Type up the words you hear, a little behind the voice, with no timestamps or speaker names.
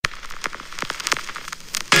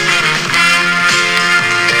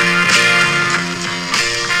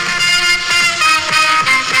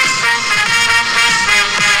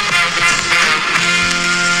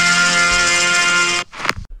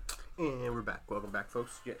Welcome back,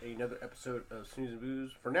 folks. Yet another episode of Snooze and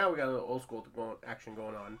Booze. For now, we got a little old school action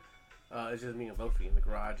going on. It's just me and Lofi in the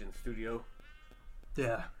garage and the studio.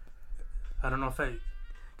 Yeah. I don't know if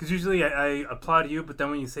because usually I applaud you, but then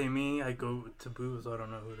when you say me, I go to Booze. So I don't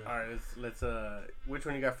know who to. All right, let's which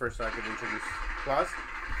one you got first so I can introduce Claus?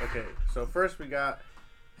 Okay, so first we got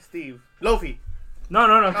Steve. Lofi. No.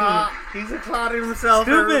 He's applauding himself.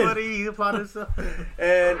 Stupid. Everybody, he applauded himself.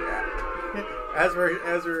 And as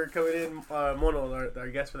we're coming in, Mono, our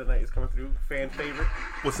guest for the night, is coming through. Fan favorite.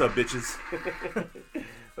 What's up, bitches?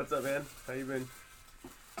 What's up, man? How you been?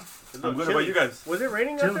 I'm good. How about you guys? Was it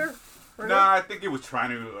raining out there? Nah, I think it was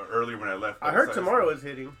trying to earlier when I left. I heard tomorrow is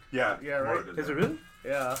hitting. Yeah, right. Is it really?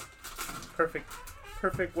 Yeah.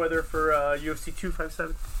 Perfect weather for UFC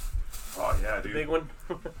 257. Oh yeah, dude. Big one.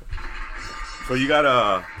 So you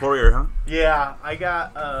got Poirier, huh? Yeah, I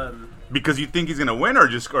got. Because you think he's gonna win, or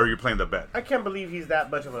you're playing the bet? I can't believe he's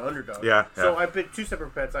that much of an underdog. Yeah. So I picked two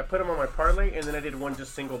separate bets. I put him on my parlay, and then I did one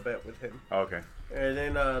just single bet with him. Oh, okay. And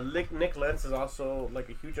then Nick Lentz is also like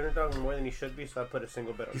a huge underdog, more than he should be. So I put a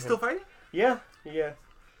single bet on him. He's still fighting? Yeah.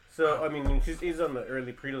 So I mean, he's on the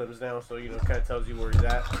early prelims now, so kind of tells you where he's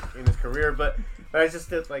at in his career. But I just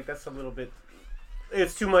did like that's a little bit.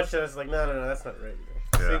 It's too much. That I was like, no, that's not right.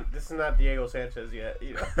 Yeah. See, this is not Diego Sanchez yet.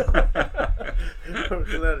 It's not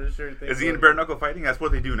a sure thing. Is he in bare knuckle fighting? That's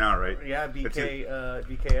what they do now, right? Yeah,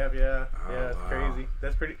 BKF. Yeah, it's crazy.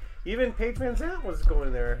 That's pretty. Even Paige Van Zandt was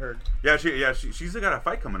going there. I heard. Yeah, she's got a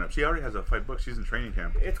fight coming up. She already has a fight booked. She's in training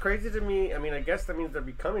camp. It's crazy to me. I mean, I guess that means they're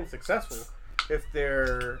becoming successful if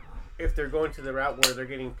they're going to the route where they're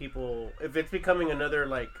getting people. If it's becoming another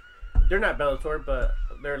like, they're not Bellator, but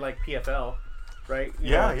they're like PFL, right?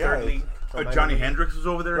 Third league. Johnny Hendricks was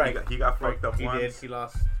over there. Right. He got fucked up He once. did. He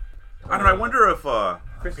lost. I don't know. I wonder if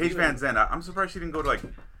Paige Steven. Van Zandt. I'm surprised she didn't go to like.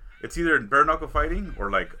 It's either bare knuckle fighting or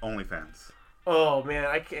like OnlyFans. Oh man,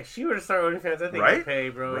 I can't. She would have started OnlyFans. I think I'd pay,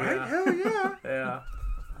 bro. Right? Yeah. Hell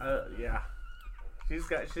yeah. Yeah. She's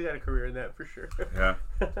got a career in that for sure. Yeah.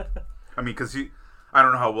 I mean, because I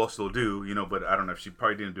don't know how well she'll do, but I don't know if she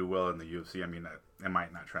probably didn't do well in the UFC. I mean, it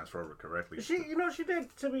might not transfer over correctly. She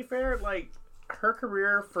did. To be fair, like her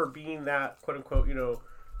career for being that quote unquote,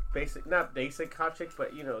 not basic hot chick,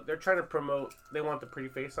 but they're trying to promote. They want the pretty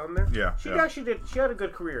face on there. Yeah. She actually did. She had a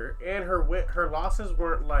good career, and her losses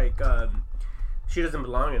weren't like. She doesn't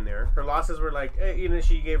belong in there. Her losses were like,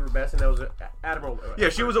 she gave her best, and that was admirable. Yeah,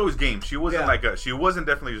 she was always game. She wasn't she wasn't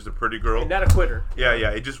definitely just a pretty girl. And not a quitter. Yeah.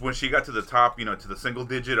 It just when she got to the top, to the single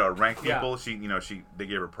digit ranked people, they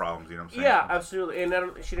gave her problems. You know what I'm saying? Yeah, absolutely. And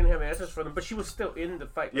she didn't have answers for them, but she was still in the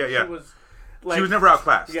fight. Yeah. She was. She was never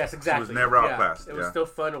outclassed. Yes, exactly. She was never outclassed. It was still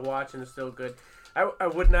fun to watch, and it's still good. I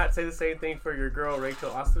would not say the same thing for your girl Rachel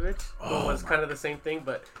Ostovich, who was kind of the same thing,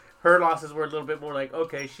 but her losses were a little bit more like,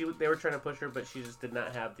 okay, they were trying to push her, but she just did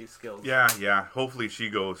not have these skills. Yeah. Hopefully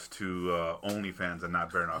she goes to OnlyFans and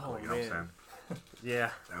not bare knuckle. You know what I'm saying?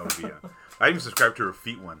 Yeah. That would be. I even subscribed to her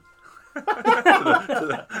feet one.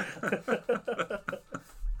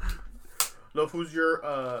 Loaf, who's your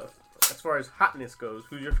as far as hotness goes,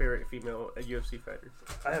 who's your favorite female UFC fighter?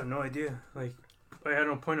 I have no idea. Like I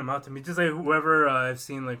don't point them out to me. Just like whoever I've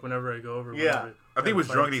seen, like whenever I go over. Yeah. I think he was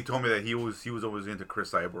drunk and he told me that he was always into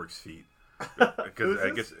Chris Cyborg's feet. Because I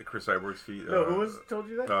guess Chris Cyborg's feet. No, who told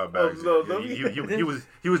you that?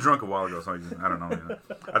 He was drunk a while ago, so I don't know.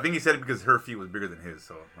 I think he said it because her feet was bigger than his,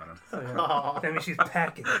 so I don't know. I mean, she's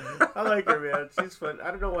packing. I like her, man. She's fun.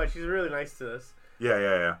 I don't know why. She's really nice to us.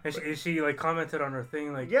 Yeah. And she like commented on her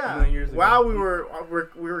thing like a yeah. million years ago. Wow, we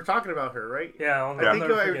were talking about her, right? Yeah, I think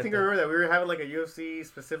I remember that we were having like a UFC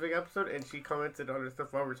specific episode, and she commented on her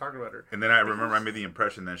stuff while we were talking about her. And then I remember I made the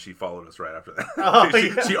impression that she followed us right after that. Oh,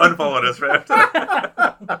 she unfollowed us right after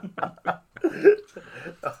that.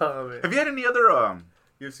 Oh, man. Have you had any other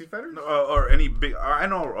UFC fighters? or any big? I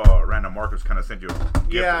know Random Marcus kind of sent you a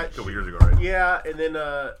gift a couple years ago, right? Yeah, and then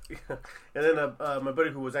my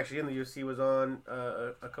buddy who was actually in the UFC was on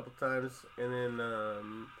a couple times, and then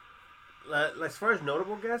as far as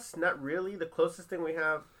notable guests, not really. The closest thing we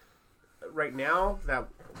have right now that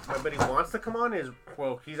my buddy wants to come on is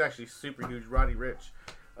he's actually super huge, Roddy Rich.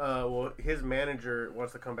 His manager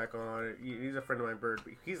wants to come back on. He's a friend of mine, Bird.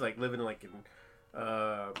 But he's like living like in.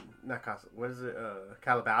 Not Casa. What is it?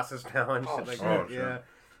 Calabasas now and shit like that. Sure. Yeah,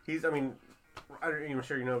 he's. I mean, I'm not even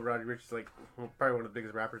sure you know Roddy Ricch is like probably one of the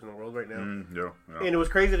biggest rappers in the world right now. Yeah. And it was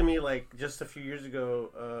crazy to me, like just a few years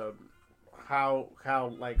ago, how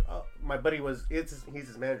like my buddy was. He's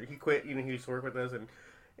his manager. He quit. He used to work with us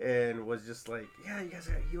and was just like, yeah, you guys,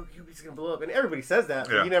 UB's gonna blow up, and everybody says that,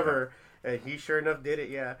 but you never. And he sure enough did it,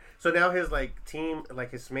 yeah. So now his like team,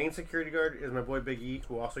 like his main security guard is my boy Big E,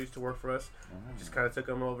 who also used to work for us. Just kind of took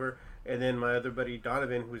him over. And then my other buddy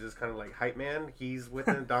Donovan, who's just kind of like hype man, he's with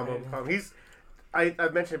him.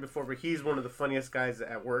 I've mentioned it before, but he's one of the funniest guys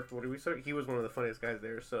at work. He was one of the funniest guys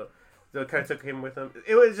there, so they kind of took him with them.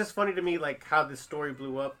 It was just funny to me, like how this story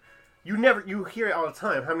blew up. You hear it all the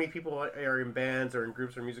time. How many people are in bands or in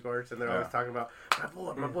groups or music artists, and they're always talking about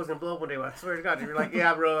my boy's gonna blow up one day. I swear to God, and you're like,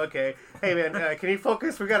 yeah, bro, okay. Hey, man, can you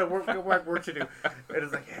focus? We got work to do. And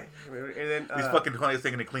it's like, hey. And then these fucking 20s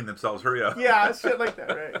taking to clean themselves. Hurry up. Yeah, shit like that,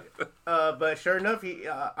 right? But sure enough,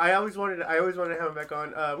 I always wanted to have him back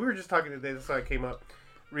on. We were just talking today, that's why I came up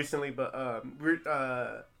recently. But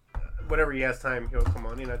whenever he has time, he'll come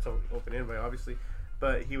on in. That's an open invite, obviously.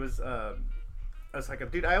 But he was. I was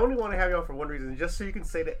like, dude, I only want to have you on for one reason, just so you can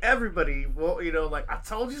say to everybody, well, you know, like, I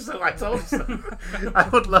told you so, I told you so. I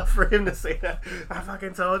would love for him to say that. I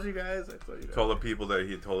fucking told you guys. Told the people that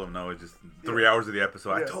he told them no, it's just 3 hours of the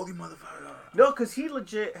episode. Yeah. I told you, motherfucker. No, because he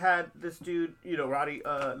legit had this dude, you know, Roddy,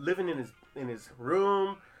 living in his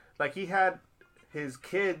room. Like, he had his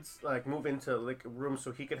kids, like, move into, like, a room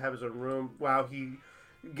so he could have his own room while he...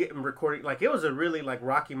 getting recording. Like, it was a really like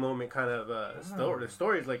Rocky moment kind of story. The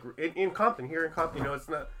story is like in Compton, here in Compton, you know, it's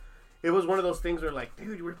not, it was one of those things where like,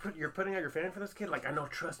 dude, you're putting out your fan for this kid. Like, I know,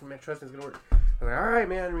 trust me, man, trust me, it's gonna work. I'm like, all right,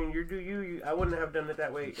 man, I mean, you I wouldn't have done it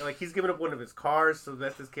that way. Like, he's giving up one of his cars so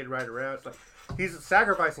that this kid ride around. It's like he's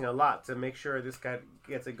sacrificing a lot to make sure this guy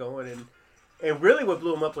gets it going. And really what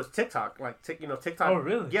blew him up was TikTok. Like, TikTok. Oh,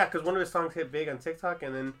 really? Yeah, because one of his songs hit big on TikTok,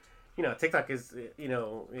 and then, you know, TikTok is, you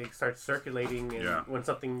know, it starts circulating, and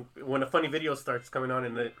when a funny video starts coming on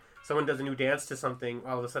and someone does a new dance to something,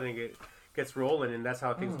 all of a sudden it gets rolling, and that's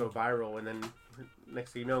how things go viral. And then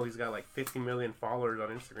next thing you know, he's got like 50 million followers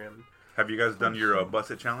on Instagram. Have you guys done your Bust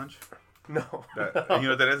It challenge? No. You know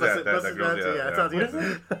what that is? That girls,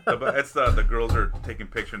 it's the girls are taking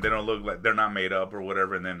pictures. They don't look like, they're not made up or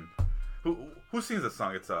whatever, and then who sings the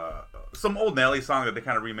song? It's some old Nelly song that they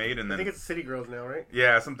kind of remade, and then I think it's City Girls now, right?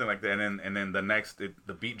 Yeah, something like that. And then the next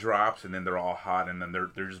the beat drops, and then they're all hot, and then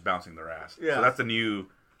they're just bouncing their ass. Yeah. So that's the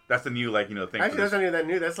new like, you know, thing. Actually, that's not even that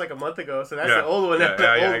new. That's like a month ago. So that's the old one. Yeah,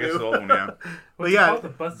 I guess the old one. Yeah. What's it called? The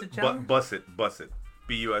Bust It challenge. Bust it.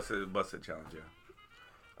 BUS Bust It challenge. Yeah.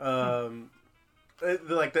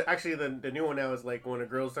 The new one now is like when a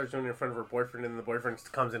girl starts doing it in front of her boyfriend, and the boyfriend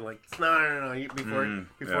comes in like, no,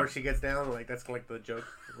 before she gets down. Like, that's like the joke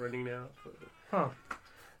running now. Huh.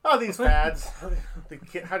 Oh, these fads. How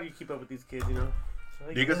do you keep up with these kids, you know?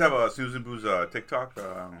 Do you guys have a Susan Boo's TikTok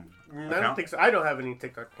I don't think so. I don't have any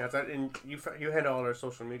TikTok accounts. You had all our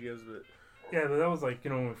social medias, but... Yeah, but that was like, you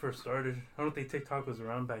know, when we first started. I don't think TikTok was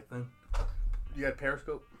around back then. You had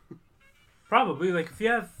Periscope? Probably. Like, if you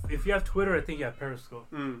have Twitter, I think you have Periscope.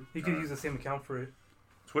 You could use the same account for it.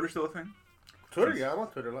 Twitter still a thing? Twitter, yeah, I'm on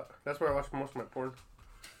Twitter a lot. That's where I watch most of my porn.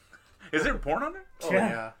 Is there porn on there? Oh,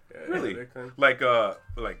 yeah. Really? Like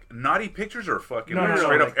naughty pictures or fucking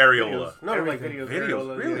straight up areola? Videos. No, like videos.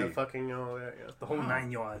 Videos, really? Yeah, fucking all that, yeah. The whole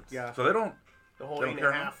 9 yards. Yeah. So they don't... The whole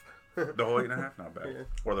 8.5. The whole 8.5? Not bad. Yeah.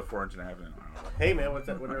 Or the 4 inch and a half. Hey, man, what's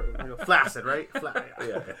that? Flaccid, right?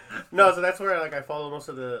 Yeah. No, so that's where like I follow most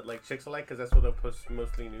of the like chicks I like, because that's where they'll post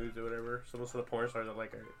mostly news or whatever. So most of the porn stars I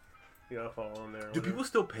like, I follow them there. Do people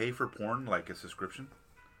still pay for porn, like a subscription?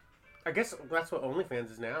 I guess that's what OnlyFans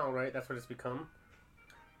is now, right? That's what it's become.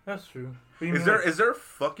 That's true. Is there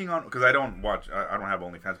fucking on? Because I don't watch. I don't have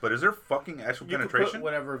OnlyFans, but is there fucking actual penetration? You can put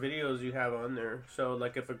whatever videos you have on there. So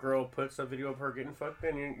like, if a girl puts a video of her getting fucked,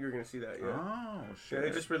 then you're gonna see that. Yeah. Oh shit! Yeah,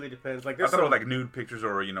 it just really depends. Like, I thought it was like nude pictures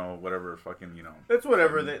or whatever fucking It's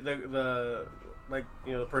whatever the like,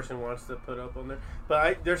 the person wants to put up on there.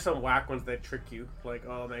 But there's some whack ones that trick you. Like,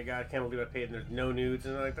 oh my god, I can't believe I paid and there's no nudes,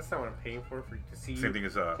 and like, that's not what I'm paying for to see. Same thing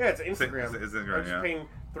as yeah, it's Instagram. It's Instagram. I'm just paying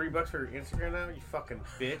 $3 for Instagram now. You fucking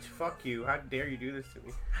bitch. Fuck you. How dare you do this to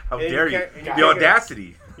me? How dare you? The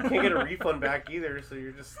audacity. You can't get a refund back either, so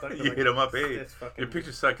you're just stuck. You hit them up. Hey, your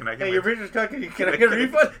pictures suck. Can I get? Hey, your pictures suck. Can I get a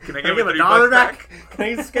refund? Can I get $1 back? Can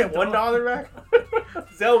I just get $1 back?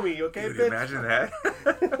 Sell me, okay, dude, bitch? Imagine that.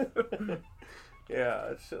 Yeah,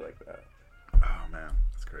 it's shit like that. Oh man,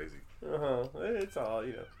 that's crazy. It's all,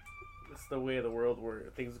 it's the way of the world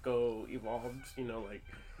where things evolved. Like,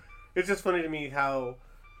 it's just funny to me how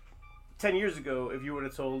 10 years ago, if you would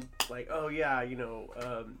have told, like, oh yeah,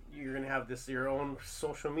 you're gonna have your own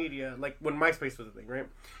social media, like when MySpace was a thing, right?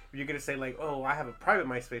 If you're gonna say like, oh, I have a private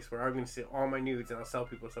MySpace where I'm gonna see all my nudes and I'll sell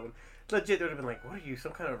people someone. Legit, they would have been like, what are you,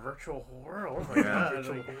 some kind of virtual whore? Oh my god!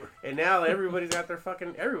 Like, and now everybody's got an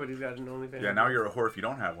OnlyFans. Yeah, now you're a whore if you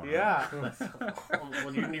don't have one. Yeah. Right?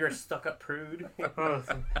 Well, you're a stuck-up prude.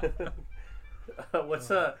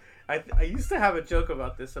 I used to have a joke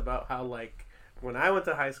about this, about how, like, when I went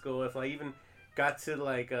to high school, if I even got to,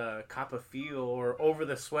 like, cop a feel or over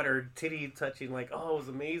the sweater, titty touching, like, oh, it was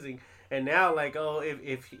amazing. And now, like, oh,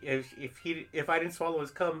 if I didn't swallow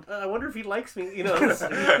his cum, I wonder if he likes me. You know,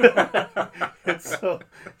 it's so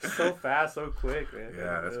fast, so quick, man.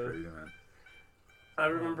 Yeah, that's crazy, man. I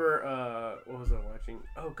remember, what was I watching?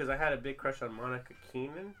 Oh, because I had a big crush on Monica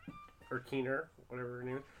Keenan, or Keener, whatever her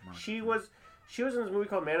name is. She was in this movie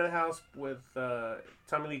called Man in the House with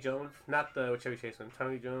Tommy Lee Jones, not the Chevy Chase one.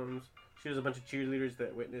 Tommy Lee Jones. She was a bunch of cheerleaders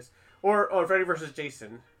that witnessed, or Freddy versus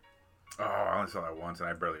Jason. Oh, I only saw that once, and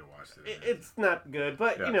I barely watched it. It's not good,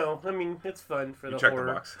 but you know, I mean, it's fun for the check horror.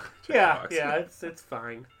 The box. Yeah, it's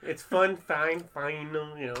fine. It's fun, fine,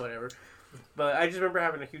 you know, whatever. But I just remember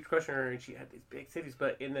having a huge crush on her, and she had these big titties.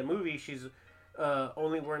 But in the movie, she's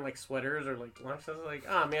only wearing like sweaters or like lunch. I was like,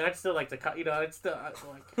 oh man, I'd still like to cut. You know, I'll pay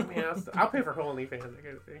for her OnlyFans, that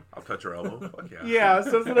kind of thing. I'll touch her elbow. Fuck yeah. Yeah,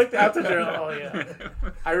 something like that. I'll touch her elbow. Oh yeah.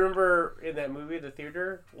 I remember in that movie, the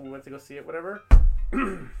theater, we went to go see it, whatever.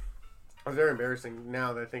 It was very embarrassing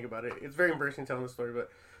now that I think about it. It's very embarrassing telling the story,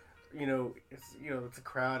 but you know, it's a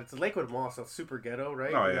crowd. It's a Lakewood Mall, so it's super ghetto,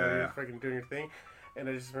 right? Oh, you know, yeah. You're freaking doing your thing. And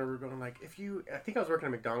I just remember going like, I think I was working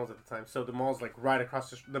at McDonald's at the time, so the mall's like right across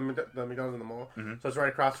the McDonald's in the mall, so it's right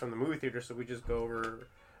across from the movie theater. So we just go over.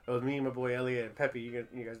 It was me and my boy Elliot and Peppy. You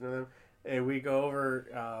guys know them, and we go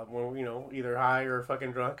over when either high or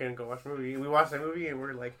fucking drunk and go watch a movie. We watched that movie and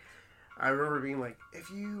we're like, I remember being like, if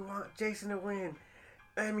you want Jason to win,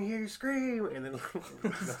 let me hear you scream. And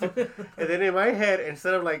then in my head,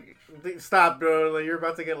 instead of like, stop, bro, like you're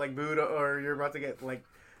about to get like booed or you're about to get like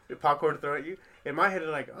popcorn thrown at you. In my head, I'm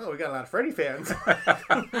like, oh, we got a lot of Freddy fans.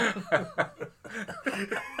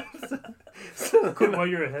 Quit while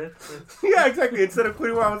you're ahead. Yeah, exactly. Instead of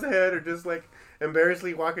quitting while I was ahead or just like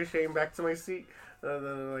embarrassingly walking shame back to my seat, then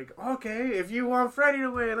I'm like, okay, if you want Freddy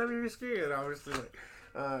to win, let me be scared. And I was just like,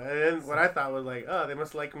 and then what I thought was like, oh, they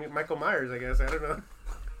must like Michael Myers, I guess. I don't know.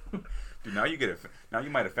 Dude, now you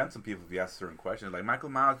might offend some people if you ask certain questions. Like, Michael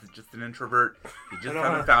Myers is just an introvert. He just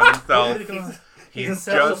hasn't found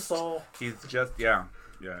himself. He's just yeah.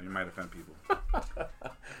 You might offend people.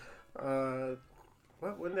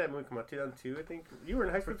 When did that movie come out? 2002, I think. You were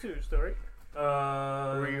in high school too, still, right?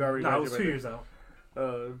 Or were you already? No, I was 2 years out.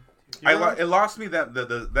 It lost me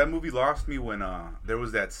that movie lost me when there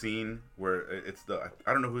was that scene where it's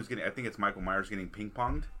I don't know who's getting. I think it's Michael Myers getting ping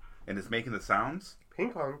ponged, and it's making the sounds.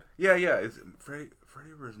 Ping ponged. Yeah. It's Freddy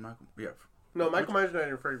versus Michael. Yeah. No, Michael Myers not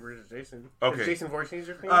in Freddy versus Jason. Okay. Is Jason Voorhees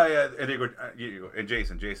your thing? Yeah, and they go, and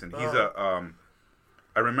Jason. He's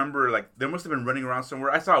I remember like there must have been running around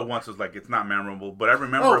somewhere. I saw it once. It was like it's not memorable, but I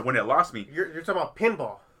remember when it lost me. You're talking about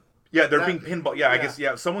pinball. Yeah, they're being pinball. Yeah, I guess.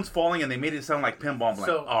 Yeah, someone's falling and they made it sound like pinball. I'm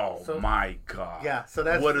like, my god. Yeah, so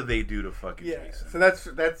that's what do they do to fucking Jason?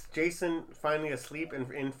 So that's Jason finally asleep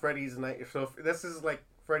in Freddy's night. So this is like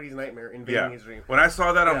Freddy's nightmare invading his dream. When I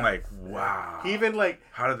saw that, I'm like, wow. He even like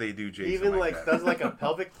how do they do Jason? He even like does like a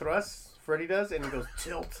pelvic thrust. Freddy does, and he goes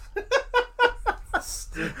tilt.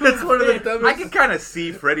 That's one of the dumbest. I can kind of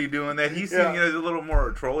see Freddy doing that. He's a little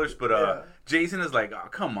more trollish, but Jason is like, oh,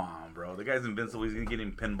 come on, bro. The guy's invincible. He's gonna get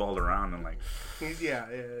him pinballed around and like.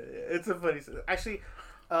 It's a funny. Actually,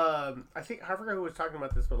 I think I forgot who was talking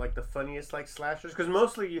about this, but like the funniest like slashers, because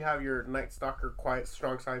mostly you have your Night Stalker, quiet,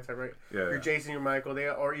 strong side type, right? Yeah. Your Jason, your Michael,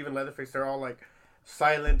 or even Leatherface. They're all like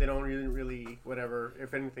silent. They don't really whatever,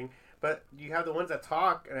 if anything. But you have the ones that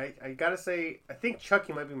talk, and I gotta say, I think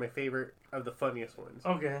Chucky might be my favorite of the funniest ones.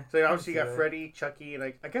 Okay. So obviously you got Freddy, Chucky, and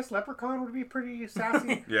I guess Leprechaun would be pretty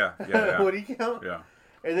sassy. Yeah. Would he count? Yeah.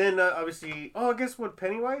 And then obviously, I guess would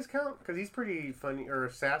Pennywise count? Because he's pretty funny or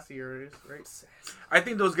sassy, or is right. I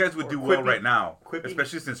think those guys would do Quippy. well right now, Quippy.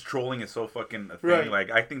 especially since trolling is so fucking a thing. Right. Like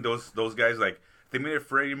I think those guys like if they made a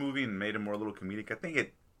Freddy movie and made it more a little comedic. I think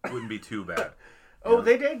it wouldn't be too bad.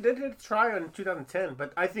 They did try on 2010,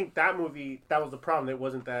 but I think that movie, that was the problem. It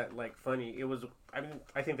wasn't that like funny. It was.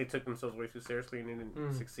 I think they took themselves way too seriously and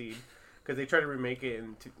didn't succeed because they tried to remake it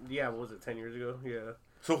and what was it, 10 years ago? Yeah.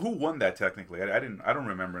 So who won that technically? I don't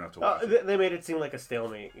remember enough to watch it. They made it seem like a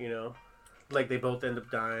stalemate, like they both end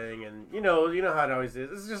up dying, and you know how it always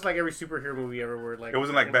is. It's just like every superhero movie ever, where like it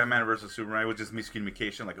wasn't like Batman versus Superman. It was just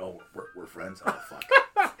miscommunication. Like, oh, we're friends. Oh fuck.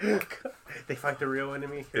 They fight the real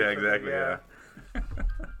enemy. Yeah, exactly. Yeah.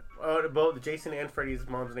 Both Jason and Freddy's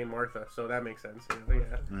mom's name Martha, so that makes sense.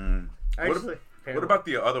 Actually, what about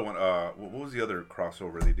the other one? What was the other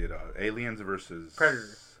crossover they did? Aliens versus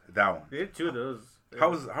Predator. That one. They did two of those.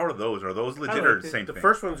 How are those? Are those legit or the same thing? The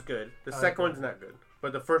first one's good. The second one's not good,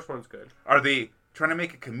 but the first one's good. Are they trying to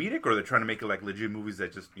make it comedic, or they're trying to make it like legit movies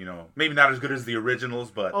that just, you know, maybe not as good as the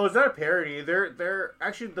originals, but it's not a parody. They're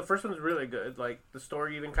actually, the first one's really good. Like the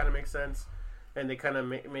story even kind of makes sense, and they kind of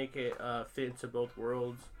make it fit into both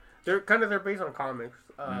worlds. They're based on comics,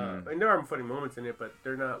 and there are funny moments in it, but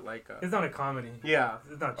they're not like it's not a comedy. Yeah,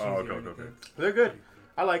 it's not cheesy. Okay. They're good.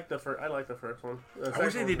 I like the first one. I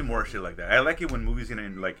wish they did more shit like that. I like it when movies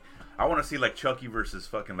like. I want to see like Chucky versus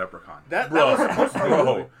fucking Leprechaun. That was supposed to be a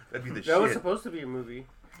movie. That'd be the shit. That was supposed to be a movie.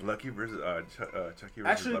 Lucky versus Chucky versus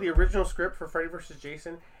Actually, the original script for Freddy vs.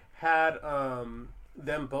 Jason had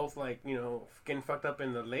them both like, you know, getting fucked up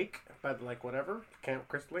in the lake by like whatever Camp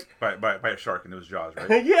Crystal Lake by a shark, and it was Jaws,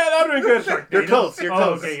 right? Yeah, that would be good. You're close. You're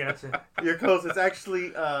close. Okay, gotcha. You're close. It's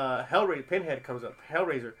actually Hellraiser. Pinhead comes up.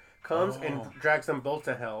 Hellraiser comes and drags them both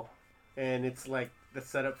to hell, and it's like the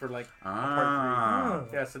setup for like part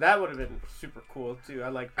 3. Yeah, so that would have been super cool too. I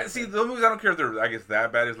like. I see the movies. I don't care if they're, I guess,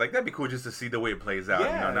 that bad. It's like that'd be cool just to see the way it plays out.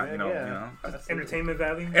 Yeah, you know. Entertainment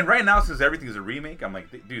value. And right now, since everything's a remake, I'm like,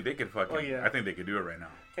 dude, they could fucking. Oh, yeah. I think they could do it right now.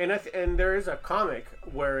 And there is a comic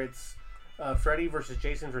where it's Freddy versus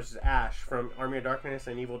Jason versus Ash from Army of Darkness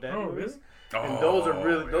and Evil Dead movies. Really? And those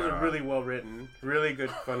are really well written, really good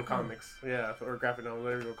fun comics. Yeah, or graphic novel,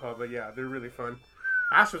 whatever you call it. But yeah, they're really fun.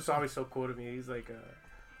 Ash was always so cool to me. He's like,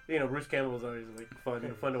 you know, Bruce Campbell was always like fun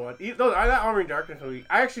to watch. That Army of Darkness movie,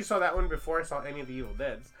 I actually saw that one before I saw any of the Evil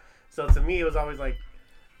Deads. So to me, it was always like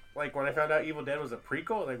when I found out Evil Dead was a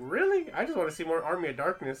prequel, like really, I just want to see more Army of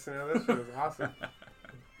Darkness. You know, that shit was awesome.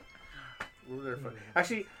 They're fun.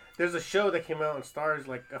 Actually, there's a show that came out on Starz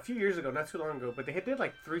like a few years ago, not too long ago, but they did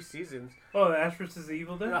like 3 seasons. Oh, the Ash vs. the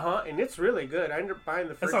Evil Dead? And it's really good. I ended up buying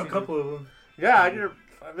the first season. I saw a couple of them. Yeah,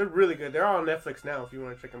 they're really good. They're all on Netflix now if you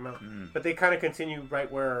want to check them out. But they kind of continue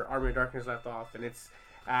right where Army of Darkness left off, and it's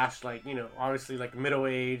Ash, like, you know, obviously like middle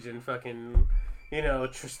age and fucking, you know,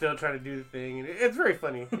 still trying to do the thing. And it's very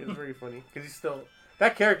funny. It's very funny because he's still,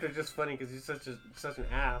 that character is just funny because he's such an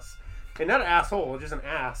ass. And not an asshole, just an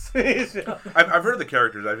ass. I've heard the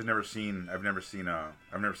characters. I've never seen their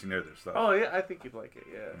stuff. Oh yeah, I think you'd like it.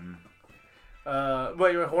 Yeah.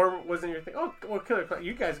 But your horror wasn't your thing. Oh, well, Killer Clowns.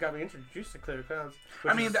 You guys got me introduced to Killer Clowns.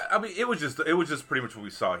 I mean, it was just pretty much what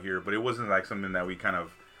we saw here, but it wasn't like something that we kind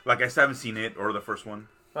of like. I still haven't seen it or the first one.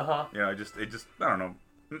 Yeah, it just I don't know.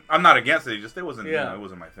 I'm not against it. It wasn't. Yeah. You know, it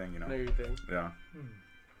wasn't my thing. You know. Not your thing. Yeah.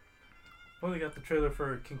 Well, they got the trailer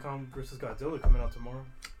for King Kong vs. Godzilla coming out tomorrow.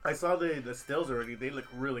 I saw the stills already. They look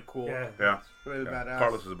really cool. Yeah. Really badass.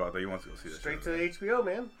 Carlos was about that. He wants to go see this. Straight to the HBO,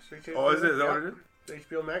 man. Straight to HBO. Oh, is it? Is that what it is?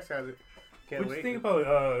 HBO Max has it. Can't wait. What do you think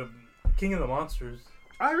about King of the Monsters?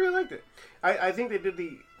 I really liked it. I think they did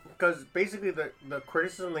because basically the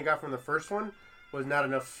criticism they got from the first one was not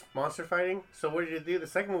enough monster fighting. So what did they do? The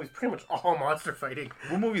second movie is pretty much all monster fighting.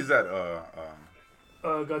 What movie is that?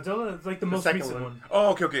 Godzilla. It's like the most recent one.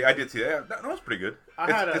 Oh, okay. I did see that. Yeah, that was pretty good.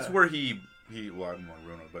 It's where he. Well, I don't want to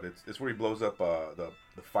ruin it, but it's where he blows up the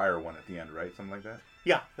fire one at the end, right? Something like that.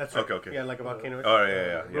 Yeah, that's right. Okay. Yeah, like a volcano. Oh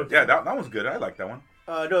yeah. Yeah, that was good. I like that one.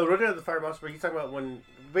 No, Rodan of the Fire Monster. But he's talking about when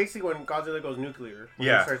Godzilla goes nuclear.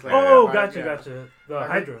 Yeah. Gotcha. The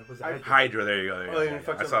Hydra was Hydra. Hydra. There you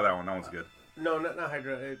go. I saw that one. That one's good. No, not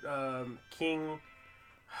Hydra. King.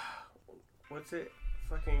 What's it?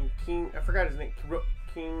 Fucking King. I forgot his name.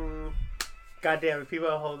 King. Goddamn it!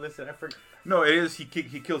 People listen. I forgot. No, it is. He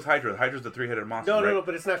kills Hydra. Hydra's the 3-headed monster. No,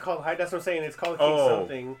 but it's not called Hydra. That's what I'm saying. It's called King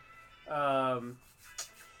something.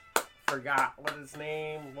 Forgot what his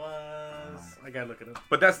name was. I gotta look it up.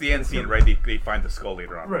 But that's the end scene, right? They find the skull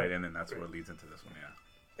later on, right? And then that's what leads into this one.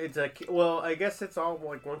 Yeah. It's I guess it's all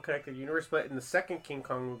like one connected universe. But in the second King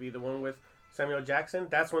Kong movie, the one with Samuel Jackson,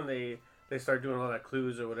 that's when they start doing all that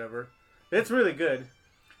clues or whatever. It's really good.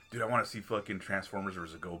 Dude, I want to see fucking Transformers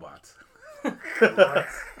versus GoBots.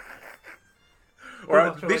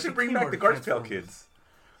 Or they should bring back the Garfield kids.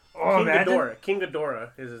 Oh, King Ghidorah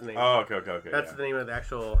is his name. Oh, okay. That's the name of the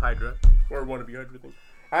actual Hydra or wannabe Hydra thing.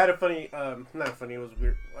 I had a funny, not funny. It was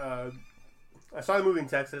weird. I saw the movie in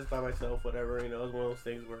Texas by myself. Whatever, you know, it was one of those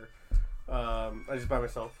things where I just by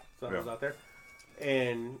myself, so I was out there.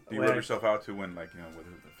 And do you rub yourself out to when, like, you know, with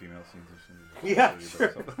the female scenes? Yeah,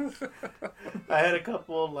 sure. I had a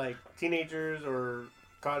couple like teenagers or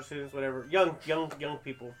college students, whatever, young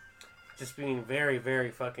people. Just being very,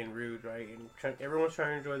 very fucking rude, right? And everyone's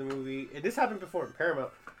trying to enjoy the movie. And this happened before in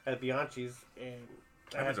Paramount at Bianchi's, and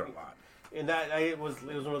happens a lot. And it was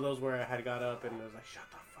one of those where I had got up and I was like, "Shut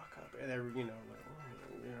the fuck up!" And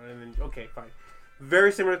and then okay, fine.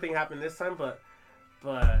 Very similar thing happened this time, but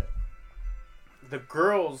the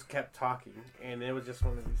girls kept talking, and it was just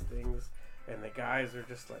one of these things, and the guys are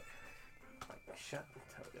just like shut.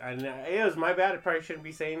 And it was my bad. I probably shouldn't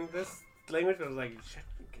be saying this language. I was like,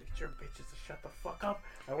 get your bitches to shut the fuck up.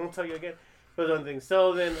 I won't tell you again. But one thing.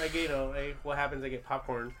 So then I get, what happens? I get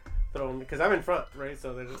popcorn thrown because I'm in front, right?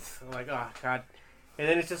 So they're just like, oh god. And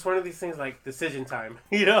then it's just one of these things like decision time,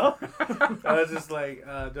 I was just like,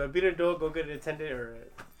 do I beat a dog, go get it attended, or?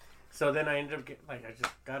 So then I ended up I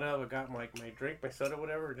just got up, I got my drink, my soda,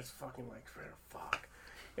 whatever, just fucking like, fuck.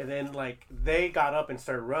 And then like they got up and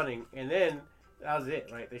started running, and then that was it,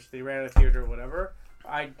 right? They ran out of the theater or whatever.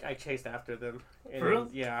 I chased after them. And really?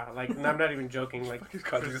 Yeah, like I'm not even joking. Like He's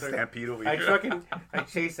causing a stampede over here. I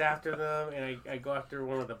chase after them, and I go after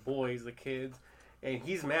one of the boys, the kids, and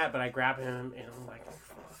he's mad, but I grab him, and I'm like, oh,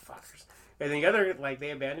 fuckers. And the other, like, they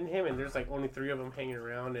abandoned him, and there's like only 3 of them hanging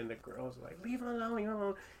around, and the girls are like, leave him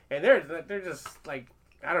alone, and they're just like,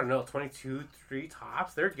 I don't know, 22, 3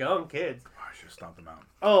 tops. They're young kids. Oh, I should have stomped them out.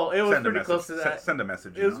 Oh, it was pretty close to that. Send a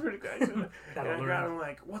message. It was pretty good. And I got him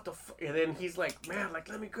like, what the fuck? And then he's like, man, like,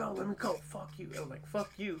 let me go. Fuck you. And I'm like,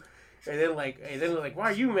 fuck you. And then like, why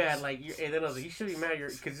are you mad? Like, and then I was like, you should be mad.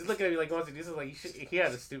 Because he's looking at me like, wants to do something. Like, he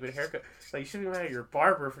had a stupid haircut. Like, you should be mad at your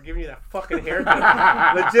barber for giving you that fucking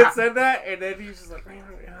haircut. Legit said that. And then he's just like, man,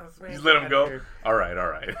 you let him go. All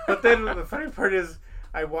right. But then the funny part is,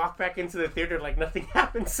 I walked back into the theater like nothing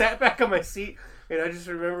happened, sat back on my seat, and I just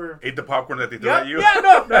remember... Ate the popcorn that they threw at you? Yeah,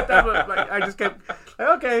 no, not that much. Like, I just kept,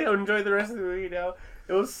 okay, I'll enjoy the rest of the movie now.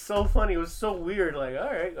 It was so funny. It was so weird. Like,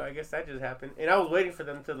 all right, I guess that just happened. And I was waiting for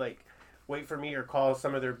them to, like, wait for me or call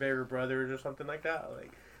some of their bigger brothers or something like that.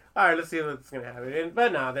 Like, all right, let's see what's going to happen.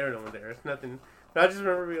 But nah, there was no one there. It's nothing... I just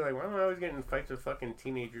remember being like, why am I always getting in fights with fucking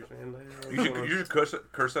teenagers, man? You should curse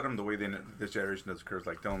at them the way this generation does curse.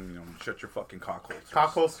 Like, tell them, shut your fucking cock holsters. Cock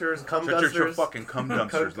holsters, cum dumpsters. Shut your fucking cum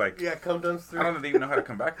dumpsters. Like, yeah, cum dumpsters. I don't think they even know how to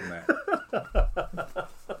come back from that.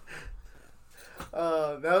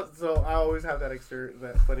 So I always have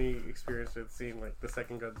that funny experience with seeing like the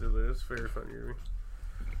second Godzilla. It's very funny to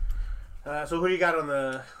me. So who do you got on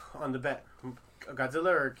the bet?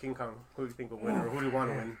 Godzilla or King Kong? Who do you think will win, or who do you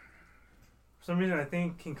want to win? For some reason, I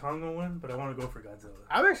think King Kong will win, but I want to go for Godzilla.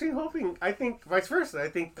 I'm actually hoping. I think vice versa. I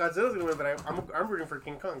think Godzilla's gonna win, but I'm rooting for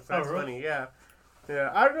King Kong. So that's funny. Yeah.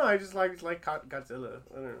 I don't know. I just like Godzilla.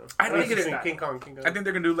 I don't know. I think it's King Kong. I think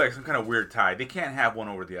they're gonna do like some kind of weird tie. They can't have one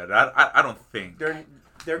over the other. I don't think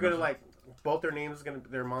they're gonna like both their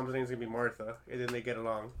mom's names gonna be Martha, and then they get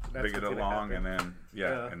along. They get along, and then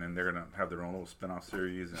and then they're gonna have their own little spin-off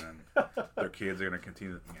series, and their kids are gonna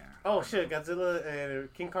continue. Yeah. Oh shit! Godzilla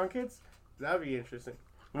and King Kong kids. That'd be interesting.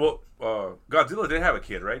 Well, Godzilla did have a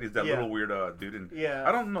kid, right? He's that little weird dude. And yeah.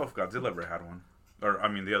 I don't know if Godzilla ever had one. Or, I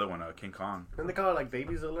mean, the other one, King Kong. Didn't they call it like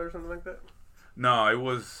Baby Zilla or something like that? No, it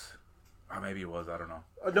was... maybe it was. I don't know.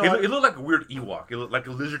 No, it looked like a weird Ewok. It looked like a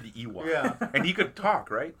lizardy Ewok. Yeah. And he could talk,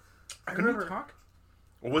 right? I Couldn't remember. he talk?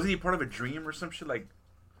 Or wasn't he part of a dream or some shit? Like...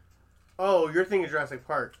 Oh, you're thinking Jurassic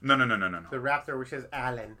Park. No. The raptor, which is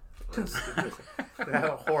Alan.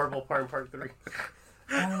 That horrible part in part 3.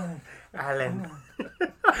 Alan.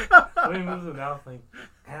 When he moves the mouth like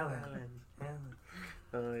Alan.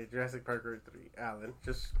 Jurassic Park 3. Alan.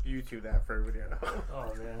 Just YouTube that for everybody.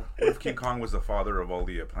 Oh man. What if King Kong was the father of all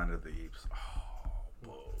the Planet of the Apes? Oh,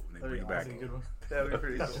 whoa. They bring back. That would be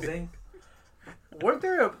pretty cool. Weren't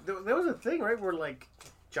there there was a thing, right, where like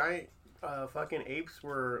giant fucking apes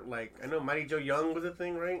were like, I know Mighty Joe Young was a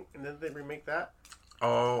thing, right? And then they remake that?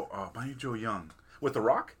 Oh, Mighty Joe Young. With The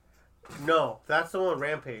Rock? No, that's the one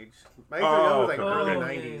Rampage. Mighty Joe Young was like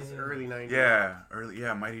okay. early 90s.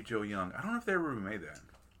 Yeah, Mighty Joe Young. I don't know if they ever remade that.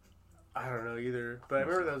 I don't know either, but I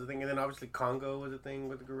remember that was a thing. And then obviously Congo was a thing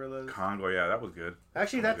with the gorillas. Congo, yeah, that was good.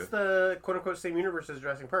 Actually, that's the quote-unquote same universe as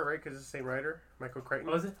Jurassic Park, right? Because it's the same writer, Michael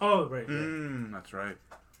Crichton. Was it? Oh, right. That's right.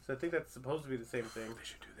 So I think that's supposed to be the same thing. They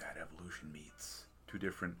should do that. Evolution meets. 2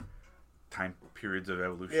 different time periods of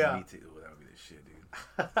evolution meets. Oh, that would be the shit, dude.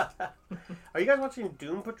 Are you guys watching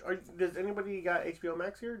Doom Patrol? Does anybody got HBO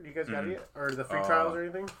Max here? Do you guys got it yet? Or the free trials or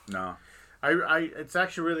anything? No. It's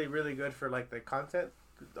actually really, really good for like the content.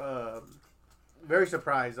 Very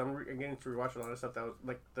surprised. I'm getting to rewatch a lot of stuff that was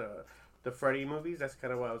like the Freddy movies. That's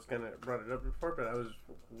kind of why I was gonna brought it up before, but I was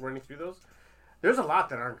running through those. There's a lot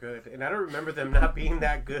that aren't good, and I don't remember them not being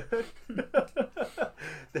that good.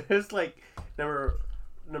 There's like number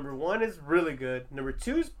 1 is really good. Number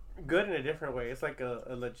 2 is good in a different way. It's like a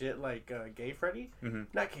legit like gay Freddy,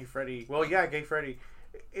 not gay Freddy. Well, yeah, gay Freddy.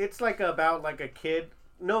 It's like about like a kid.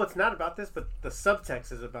 No, it's not about this, but the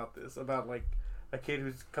subtext is about this. About like a kid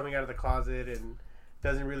who's coming out of the closet and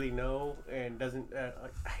doesn't really know and doesn't.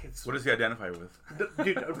 What does he identify with?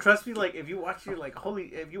 Dude, trust me. Like if you watch it, like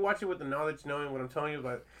if you watch it with the knowledge, knowing what I'm telling you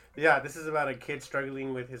about, yeah, this is about a kid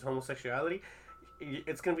struggling with his homosexuality.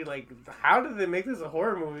 it's gonna be like, how did they make this a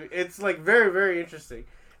horror movie? It's like very, very interesting,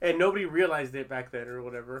 and nobody realized it back then or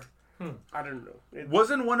whatever. I don't know.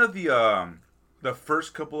 Wasn't one of the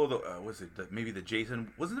first couple of the maybe the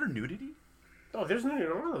Jason? Wasn't there nudity? Oh, there's nudity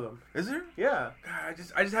in all of them. Is there? Yeah. God,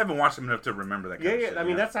 I just haven't watched them enough to remember that. Kind of shit, I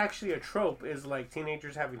mean, that's actually a trope. Is like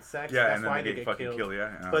teenagers having sex. Yeah, that's and then why they get fucking killed.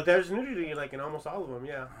 Yeah. But there's nudity like in almost all of them.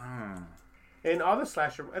 Yeah. Oh. And all the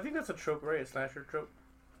slasher, I think that's a trope, right? A slasher trope.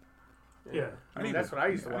 Yeah. I mean, that's what I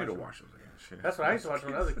used to watch. I need to watch those again. Shit. That's what I used to watch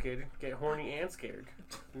when I was a kid. Get horny and scared.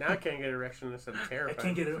 Now I can't get erection instead of terrified. I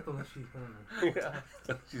can't get it up unless she's horny. Yeah.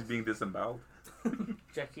 She's being disemboweled.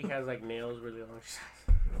 Jackie has like nails really long.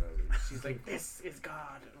 She's like, this is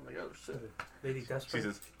God. And I'm like, oh shit. Lady Desperate. She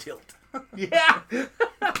says, tilt. Yeah.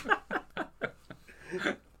 That's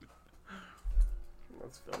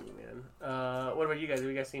funny, man. What about you guys? Have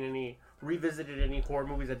you guys seen revisited any horror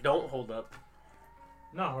movies that don't hold up?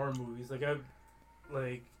 Not horror movies.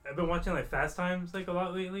 I've been watching like Fast Times like a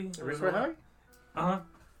lot lately. Wristward High?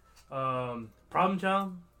 Problem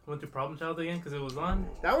Child. Went through Problem Child again because it was on.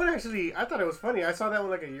 That one actually, I thought it was funny. I saw that one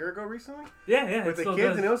like a year ago recently. Yeah. With the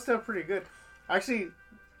kids, and it was still pretty good. Actually,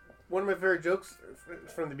 one of my favorite jokes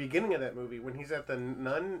from the beginning of that movie when he's at the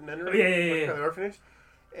nunnery, the orphanage,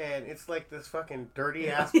 and it's like this fucking dirty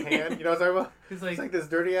ass pan. You know what I'm talking about? It's like this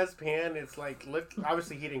dirty ass pan. It's like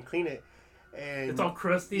obviously he didn't clean it. And it's all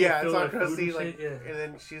crusty. Yeah, it's all crusty. And like, and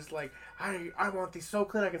then she's like, "I want these so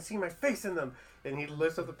clean I can see my face in them." And he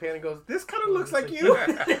lifts up the pan and goes, "This kind of looks like you."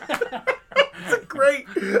 It's great.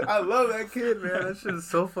 I love that kid, man. That shit is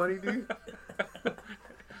so funny, dude.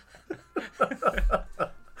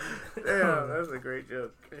 Damn, that was a great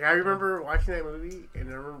joke. I remember watching that movie, and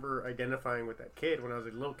I remember identifying with that kid when I was a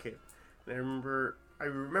little kid. And I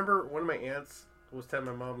remember one of my aunts was telling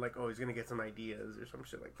my mom like, "Oh, he's gonna get some ideas or some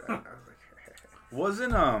shit like that." I was like.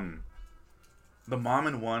 Wasn't the mom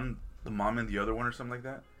in one, the mom in the other one, or something like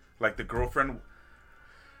that? Like the girlfriend.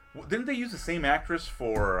 Didn't they use the same actress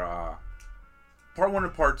for part 1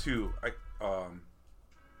 and part 2?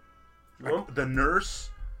 The nurse,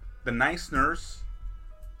 the nice nurse,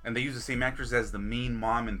 and they used the same actress as the mean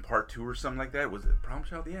mom in part 2 or something like that. Was it Problem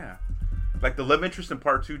Child? Yeah. Like the love interest in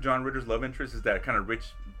part 2, John Ritter's love interest is that kind of rich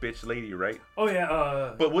bitch lady, right? Oh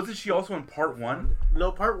yeah. But wasn't she also in part 1?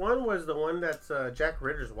 No, part 1 was the one that's Jack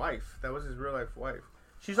Ritter's wife. That was his real life wife.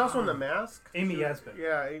 She's also in The Mask. Amy Yasbeck.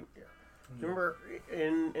 Yeah. Remember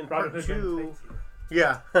in part Hood 2?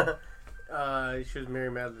 Yeah. She was Mary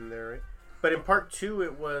Madeline there, right? But in part 2,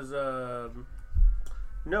 it was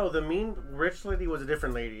no, the mean rich lady was a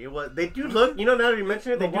different lady. It was they do look. You know, now that you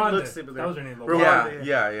mention it, they do look similar. That was her name.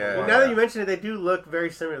 Yeah. Well, now that you mention it, they do look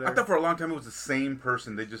very similar. I thought for a long time it was the same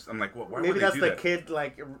person. I'm like, why maybe would they that's do the that? kid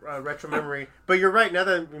like retro memory. But you're right. Now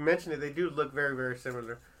that you mention it, they do look very, very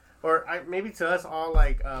similar. Or maybe to us all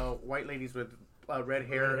like white ladies with red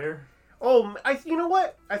hair. Oh, you know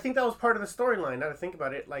what? I think that was part of the storyline. Now to think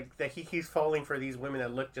about it, like that he's falling for these women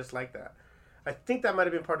that look just like that. I think that might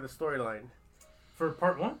have been part of the storyline. For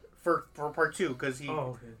part 1? For part 2, because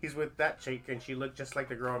he's with that chick and she looked just like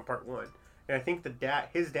the girl in part 1. And I think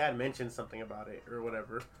his dad mentioned something about it or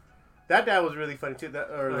whatever. That dad was really funny too. The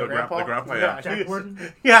grandpa. The grandpa, yeah. Jack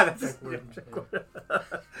Gordon? Yeah, that's Jack Gordon. Jack Gordon.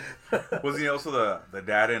 Wasn't he also the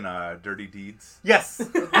dad in Dirty Deeds? Yes.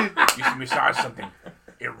 You should massage something.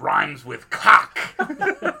 It rhymes with cock.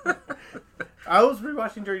 I was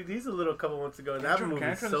rewatching Dirty Deeds a couple months ago, and that movie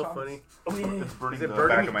is so funny. Oh yeah, it's burning Is it the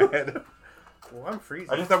burning? back of my head. Well, I'm freezing.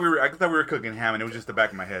 I thought we were cooking ham, and it was just the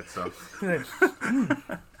back of my head. So,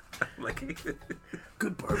 like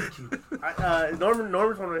good barbecue.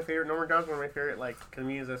 Norman's one of my favorite. Norman John's one of my favorite like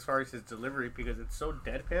comedians as far as his delivery because it's so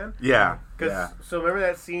deadpan. Yeah. So remember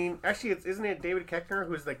that scene? Actually, isn't it David Koechner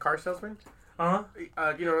who's the car salesman? You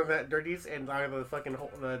know that Dirties and the fucking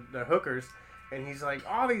the hookers. And he's like,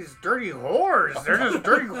 "Oh, these dirty whores! They're just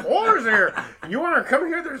dirty whores here. You want to come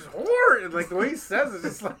here? There's whores." And like the way he says it,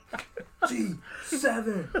 it's like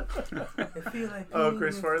G7. I feel like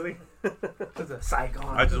Chris Farley. It's a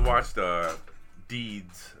Saigon. I just watched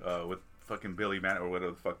Deeds with fucking Billy Mann or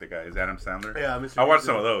whatever the fuck the guy is, Adam Sandler. Yeah, Mr. I watched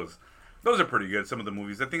some of those. Those are pretty good. Some of the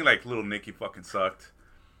movies. I think like Little Nicky fucking sucked.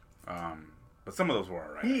 But some of those were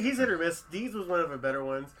alright. He's hit or miss. Deeds was one of the better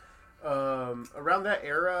ones. Around that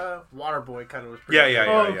era, Waterboy kind of was pretty Yeah.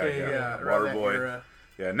 around that Waterboy. era.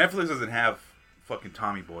 Yeah, Netflix doesn't have fucking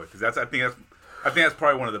Tommy Boy because I think that's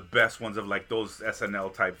probably one of the best ones of like those SNL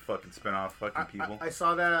type fucking spinoff fucking people. I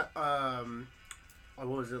saw that. What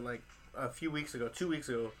was it like a few weeks ago? 2 weeks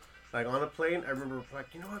ago, like on a plane. I remember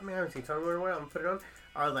like, you know what, man, I haven't seen Tommy Boy in a while. I'm gonna put it on.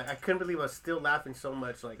 I was like, I couldn't believe I was still laughing so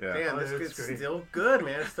much. Like, Yeah. damn, Oh, this it's is great. still good,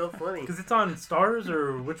 man. It's still funny. Because it's on Stars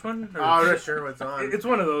or which one? Or, I'm not sure what's on. It's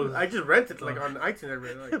one of those. I just rented like on iTunes. I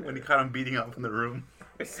really like When he caught him beating up in the room.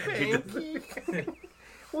 Spanky.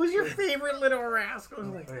 Who's your favorite little rascal? I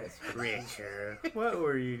was like, Oh, Richard. What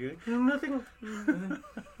were you doing? Nothing.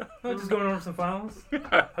 I'm just going over some files.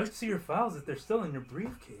 How'd you see your files if they're still in your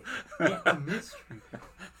briefcase? It's a mystery.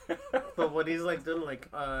 But what he's like doing, like,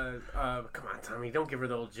 come on, Tommy, don't give her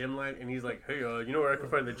the old gym line. And he's like, hey, you know where I can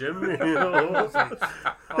find the gym?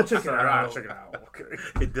 I'll check it out. I'll check it out. Okay.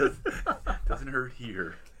 It doesn't hurt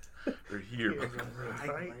here. Or here.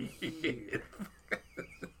 Right here.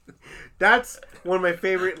 That's one of my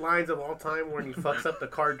favorite lines of all time when he fucks up the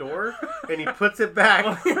car door and he puts it back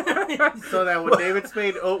so that when David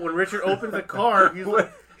Spade, when Richard opens the car, he's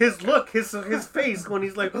like, his face when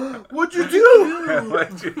he's like, what'd you do?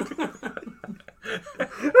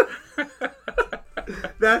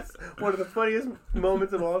 That's one of the funniest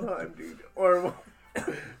moments of all time, dude. Or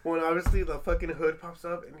when obviously the fucking hood pops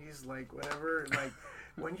up and he's like, whatever, like,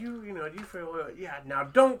 when do you feel, yeah, now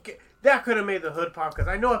don't get, that could have made the hood pop because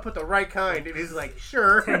I know I put the right kind. And he's like,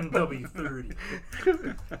 sure. 10W30.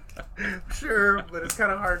 Sure, but it's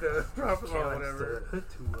kind of hard to drop it or whatever. The hood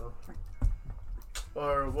too well.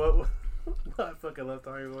 Or what? I fucking love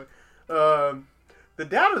Tommy Boy. The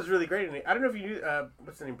dad was really great in it. I don't know if you knew,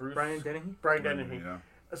 what's his name, Bruce? Brian Dennehy? Brian Dennehy. Yeah.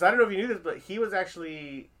 So I don't know if you knew this, but he was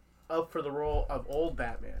actually up for the role of old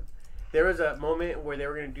Batman. There was a moment where they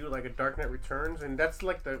were going to do like a Dark Knight Returns, and that's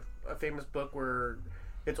like a famous book where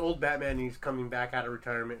it's old Batman and he's coming back out of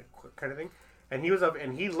retirement kind of thing. And he was up,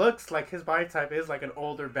 and he looks like his body type is like an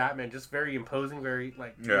older Batman, just very imposing, very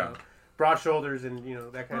like you know, broad shoulders and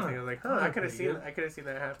that kind of thing. I was like, I could have seen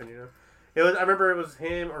that happen. It was. I remember it was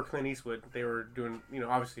him or Clint Eastwood. They were doing,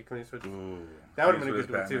 obviously Clint Eastwood. Ooh, that would have been a good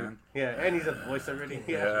one Batman. too. Yeah, and he's a voice already.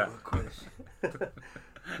 Yeah.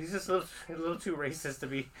 He's just a little too racist to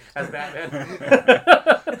be as Batman.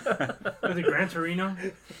 Was it Gran Torino?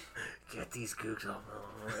 Get these gooks off.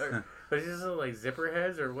 But it's just like zipper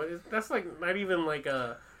heads or what is that's like not even like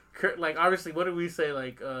like obviously what do we say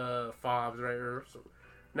like fobs, right? Or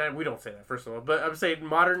we don't say that first of all, but I'm saying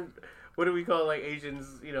modern. What do we call like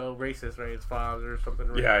Asians? Racist, right? It's fobs or something.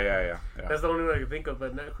 Right? Yeah. That's the only one I can think of.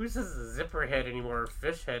 But who says zipper head anymore? Or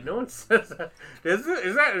fish head? No one says that. Is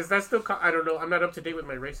that still? I don't know. I'm not up to date with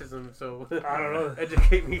my racism, so I don't know.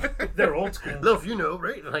 Educate me. They're old school. No, if you know,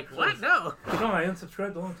 right? Like what? No. No, I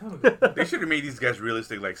unsubscribed a long time ago. They should have made these guys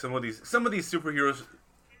realistic. Like some of these superheroes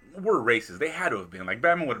were racist. They had to have been. Like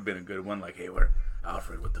Batman would have been a good one. Like, hey,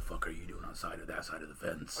 Alfred, what the fuck are you doing on that side of the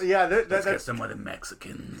fence? Yeah, let's get some of the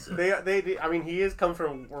Mexicans. They. I mean, he is come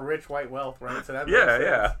from rich white wealth, right? So that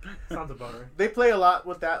yeah. Sounds about right. They play a lot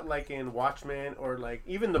with that, like in Watchmen or like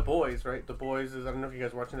even The Boys, right? The Boys is I don't know if you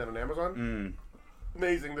guys are watching that on Amazon.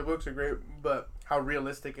 Amazing, the books are great, but how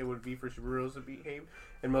realistic it would be for superheroes to behave,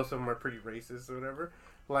 and most of them are pretty racist or whatever.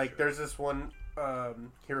 Like there's this one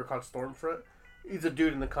hero called Stormfront. He's a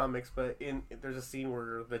dude in the comics, but there's a scene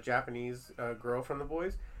where the Japanese girl from The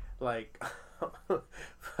Boys, like,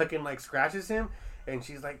 fucking like scratches him, and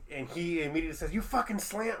she's like, and he immediately says, "You fucking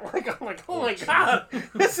slant!" Like I'm like, oh my god,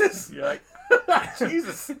 this is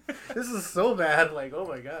Jesus, this is so bad. Like, oh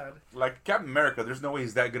my god. Like Captain America, there's no way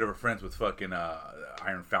he's that good of a friends with fucking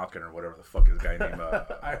Iron Falcon or whatever the fuck his guy named.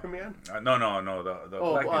 Iron Man. No, the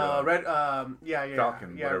black dude, Red. Falcon,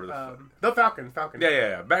 yeah, whatever the fuck. the Falcon.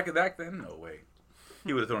 Yeah. Back then, no way.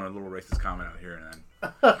 He would have thrown a little racist comment out here and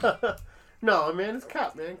then. No, man, it's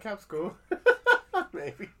Cap, man. Cap's cool.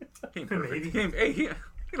 Maybe. He ain't perfect. He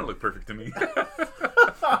don't look perfect to me.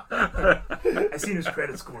 I seen his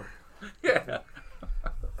credit score. Yeah.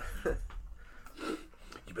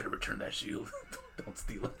 You better return that shield. Don't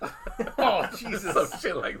steal it. Oh, Jesus. Some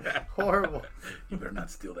shit like that. Horrible. You better not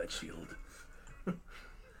steal that shield.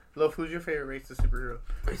 Love, who's your favorite racist superhero?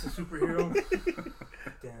 Racist superhero?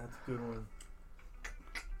 Damn, that's a good one.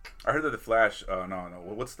 I heard that the Flash. No.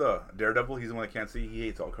 What's the Daredevil? He's the one that can't see. He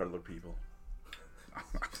hates all colored people.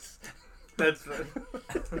 That's right.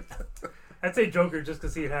 I'd say Joker just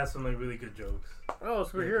because he has some like really good jokes. Oh,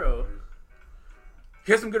 superhero.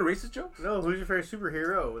 He has some good racist jokes. No, who's your favorite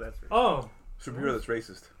superhero? That's right. Oh, Superhero that's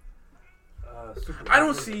racist. superhero. I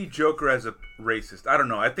don't see Joker as a racist. I don't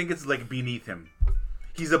know. I think it's like beneath him.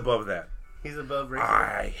 He's above that. He's above racism.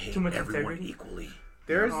 I hate Too much everyone integrity? equally.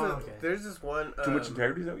 There's okay. there's this one. Too much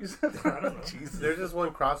integrity, is that what you said? I don't know. Jesus. There's this one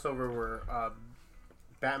crossover where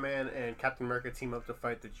Batman and Captain America team up to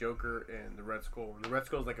fight the Joker and the Red Skull. And the Red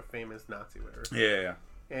Skull is like a famous Nazi, whatever. Yeah.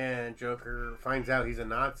 And Joker finds out he's a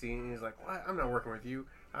Nazi, and he's like, "What? I'm not working with you."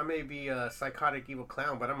 I may be a psychotic evil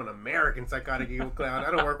clown, but I'm an American psychotic evil clown.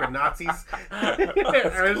 I don't work with Nazis. I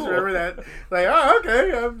just remember that. Like, oh,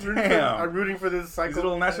 okay. I'm rooting for this psycho. He's a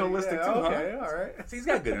little nationalistic too, okay, huh? All right. See, he's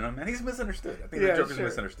got good in him, man. He's misunderstood. I think the Joker's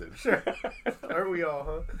misunderstood. Sure. Aren't we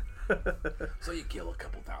all, huh? So you kill a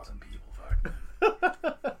couple thousand people,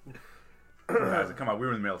 fuck. Who hasn't? Come on, we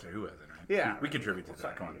were in the military. Who hasn't, right? Yeah. We contribute to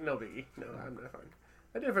that. Come on. No biggie. No, I'm not fine.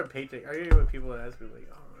 I did for paycheck. I get when people ask me, like,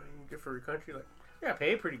 oh, you good for your country? Like, yeah,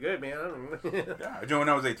 pay pretty good, man. I don't know. Yeah, I joined when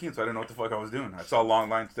I was 18, so I didn't know what the fuck I was doing. I saw a long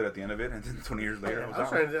line stood at the end of it, and then 20 years later, I was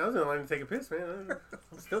out. I was in line to take a piss, man.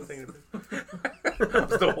 I'm still taking a piss. I'm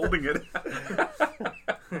still holding it.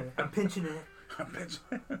 I'm pinching it.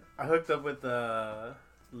 I hooked up with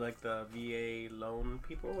like the VA loan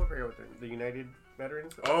people over here with the United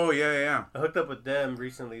Veterans. Oh, yeah. I hooked up with them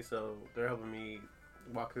recently, so they're helping me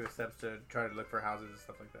walk through the steps to try to look for houses and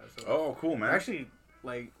stuff like that. So oh, cool, man. Actually,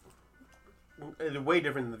 like, they're way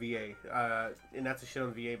different than the VA, and that's a shit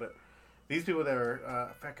on the VA, but these people that are,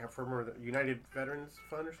 in fact, I remember the United Veterans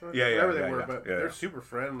Fund or something. Whatever they were, but they're super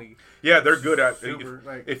friendly. Yeah, they're good at.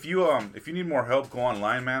 If you need more help, go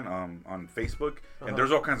online, man. On Facebook, and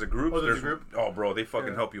there's all kinds of groups. Oh, there's a group. Oh, bro, they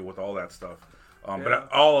fucking help you with all that stuff.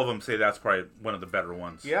 But all of them say that's probably one of the better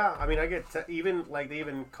ones. Yeah, I mean, I get they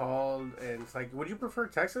even called and it's like, would you prefer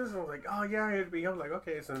Texas? And I was like, oh yeah, it'd be. I'm like,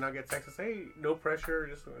 okay, so then I get Texas. Hey, no pressure.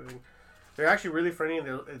 Just they're actually really friendly.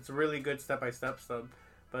 And it's a really good step by step stuff.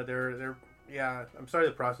 But they're yeah. I'm starting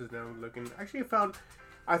the process now. I'm looking. Actually,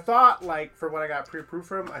 I thought like for what I got pre-approved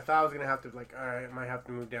from, I thought I was gonna have to like, all right, I might have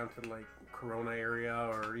to move down to like Corona area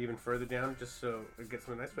or even further down just so it gets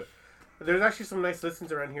something nice. But there's actually some nice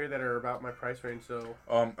listings around here that are about my price range. So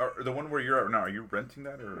the one where you're at now, are you renting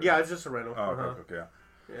that or? Yeah, it's just a rental. Oh, okay.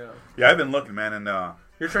 Yeah. Yeah, I've been looking, man, and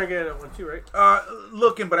you're trying to get it at one too, right?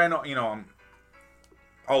 Looking, but I know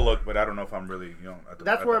I'll look, but I don't know if I'm really,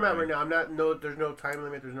 That's where I'm at right now. I'm not. No, there's no time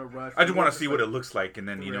limit. There's no rush. I just want to see what it looks like, and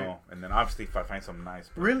then and then obviously if I find something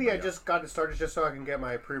nice. Really, I just got it started just so I can get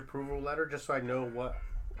my pre-approval letter, just so I know what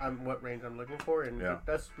range I'm looking for, and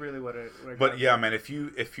that's really what it. But yeah, man, if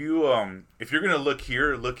you're gonna look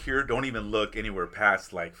here, don't even look anywhere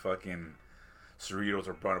past like fucking Cerritos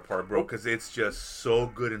or Bronner Park, bro, because it's just so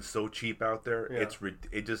good and so cheap out there. Yeah.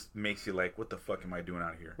 It just makes you like, what the fuck am I doing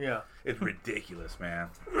out here? Yeah, it's ridiculous, man.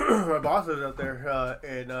 My boss lives out there,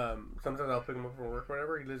 and sometimes I'll pick him up from work or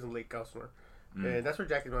whatever. He lives in Lake Elsinore, and that's where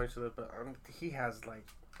Jackie used to live. But he has like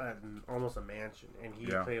almost a mansion, and he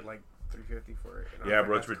paid like $350 for it. Yeah,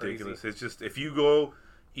 bro, it's ridiculous. Crazy. It's just if you go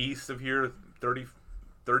east of here 30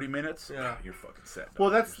 minutes, you're fucking set. Well,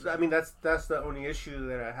 that's the only issue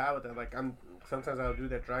that I have with that. Like sometimes I'll do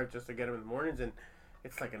that drive just to get him in the mornings, and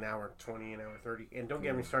it's like an hour 20, an hour 30. And don't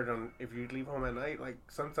get me started on if you leave home at night. Like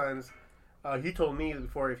sometimes, he told me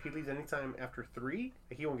before if he leaves anytime after 3,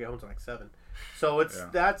 he won't get home till like 7. So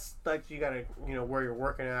that's like you gotta where you're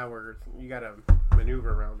working at, where you gotta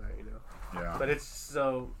maneuver around that, Yeah. But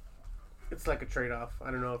it's like a trade-off. I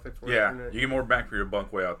don't know if it's worth it. You get more bang for your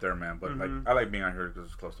bunk way out there, man. But like I like being out here because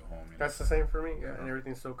it's close to home. That's the same for me. Yeah, and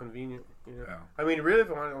everything's so convenient. Yeah. I mean, really, if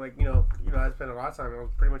I want to, I spent a lot of time. I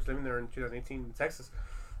was pretty much living there in 2018 in Texas,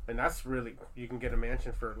 and that's really you can get a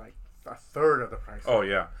mansion for like a third of the price. Oh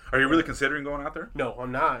yeah. Are you really considering going out there? No,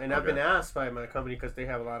 I'm not. And I've been asked by my company because they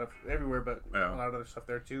have a lot of everywhere, but a lot of other stuff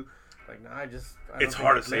there too. Like, nah, it's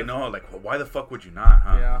hard to say no. Like, well, why the fuck would you not?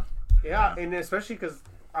 Huh? Yeah, and especially because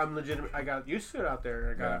I'm legitimate. I got used to it out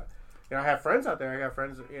there. I have friends out there. I got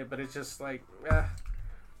friends, but it's just like,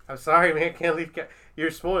 I'm sorry, man. Can't leave. You're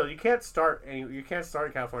spoiled. You can't start in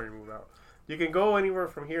California and move out. You can go anywhere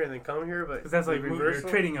from here and then come here, but that's like you're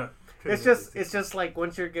trading up. It's just like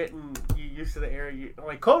once you're getting used to the area.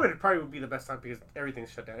 Like COVID probably would be the best time because everything's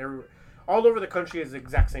shut down. All over the country is the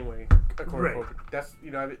exact same way. According to COVID. That's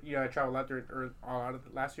I traveled out there all out of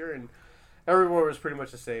last year and. Everywhere was pretty much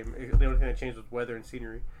the same. The only thing that changed was weather and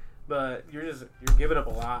scenery. But you're giving up a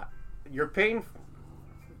lot. You're paying.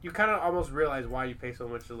 You kind of almost realize why you pay so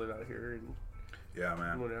much to live out here. And yeah,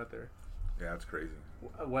 man. When out there. Yeah, it's crazy.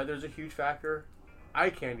 Weather's a huge factor. Eye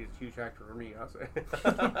candy's a huge factor for me, I'll say.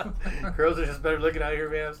 Girls are just better looking out here,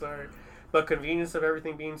 man. I'm sorry. But convenience of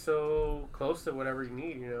everything being so close to whatever you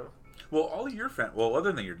need, Well, all of your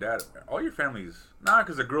other than your dad, all your families,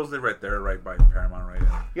 because the girls live right there, right by Paramount,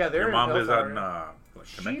 right? Yeah, they're your mom lives on.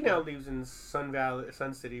 She now lives in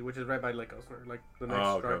Sun City, which is right by Lake Elsinore, like the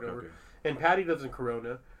next drive over. Okay. And Patty lives in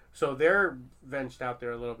Corona, so they're venched out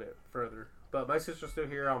there a little bit further. But my sister's still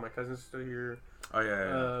here, all my cousins are still here. Oh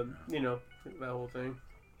yeah. That whole thing.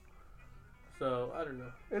 So I don't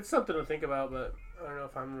know. It's something to think about, but I don't know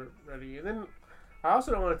if I'm ready. And then I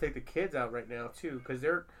also don't want to take the kids out right now too, because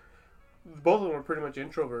they're. both of them are pretty much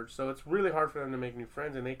introverts, so it's really hard for them to make new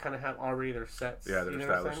friends, and they kind of have already their sets. Yeah, they're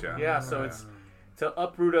established. Yeah, so it's to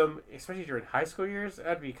uproot them, especially during high school years.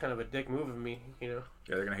 That'd be kind of a dick move of me, Yeah,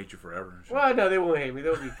 they're gonna hate you forever. Well, no, they won't hate me.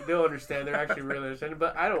 They'll understand. They're actually really understanding,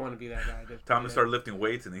 but I don't want to be that guy. Time to start lifting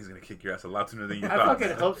weights, and he's gonna kick your ass a lot sooner than you thought. I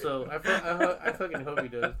fucking hope so. I fucking hope he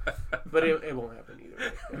does, but it won't happen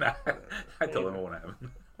either. Nah, I told him it won't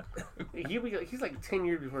happen. He's like 10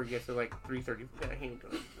 years before he gets to like 330. Yeah, he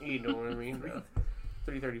ain't doing what I mean, bro.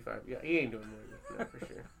 335. Yeah, he ain't doing more. No, for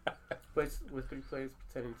sure. But it's with 3 plays,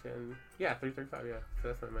 10 and 10. Yeah, 335. Yeah, so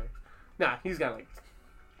that's my max. Nah, he's got like.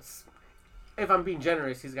 If I'm being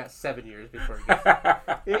generous, he's got 7 years before he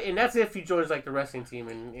gets. And that's if he joins like the wrestling team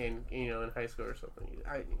in high school or something.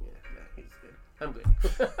 He's good. I'm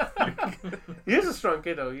good. He is a strong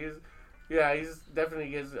kid though. He's definitely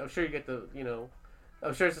gives. I'm sure you get the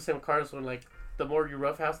I'm sure it's the same with Carlos when like the more you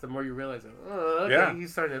roughhouse, the more you realize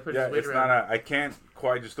he's starting to put his weight around. I can't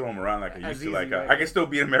quite just throw him around like I used to. Like right? I can still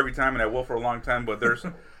beat him every time, and I will for a long time. But there's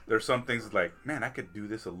some things like, man, I could do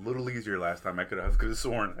this a little easier last time. I could have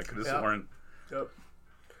sworn. Yep.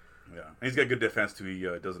 Yeah, and he's got good defense too. He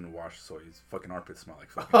doesn't wash, so his fucking armpits smell like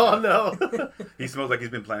fucking. Oh no! He smells like he's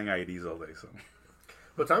been planning IEDs all day. So.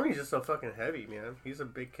 But Tommy's just so fucking heavy, man. He's a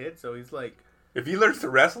big kid, so he's like. If he learns to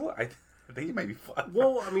wrestle, I think he might be fun.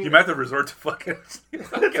 Well, I mean, you might have to resort to fucking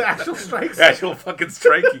actual strikes. Actual fucking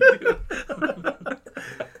striking, dude.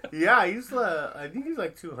 Yeah, I think he's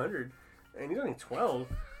like 200, and he's only 12.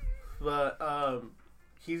 But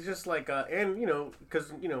he's just like, and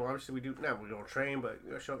because obviously we don't train, but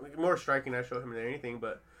more striking. I show him than anything.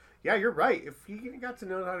 But yeah, you're right. If he got to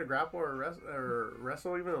know how to grapple or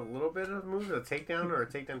wrestle even a little bit of moves, a takedown or a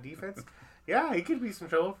takedown defense, yeah, he could be some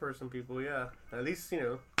trouble for some people. Yeah, at least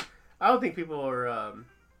I don't think people are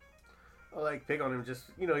like pick on him. Just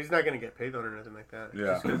he's not gonna get paid on or nothing like that.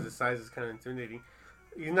 Yeah, just because his size is kind of intimidating.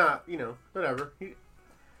 He's not, whatever.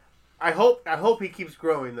 I hope he keeps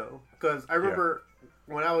growing though, because I remember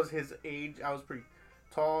when I was his age, I was pretty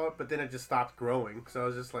tall, but then it just stopped growing. So I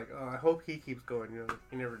was just like, oh, I hope he keeps going. You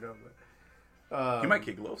never know. But he might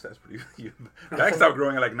kick gloves. That's pretty. Back stopped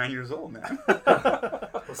growing at like 9 years old, man.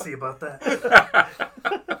 We'll see about that.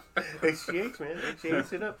 HGH, man,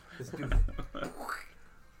 HGH it up.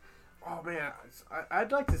 Oh man,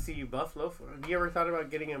 I'd like to see you buff Loaf. Have you ever thought about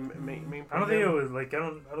getting a main program? I don't think it was like I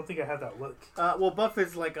don't think I have that look. Well, buff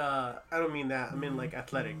is like I don't mean that. I mean like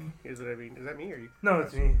athletic. Is what I mean. Is that me or you? No,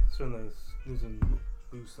 it's me. It's when I was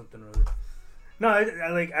lose something or other. No, I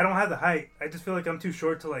don't have the height. I just feel like I'm too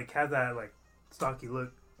short to like have that like stocky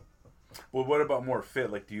look. Well, what about more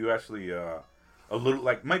fit? Like, do you actually a little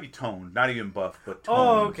like maybe toned, not even buff, but toned?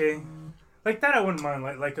 Oh, okay. Like that, I wouldn't mind.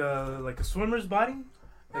 Like a swimmer's body.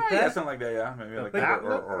 Like that? Yeah, something like that. Yeah, maybe like that.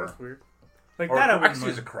 Or that's weird. Like that, I wouldn't mind. mind.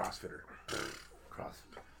 Use a CrossFitter.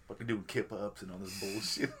 Fucking doing kip ups and all this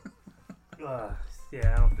bullshit.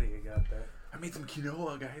 Yeah, I don't think I got that. I made some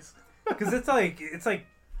quinoa, guys. Because it's like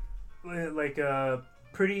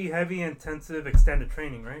pretty heavy, intensive, extended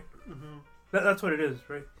training, right? Mm-hmm. That's what it is,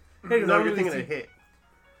 right? No, you're thinking of HIIT.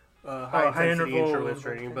 High intensity interval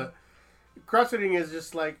training, but CrossFitting is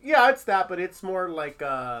just like it's that, but it's more like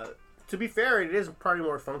to be fair, it is probably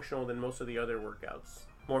more functional than most of the other workouts.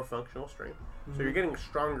 More functional strength, so you're getting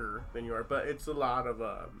stronger than you are, but it's a lot of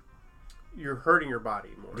you're hurting your body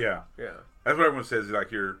more. Yeah. That's what everyone says.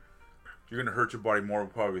 Like you're gonna hurt your body more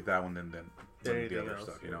probably with that one than the other else,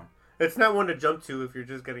 stuff. It's not one to jump to if you're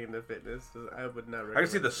just getting into fitness. I would not recommend. I can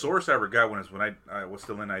see the source I ever got when I was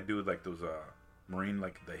still in. I do like those Marine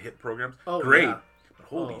like the HIIT programs. Oh, great. Yeah. But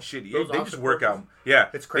holy shit, they just work out. Yeah,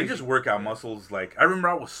 it's crazy. They just work out muscles. Like I remember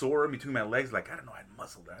I was sore in between my legs. Like I don't know, I had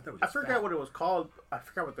muscle there. I forgot what it was called. I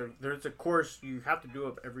forgot what there's a course you have to do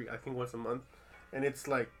it I think once a month, and it's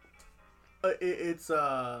like. I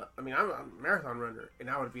mean, I'm a marathon runner, and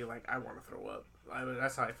I would be like, I want to throw up.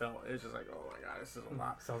 That's how I felt. It's just like, oh my god, this is a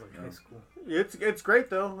lot. Sounds like high school. It's great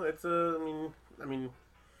though. It's I mean,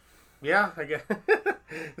 yeah, I guess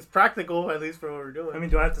it's practical at least for what we're doing. I mean,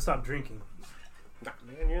 do I have to stop drinking? Nah,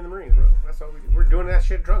 man, you're in the Marines, bro. That's all we're doing that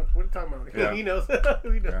shit drunk. What are you talking about? Yeah. He knows. Yeah, most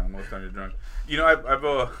of the time you're drunk. I've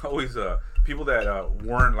always people that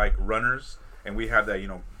weren't like runners, and we have that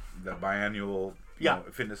that biannual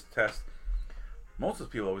fitness test. Most of those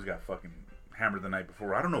people always got fucking hammered the night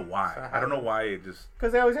before. I don't know why. I don't know why it just...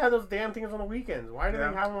 Because they always have those damn things on the weekends. Why do they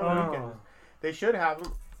have them on the weekends? They should have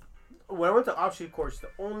them. When I went to offshoot course, the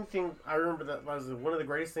only thing I remember that was one of the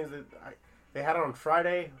greatest things that they had it on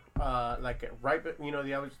Friday,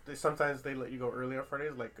 sometimes they let you go early on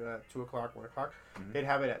Fridays, like 2 o'clock, 1 o'clock. Mm-hmm. They'd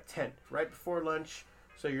have it at 10, right before lunch.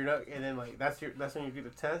 So you're not, and then like that's when you do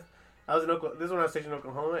the test. I was in Oklahoma. This is when I was stationed in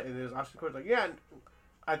Oklahoma, and there's option coach like, yeah.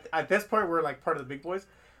 At this point, we're like part of the big boys.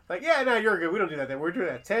 Like, yeah, no, you're good. We don't do that. Then we're doing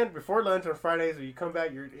it at 10 before lunch on Fridays. When you come back,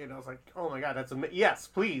 and I was like, oh my god, that's amazing. Yes,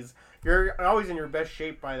 please. You're always in your best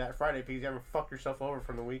shape by that Friday because you haven't fucked yourself over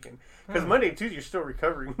from the weekend. Because Monday and Tuesday, you're still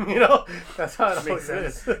recovering. That's how it always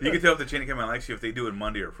is. You can tell if the chain of command likes you if they do it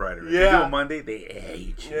Monday or Friday. Right? Yeah. If they do it Monday, they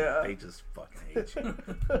hate you. Yeah. They just fucking hate you.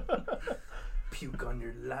 Puke on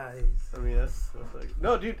your lies. I mean, that's like,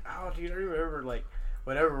 no, dude. Oh, dude, I remember like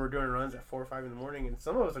whenever we're doing runs at 4 or 5 in the morning, and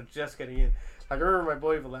some of us are just getting in. Like, I remember my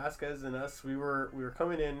boy Velasquez and us. We were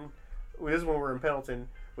coming in. This is when we were in Pendleton.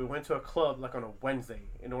 We went to a club like on a Wednesday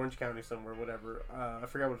in Orange County somewhere, whatever. I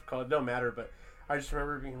forgot what it's called. It don't matter, but I just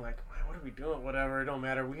remember being like, "What are we doing? Whatever. It don't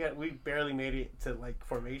matter." We barely made it to like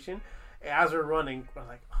formation. As we're running, we're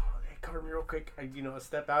like, "Oh, hey, cover me real quick." I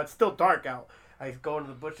step out. It's still dark out. I go into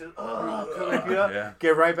the bushes. Yeah.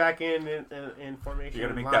 Get right back in formation. You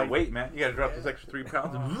gotta make that weight, man. You gotta drop those extra 3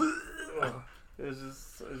 pounds. It was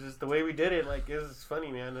just the way we did it. Like, it was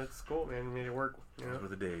funny, man. It's cool, man. We made it work. Those were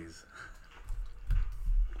the days.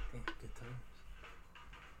 Damn, good times.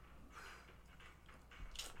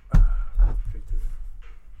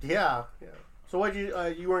 Yeah. So what you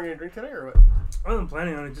weren't gonna drink today or what? I wasn't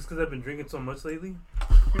planning on it just because I've been drinking so much lately.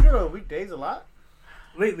 You're doing on weekdays a lot.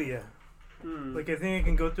 Lately, yeah. Like, I think I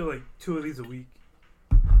can go through like 2 of these a week.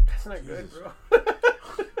 That's not good, bro.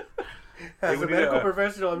 As a medical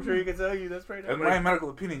professional, I'm sure you can tell you that's right. In my medical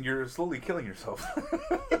opinion, you're slowly killing yourself.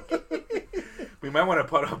 We might want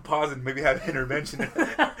to pause and maybe have an intervention.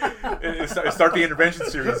 Start the intervention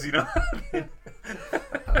series,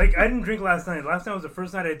 Like, I didn't drink last night. Last night was the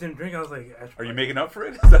first night I didn't drink. I was like, are you making up for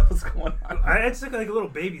it? Is that what's going on? I just took like a little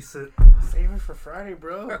babysit. Save it for Friday,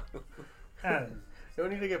 bro. You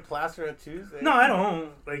don't need to get plastered on Tuesday. No, I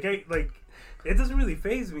don't. Like, it doesn't really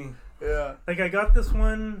faze me. Yeah. Like, I got this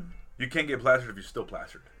one. You can't get plastered if you're still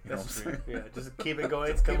plastered. You know what I'm saying? Yeah, just keep it going.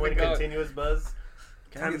 It's coming continuous buzz.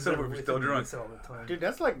 Can't get sober if you're still drunk. Dude,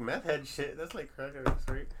 that's like meth head shit. That's like crack addicts,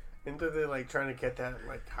 right? Into the like trying to get that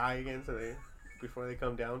like high again before they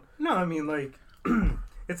come down. No, I mean like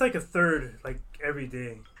it's like a third like every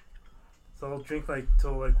day. So I'll drink like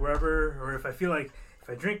till like wherever, or if I feel like if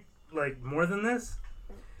I drink like more than this,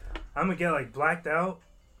 I'm gonna get like blacked out,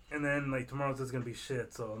 and then like tomorrow's just gonna be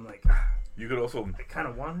shit. So I'm like, you could also. I kind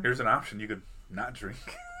of want it. Here's an option: you could not drink.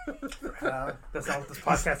 That's not what this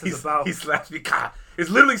podcast is about. He slaps me. It's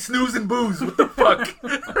literally snooze and booze. What the fuck?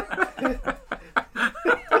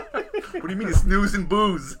 What do you mean it's snooze and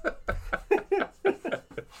booze?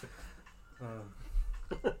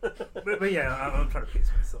 But yeah, I'm trying to pace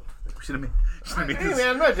myself. We should have made hey man,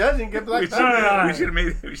 I'm not judging. Get blacked out. We should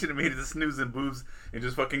have made it the snooze and boobs and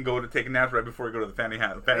just fucking go to take a nap right before we go to the fantasy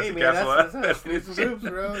castle. That's snooze and boobs,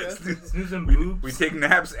 bro. Snooze and boobs. We take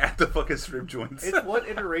naps at the fucking strip joints. It's one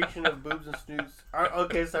iteration of boobs and snooze.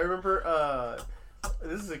 Okay, so I remember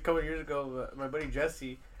this is a couple of years ago. My buddy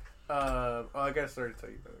Jesse. I gotta start to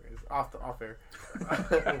tell you, it's off air.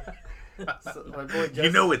 So my boy Jesse,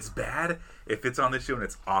 you know it's bad if it's on the show and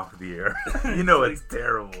it's off the air. You know it's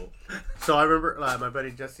terrible. So I remember my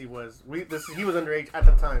buddy Jesse he was underage at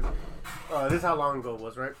the time. This is how long ago it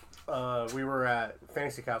was, right? We were at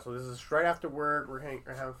Fantasy Castle. This is right after work. We're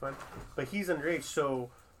having fun, but he's underage.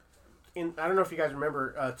 So I don't know if you guys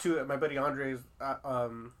remember. My buddy Andre is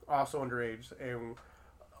also underage, and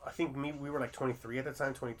I think we were like 23 at the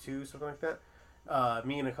time, 22, something like that.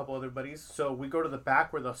 Me and a couple other buddies. So we go to the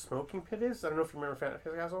back where the smoking pit is. I don't know if you remember Fantasy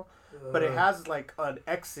Castle, but it has like an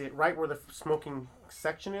exit right where the smoking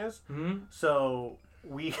section is. Mm-hmm. So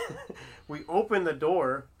we open the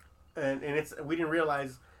door, and we didn't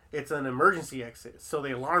realize it's an emergency exit. So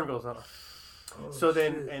the alarm goes off. So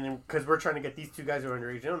then because we're trying to get these two guys who are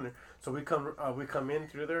underage in there, so we come in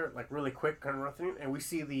through there like really quick, kind of roughing it, and we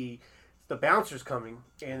see the bouncers coming,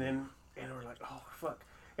 and we're like, oh fuck.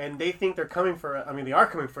 And they think they're coming for it. I mean, they are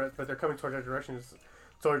coming for it, but they're coming towards our direction,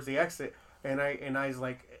 towards the exit. And I was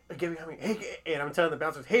like, hey, and I'm telling the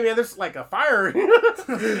bouncers, hey man, there's like a fire.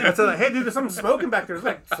 And so like, hey dude, there's something smoking back there. There's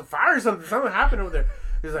like some fire or something happened over there.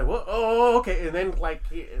 He's like, what? Oh, okay. And then like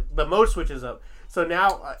the mode switches up. So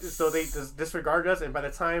now, so they just disregard us, and by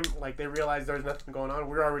the time like they realize there's nothing going on,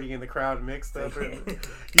 we're already in the crowd mixed up.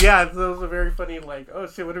 Yeah, so it was a very funny like, oh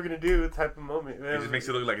shit, what are we gonna do type of moment. It just makes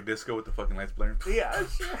it look like a disco with the fucking lights blaring. Yeah,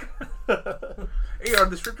 sure. Hey, are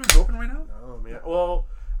the strip clubs open right now? Oh man, well,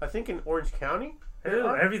 I think in Orange County,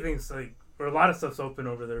 everything's like, or a lot of stuff's open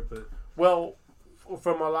over there, but well,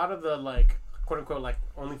 from a lot of the like quote unquote like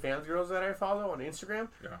OnlyFans girls that I follow on Instagram,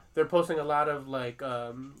 they're posting a lot of like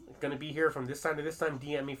gonna be here from this time to this time.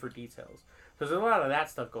 DM me for details. There's a lot of that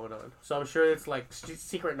stuff going on. So I'm sure it's like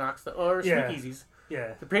secret knock stuff or speakeasies.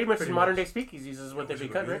 Yeah. Pretty much modern day speakeasies is what they've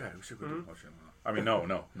become, right? Yeah, we should go do I mean,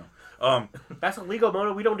 no. That's illegal,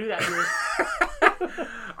 Mona. We don't do that here.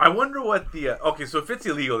 I wonder what the okay. So if it's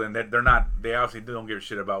illegal, then they're not. They obviously don't give a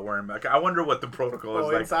shit about wearing. Like, I wonder what the protocol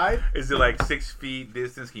is like. Inside? Is it like 6 feet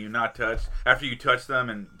distance? Can you not touch after you touch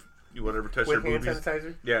them and whatever touch with their hand boobies?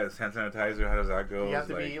 sanitizer? Yeah, it's hand sanitizer. How does that go? You have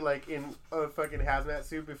to be like in a fucking hazmat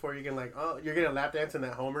suit before you can you're gonna lap dance in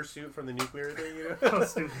that Homer suit from the nuclear thing, you know?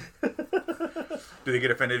 Do they get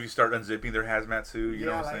offended if you start unzipping their hazmat suit? You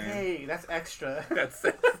know what I'm saying? Hey, that's extra. That's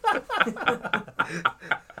it.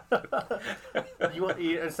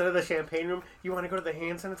 Instead of the champagne room, you want to go to the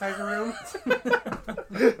hand sanitizer room?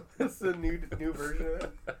 That's the new version of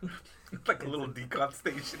that. It's like a little decon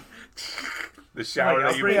station. The shower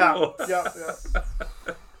that you pull. Yeah.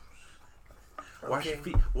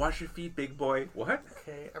 Wash your feet, big boy. What?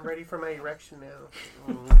 Okay, I'm ready for my erection now.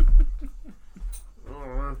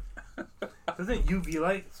 Isn't UV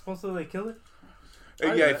light supposed to like kill it?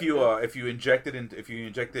 Yeah, if you inject the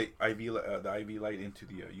IV light into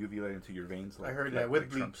the UV light into your veins, I heard that with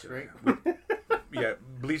bleach, right? Yeah,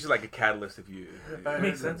 bleach is like a catalyst if you.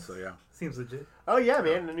 Makes sense. So yeah, seems legit. Oh yeah,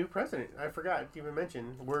 man, the new president. I forgot to even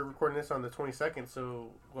mention. We're recording this on the 22nd,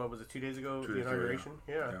 so what was it? 2 days ago, the inauguration.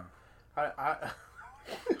 Yeah.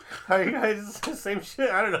 How you guys same shit?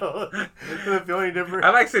 I don't know. Does it feel any different? I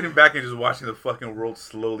like sitting back and just watching the fucking world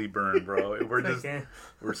slowly burn, bro.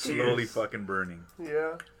 We're slowly fucking burning.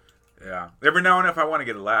 Yeah. Yeah. Every now and then, if I want to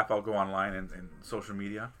get a laugh, I'll go online and social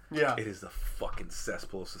media. Yeah. It is the fucking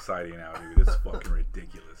cesspool of society now, dude. It's fucking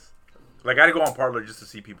ridiculous. Like, I had to go on Parler just to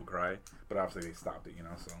see people cry, but obviously they stopped it, you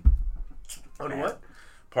know, so. On what?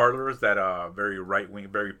 Parler is that very right-wing,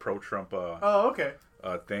 very pro-Trump okay.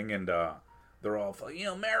 Thing, and they're all,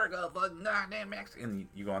 America, fucking goddamn Mexican. And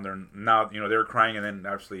you go on there, and now, they were crying, and then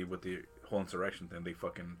obviously with the whole insurrection thing, they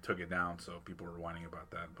fucking took it down, so people were whining about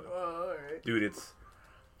that. But, all right. Dude,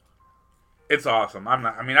 it's awesome.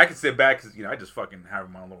 I can sit back because, I just fucking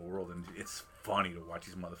have my own little world, and it's funny to watch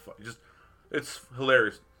these motherfuckers. It's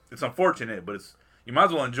hilarious. It's unfortunate, but you might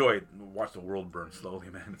as well enjoy it. Watch the world burn slowly,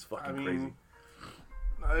 man. It's fucking crazy.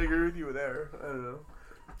 I agree with you there. I don't know.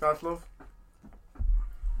 Thoughts, Love?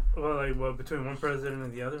 Well, between one president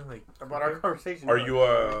and the other? About our conversation. Are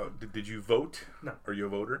you, did you vote? No. Are you a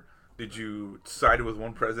voter? Did you side with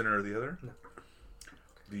one president or the other? No.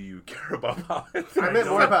 Do you care about politics? I meant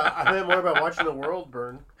more about watching the world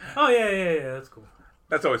burn. Oh, yeah, that's cool.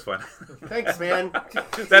 That's always fun. Thanks, man.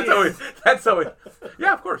 That's always.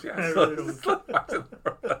 Yeah, of course, yeah.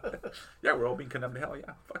 Yeah, we're all being condemned to hell.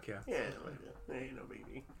 Yeah, fuck yeah. Yeah, ain't no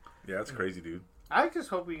biggie. Yeah, that's crazy, dude. I just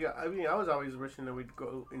hope I was always wishing that we'd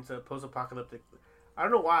go into post-apocalyptic. I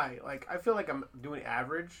don't know why. I feel like I'm doing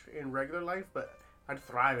average in regular life, but I'd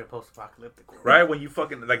thrive in post-apocalyptic. Right, when you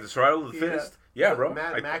fucking, the survival of the fittest? Yeah, bro.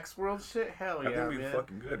 Mad Max world shit? Hell yeah, I think it'd be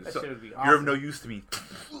fucking good. That shit would be awesome. You're of no use to me.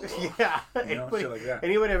 Yeah. Shit like that.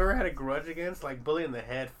 Anyone I've ever had a grudge against, bully in the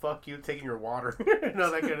head, fuck you, taking your water.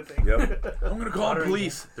 That kind of thing. Yep. I'm going to call the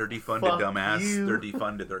police. They're defunded, fuck dumbass. You. They're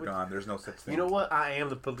defunded. They're gone. There's no such thing. You know what? I am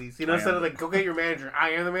the police. Instead of go get your manager,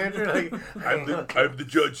 I am the manager. I'm the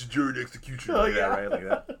judge, jury, and executioner. Oh, like that, right? Like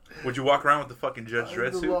that. Would you walk around with the fucking Judge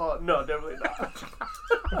Dredd suit? No, definitely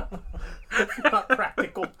not. Not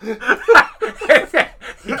practical.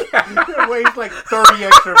 It weighs 30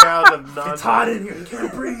 extra pounds of nonsense. It's hot in here. You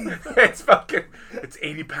can't breathe. It's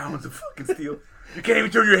 80 pounds of fucking steel. You can't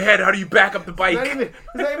even turn your head. How do you back up the bike? It's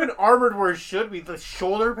not even armored where it should be. The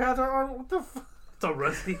shoulder pads are armored. What the fuck? It's all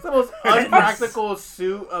rusty. It's the most unpractical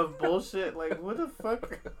suit of bullshit. What the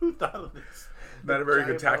fuck? Who thought of this? Not a very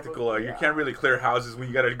good tactical. You can't really clear houses when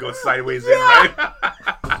you gotta go sideways in, right?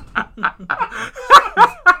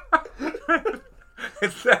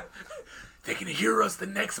 It's that. They can hear us the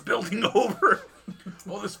next building over.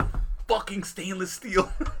 All this fucking stainless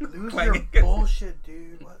steel. Lose your bullshit,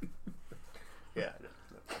 dude. What? Yeah.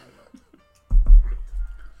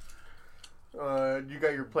 You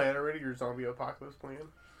got your plan already? Your zombie apocalypse plan?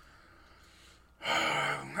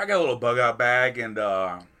 I got a little bug out bag, and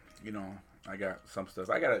I got some stuff.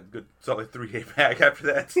 I got a good solid 3-day bag after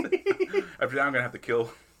that. After that, I'm gonna have to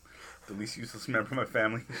kill the least useless member of my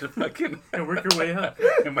family. And work your way up.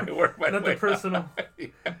 It might work my way. Nothing personal.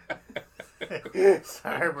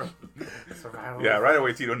 Sorry, bro. Survival. Yeah, right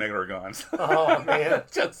away Tito Negro are gone. So. Oh man.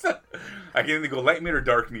 I can either go light meat or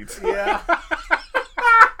dark meat. Yeah.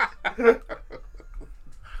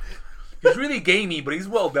 He's really gamey, but he's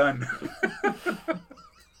well done.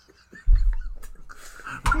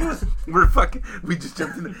 We just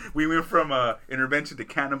jumped in. We went from intervention to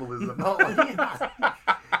cannibalism. Oh, yeah.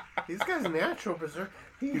 This guy's a natural berserker.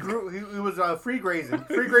 He was free grazing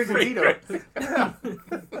Vito. Yeah.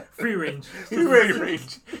 Free range. He's free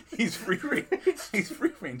range. He's free range. He's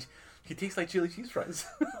free range. He tastes like chili cheese fries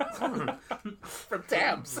from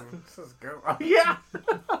Tams. Oh, yeah,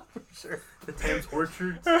 for sure. The Tams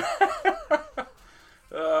Orchards.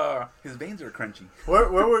 His veins are crunchy.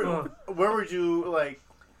 Where would you like?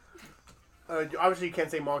 Obviously, you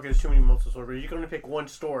can't say mall because there's too many multiple stores. But you can only pick one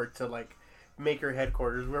store to like make your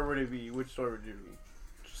headquarters. Where would it be? Which store would you be?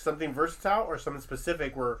 Something versatile or something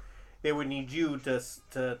specific where they would need you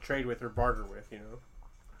to trade with or barter with? You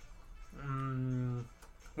know.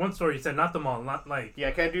 One store you said, not the mall, not like.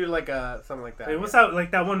 Yeah, can I do like something like that? Hey, what's that?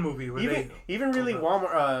 Like that one movie where even really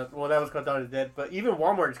Walmart. Well, that was called Dawn of the Dead, but even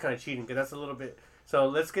Walmart is kind of cheating because that's a little bit. So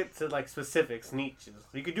let's get to like specifics, niches.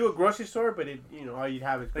 You could do a grocery store, but all you'd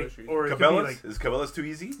have is groceries. Or Cabela's? Is Cabela's too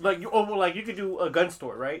easy? Like you could do a gun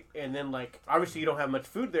store, right? And then like obviously you don't have much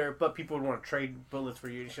food there, but people would want to trade bullets for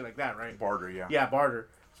you and shit like that, right? Barter, yeah. Yeah, barter.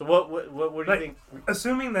 So what do you think?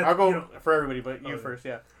 Assuming that I'll go for everybody, but you first,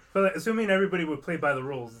 yeah. But like, assuming everybody would play by the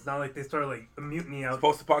rules, it's not like they start like a mutiny out. It's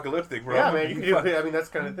post-apocalyptic, bro. Yeah, man, you can do it. I mean, that's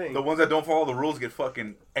kind of thing. The ones that don't follow the rules get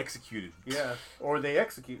fucking executed. Yeah, or they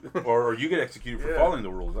execute. or you get executed for following the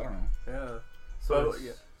rules. I don't know. Yeah.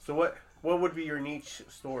 So what would be your niche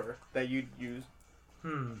store that you'd use?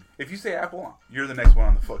 If you say Apple, you're the next one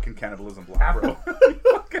on the fucking cannibalism block, bro.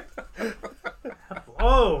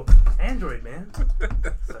 Oh, Android, man. Got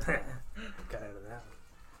out of that.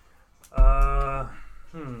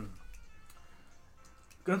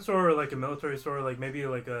 Gun store or like a military store, like maybe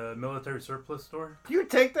like a military surplus store. You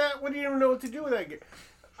take that? What do you even know what to do with that?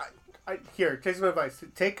 Here, take some advice.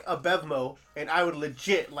 Take a Bevmo, and I would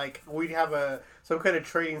legit like we'd have some kind of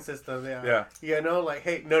trading system. Yeah. You know, like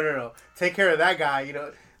hey, no. Take care of that guy. You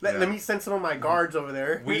know, let me send some of my guards over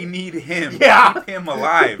there. We need him. Yeah, keep him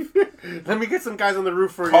alive. Let me get some guys on the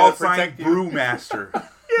roof for Call you to protect you. Brewmaster.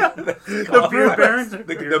 Yeah, the beard baron, the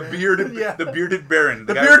bearded, the bearded baron,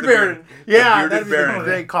 the beard baron. Yeah, that'd be a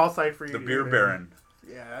great call sign for you. The beard baron.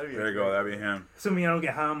 Yeah, that'd be there you go. That'd be him. Assuming I don't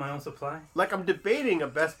get high on my own supply. Like I'm debating a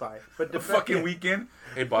Best Buy, but the fucking weekend.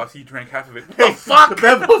 Hey boss, he drank half of it. Hey, fuck! The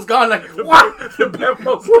Bevmo's gone. Like what? The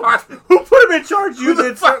Bevmo's gone. Who put him in charge? You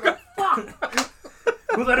did. Fuck.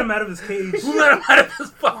 Who let him out of his cage? Who let him out of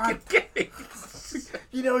his fucking cage?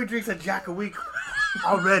 You know he drinks a Jack a week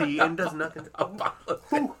already and does nothing.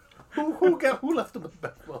 Who left him with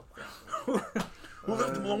Bevmo? Who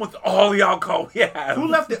left him alone with all the alcohol we have? Who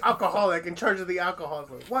left the alcoholic in charge of the alcohol?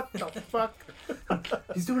 What the fuck?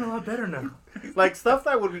 He's doing a lot better now. Like stuff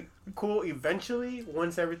that would be cool eventually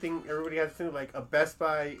once everybody has to like a Best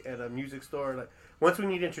Buy and a music store. Like once we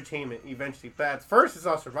need entertainment eventually. But at first it's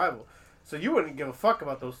all survival. So you wouldn't give a fuck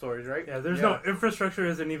about those stories, right? Yeah, there's no infrastructure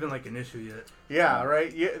isn't even like an issue yet. Yeah,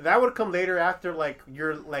 right. Yeah, that would come later after like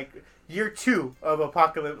year 2 of a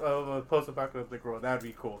post-apocalyptic world. That would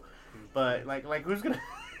be cool. But like who's gonna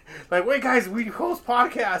like wait guys, we host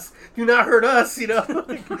podcasts. Do not hurt us. You know,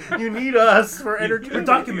 you need us for entertainment.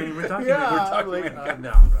 We're documenting. Yeah,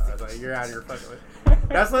 no, bro, you're out of your fucking way.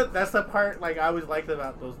 That's the part like I always liked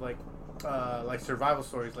about those like survival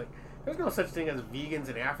stories like. There's no such thing as vegans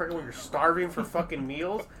in Africa when you're starving for fucking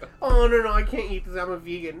meals. Oh, no, I can't eat this. I'm a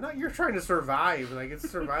vegan. No, you're trying to survive. Like, it's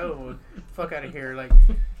survival mode. Fuck out of here. Like,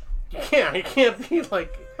 you can't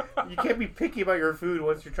be picky about your food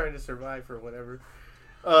once you're trying to survive or whatever.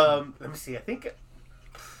 Let me see. I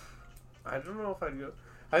don't know if I'd go.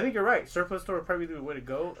 I think you're right. Surplus store would probably be the way to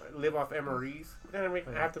go. Live off MREs. Then I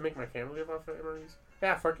have to make my family live off of MREs.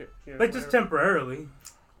 Yeah, fuck it. You know, like, just temporarily.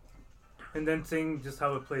 And then seeing just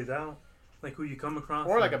how it plays out, like who you come across,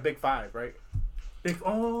 or like a Big Five, right? Big Five.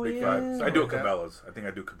 I do Cabela's. I think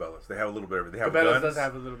I do Cabela's. They have a little bit of it. They have Cabela's guns. Does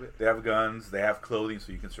have a little bit. They have guns. They have clothing,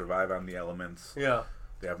 so you can survive on the elements. Yeah.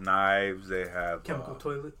 They have knives. They have chemical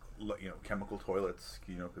toilet. Chemical toilets.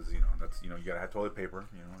 Because that's you gotta have toilet paper.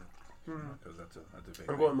 Because that's a big.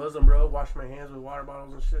 I'm going Muslim, bro. Wash my hands with water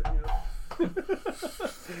bottles and shit.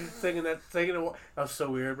 Taking that was so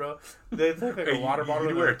weird, bro. They took like a water bottle.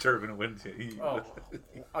 You wear a turban, wouldn't you?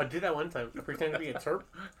 I did that one time. I pretended to be a Terp.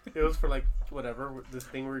 It was for like whatever this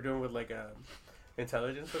thing we were doing with like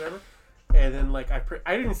intelligence, whatever. And then like I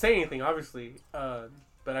didn't say anything, obviously,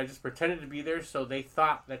 but I just pretended to be there, so they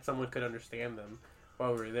thought that someone could understand them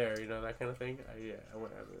while we were there. That kind of thing. I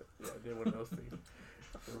did one of those things.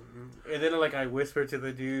 And then like I whispered to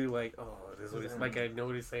the dude like, "Oh, this is what it's like." I know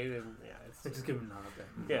what he's saying, and just give him nods.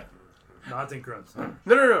 Yeah, nods and grunts. Huh?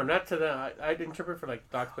 No, not to them. I interpret for like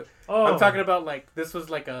docs, but I'm talking about like this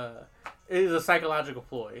was like it is a psychological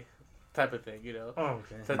ploy type of thing, Oh,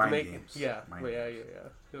 okay. So Mind games. Yeah, Mind yeah.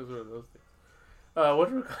 It was one of those things. What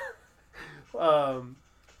do we call?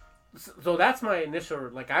 So that's my initial,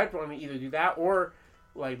 like, I'd want to either do that or,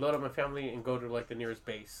 like, load up my family and go to, like, the nearest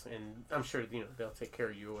base. And I'm sure, you know, they'll take care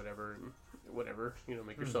of you or whatever, and whatever, you know,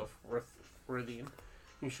 make yourself worthy, and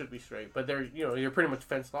you should be straight. But they're, you know, you're pretty much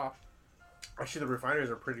fenced off. Actually, the refineries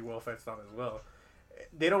are pretty well fenced off as well.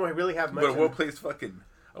 They don't really have much. But what place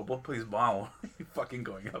bomb are you fucking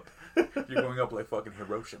going up? You're going up like fucking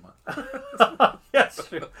Hiroshima. Yes,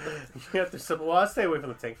 true. You have to. Well, I'll stay away from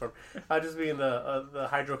the tank farm. I'll just be in the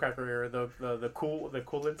hydrocracker area, the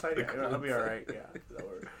cool inside. Yeah, I'll be all right. Yeah.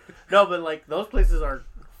 No, but like those places are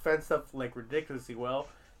fenced up like ridiculously well.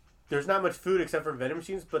 There's not much food except for vending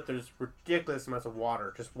machines, but there's ridiculous amounts of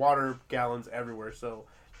water, just water gallons everywhere. So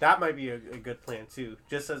that might be a good plan too.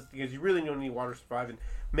 Because you really don't need water to survive and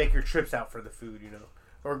make your trips out for the food, you know.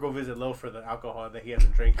 Or go visit Lo for the alcohol that he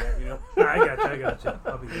hasn't drank yet, you know? I got you.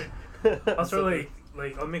 I'll be good. I'll start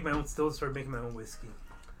I'll make my own, start making my own whiskey.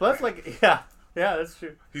 But that's like, yeah, that's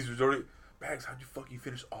true. He's resorted, Bags, how'd you fucking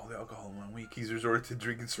finish all the alcohol in 1 week? He's resorted to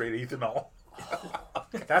drinking straight ethanol.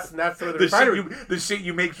 That's where the refinery... The shit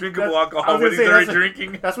you make drinkable alcohol when he's already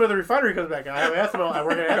drinking. That's where the refinery comes back. I have ethanol. I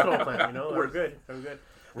work at an ethanol plant, you know? We're good.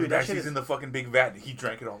 Dude, that shit's in the fucking big vat. He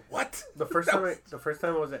drank it all. What? The first time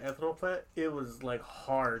I was at ethanol plant, it was like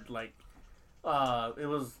hard. Like, it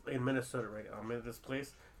was in Minnesota, right? I'm at this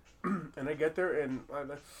place, and I get there and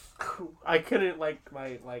I couldn't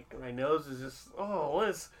my nose is just what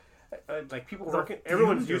is like people working.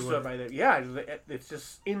 Everyone's used to it by that. Yeah, it's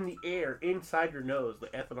just in the air inside your nose. The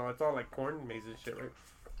ethanol. It's all like corn maze and shit, right?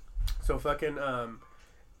 So fucking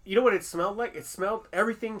you know what it smelled like?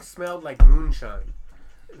 Everything smelled like moonshine.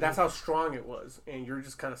 That's how strong it was, and you're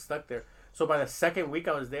just kind of stuck there. So by the second week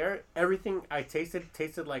I was there, everything I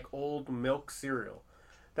tasted like old milk cereal.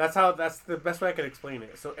 That's the best way I could explain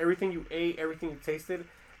it. So everything you ate, everything you tasted,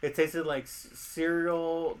 it tasted like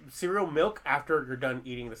cereal milk after you're done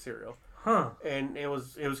eating the cereal. Huh. And it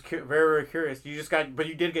was very, very curious. But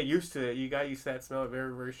you did get used to it. You got used to that smell,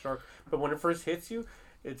 very, very strong. But when it first hits you,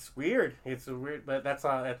 it's weird. But that's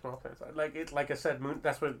ethanol plants. Like I said,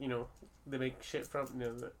 that's what, you know, they make shit from. You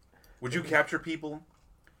know, would you capture people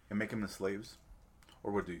and make them as slaves,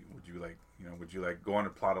 or would you go on a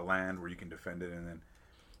plot of land where you can defend it, and then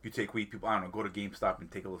you take weak people? I don't know. Go to GameStop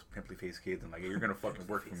and take all those pimply faced kids and like, hey, you're gonna fucking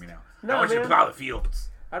work for me now. No, I want you to plow the fields.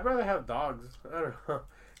 I'd rather have dogs. I don't know,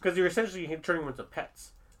 because you're essentially turning them into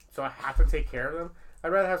pets. So I have to take care of them.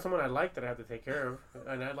 I'd rather have someone I like that I have to take care of,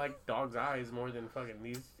 and I like dogs' eyes more than fucking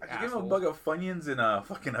these assholes. Give them a bug of Funyuns and a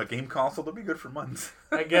fucking game console. They'll be good for months.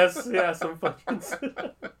 I guess, yeah, some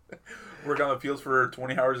Funyuns. Work on the fields for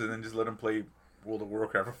 20 hours and then just let them play World of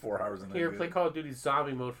Warcraft for 4 hours. And Here, play Call of Duty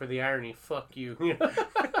Zombie Mode for the irony. Fuck you.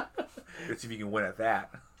 Let's see if you can win at that.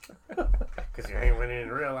 Because you ain't winning in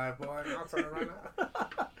real life, boy. I'll tell you right now.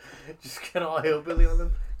 Just get all hillbilly on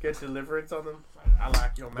them. Get deliverance on them. I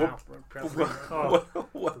like your mouth, bro.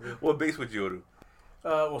 What base would you go to?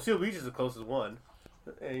 Well, Seal Beach is the closest one.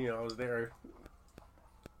 And, you know, I was there.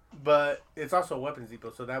 But it's also a weapons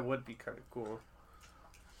depot, so that would be kind of cool.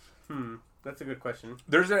 That's a good question.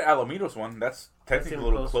 There's an Alamitos one. That's technically a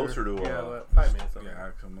little closer to... yeah, 5 minutes.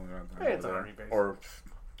 It's an Army base. Or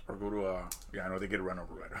go to I know they get overrun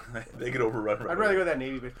right. They get overrun right. I'd rather go to that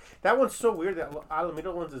Navy base. That one's so weird. That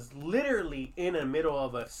Alameda one is literally in the middle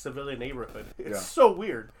of a civilian neighborhood. It's so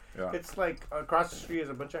weird. Yeah. It's like across the street is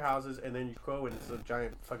a bunch of houses, and then you go and it's a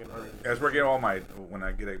giant fucking army. Yeah, that's where I get all my when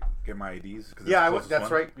I get my IDs.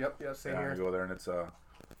 That's right. Yep. Yeah. Same here. I go there and it's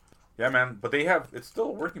yeah, man. But it's still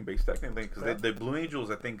a working base technically because the Blue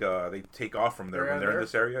Angels, I think they take off from there when they're in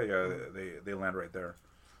this area. Yeah, they land right there.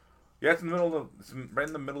 Yeah, it's right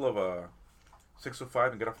in the middle of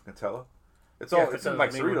 605 and get off of Catella. It's in like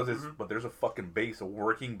Cerritos, but there's a fucking base, a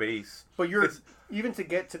working base. But even to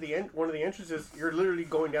get to the end, one of the entrances, you're literally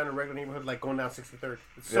going down a regular neighborhood, like going down 63rd.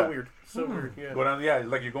 It's so weird, weird. Yeah. Go down,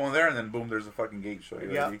 like you're going there, and then boom, there's a fucking gate show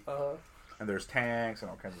you. Yeah. And there's tanks and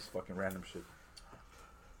all kinds of fucking random shit.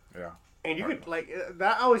 Yeah. And you could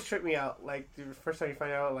that always tripped me out. Like the first time you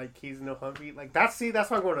find out like keys and no Humvee, like that's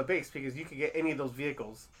why I'm going to base, because you could get any of those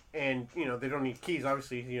vehicles, and you know they don't need keys.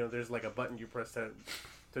 Obviously, you know there's like a button you press to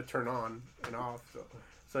turn on and off.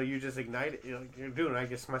 So you just ignite it. You're doing. I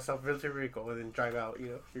guess myself military vehicle and then drive out. You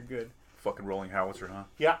know you're good. Fucking rolling howitzer, huh?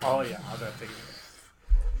 Yeah. Oh yeah. I'll take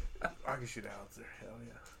it. I can shoot a howitzer. Hell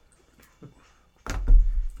yeah.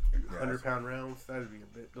 100-pound rounds. That'd be a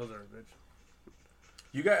bit. Those are a bitch.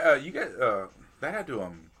 You got that had to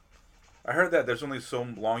I heard that there's only so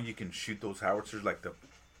long you can shoot those howitzers, like the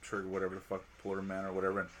trigger, whatever the fuck, Porter Man or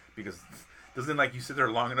whatever, because doesn't you sit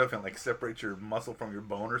there long enough and separate your muscle from your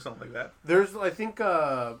bone or something like that. There's I think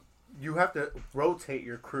you have to rotate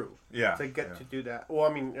your crew. Yeah. To get to do that. Well,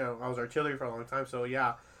 I mean, I was artillery for a long time, so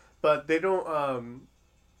yeah. But they don't.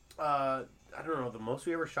 I don't know. The most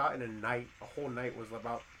we ever shot in a whole night, was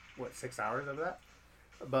about 6 hours of that.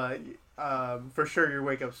 But for sure, your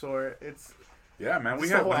wake up sore. It's man.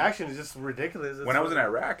 The whole action is just ridiculous. When I was in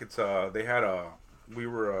Iraq, they had we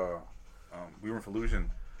were in Fallujah.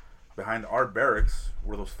 Behind our barracks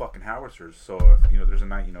were those fucking howitzers. So there's a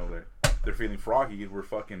night they're feeling froggy.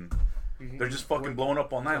 They're just fucking blowing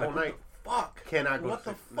up all night. All night. Fuck. Cannot go. What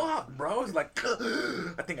the fuck, bro? It's like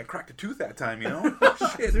I think I cracked a tooth that time.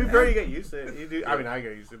 Shit. To be fair, you get used to it. You do. Yeah. I mean, I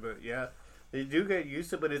get used to it, but yeah, you do get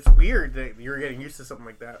used to it. But it's weird that you're getting used to something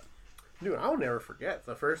like that, dude. I'll never forget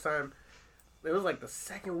the first time. It was like the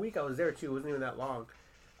second week I was there too. It wasn't even that long.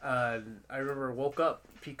 I remember I woke up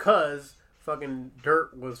because fucking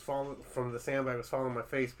dirt was falling from the sandbag, was falling on my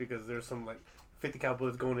face because there's some like 50 cal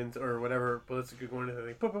bullets going into, or whatever bullets are going into the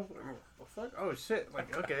thing. Boop, boop. Oh, fuck? Oh shit!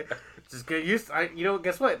 Like, okay, just get used to.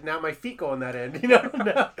 Guess what? Now my feet go on that end.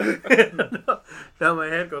 Now my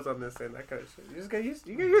head goes on this end. That kind of shit. You just get used.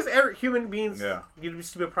 You get used to every human beings. Yeah. You'd be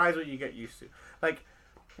surprised what you get used to. Like,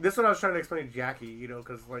 this is what I was trying to explain to Jackie.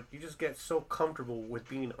 Because like you just get so comfortable with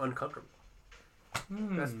being uncomfortable.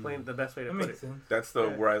 That's the best way to put it. Sense. That's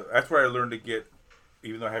where I learned to get.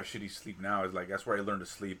 Even though I have shitty sleep now, is like that's where I learned to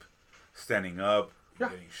sleep standing up,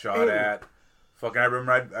 getting shot at. Fucking, I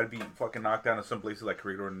remember I'd be fucking knocked down in some places like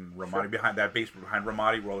Corridor and Ramadi, behind that base behind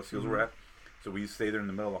Ramadi where all the SEALs were at. So we stay there in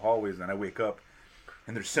the middle of the hallways, and I wake up,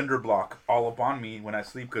 and there's cinder block all up on me when I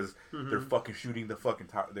sleep because they're fucking shooting the fucking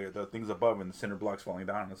the things above, and the cinder block's falling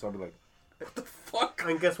down, and so I'll be like, what the fuck?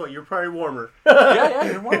 And guess what? You're probably warmer. Yeah,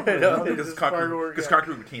 you're warmer. Because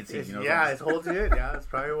concrete can't see. It holds you in. Yeah, it's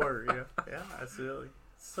probably warmer. Yeah, absolutely.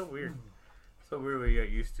 It's so weird. So weird what you get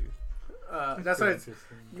used to. That's what it's. You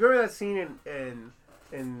remember that scene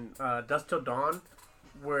in Dusk Till Dawn,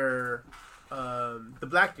 where the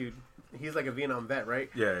black dude, he's like a Vietnam vet, right?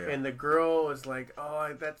 Yeah. And the girl is like,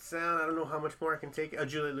 "Oh, that sound. I don't know how much more I can take it."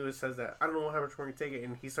 Julia Lewis says that. I don't know how much more I can take it,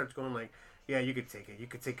 and he starts going like, "Yeah, you could take it. You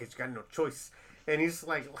could take it. You got no choice." And he's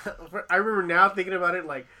like, I remember now thinking about it,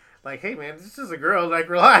 like, hey man, this is a girl. Like,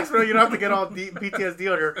 relax, bro. You don't have to get all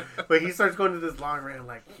PTSD on her. But he starts going to this long rant,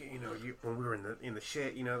 like, when we were in the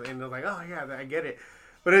shit, and they're like, oh yeah, I get it.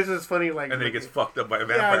 But it's just funny, like, and then he gets fucked up by a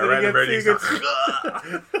vampire.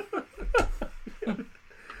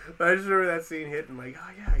 I just remember that scene hitting, like, oh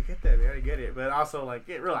yeah, I get that, man, I get it. But also, like,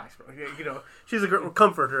 relax, bro. She's a girl.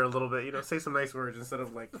 Comfort her a little bit. Say some nice words instead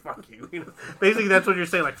of like, fuck you. Basically, that's what you're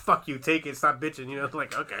saying, like, fuck you, take it, stop bitching.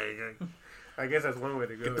 Like, okay. I guess that's one way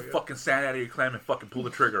to go. Get the fucking sand out of your clam and fucking pull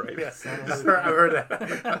the trigger, right? Yeah, I've heard that.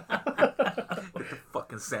 Get the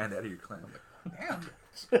fucking sand out of your clam. Damn,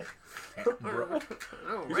 bro.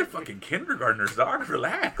 These are fucking kindergartners, dog.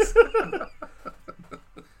 Relax.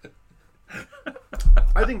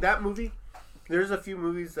 I think that movie, there's a few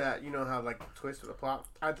movies that, have like twists to the plot.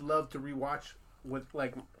 I'd love to rewatch with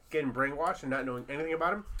like getting brainwashed and not knowing anything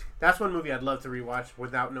about him. That's one movie I'd love to rewatch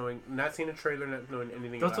without not seeing a trailer, not knowing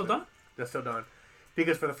anything about it. That's Still Done.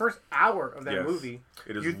 Because for the first hour of that movie,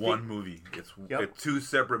 it is one movie. It's two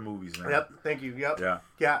separate movies, man. Yep. Thank you. Yep.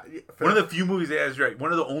 Yeah. One of the few movies that is right.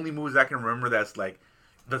 One of the only movies I can remember that's like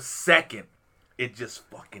the second it just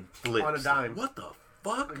fucking flips on a dime. What the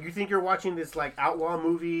fuck? You think you're watching this like outlaw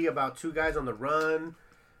movie about two guys on the run?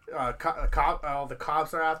 All the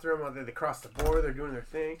cops are after them. They cross the border. They're doing their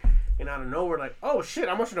thing, and out of nowhere, like, oh shit,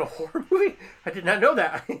 I'm watching a horror movie. I did not know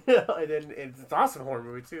that. And then it's an awesome horror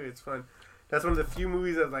movie too. It's fun. That's one of the few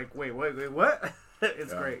movies that's like, wait, what?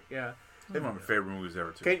 It's great. Yeah. It's one of my favorite movies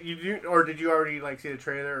ever too. Did you already like see the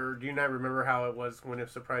trailer, or do you not remember how it was when it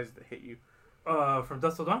surprised to hit you? From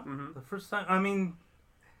Dusk Till Dawn? Mm-hmm. The first time? I mean,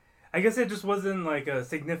 I guess it just wasn't like a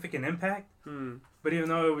significant impact. But even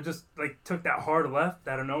though it just like took that hard left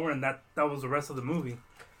out of nowhere, and that was the rest of the movie.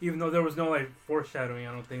 Even though there was no like foreshadowing,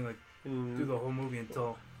 I don't think through the whole movie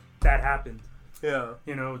until that happened. Yeah.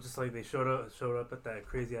 Just like they showed up at that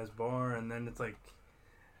crazy ass bar, and then it's like,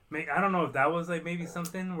 I don't know if that was like maybe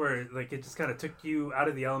something where like it just kind of took you out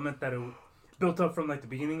of the element that it built up from like the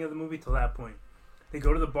beginning of the movie till that point. They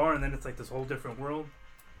go to the bar, and then it's like this whole different world,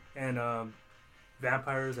 and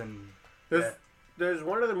vampires and. There's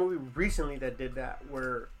one other movie recently that did that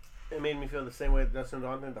where it made me feel the same way that Dusk Till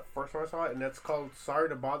Dawn did the first time I saw it, and that's called Sorry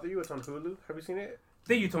to Bother You. It's on Hulu. Have you seen it? I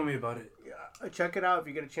think you told me about it. Yeah, check it out if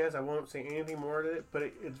you get a chance. I won't say anything more to it, but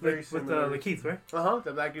it's very similar. With Lakeith, right?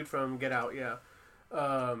 The black dude from Get Out. Yeah.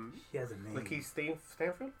 He has a name. Lakeith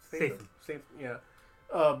Stanfield. Yeah.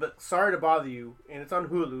 But Sorry to Bother You, and it's on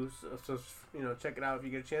Hulu. So check it out if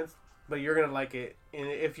you get a chance. but you're gonna like it, and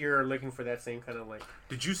if you're looking for that same kind of like.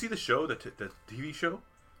 Did you see the show, the TV show?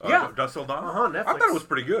 Yeah. Dusk Till Dawn? Netflix. I thought it was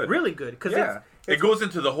pretty good. Really good. Cause it goes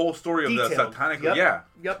into the whole story of the satanic. Yep. Yeah.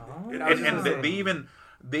 Yep. Oh. And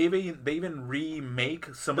they even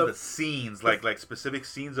remake some of the scenes, like specific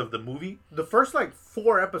scenes of the movie. The first like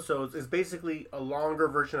 4 episodes is basically a longer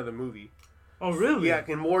version of the movie. Oh, really? Yeah,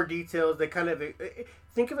 in more details. They kind of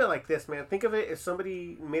think of it like this, man. Think of it as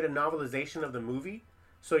somebody made a novelization of the movie.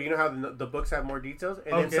 So you know how the books have more details,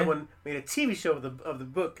 and then someone made a TV show of the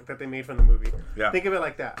book that they made from the movie. Yeah. Think of it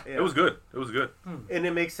like that. Yeah. It was good. It was good. And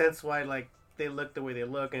it makes sense why like they look the way they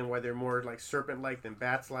look, and why they're more like serpent-like than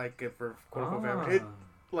bats-like for quote unquote.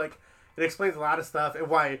 It explains a lot of stuff, and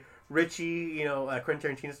why Richie,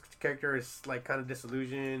 Quentin Tarantino's character is like kind of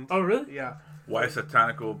disillusioned. Oh, really? Yeah. Why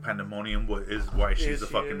Satanical Pandemonium is why she's the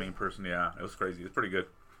fucking main person. Yeah, it was crazy. It's pretty good.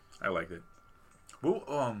 I liked it. Well,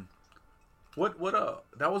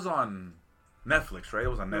 that was on Netflix, right? It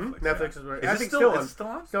was on Netflix. Netflix is right. I think still on?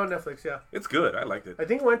 still on Netflix. Yeah. It's good. I liked it. I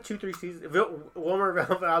think it went 2-3 seasons. Wilmer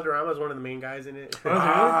Valderrama is one of the main guys in it.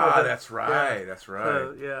 That's right. Yeah. That's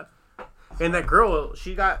right. Yeah. And that girl,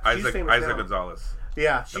 she's Isaac famous now. Gonzalez.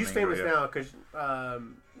 Yeah, she's famous girl, yeah. now because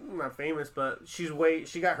not famous, but she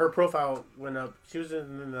got her profile went up. She was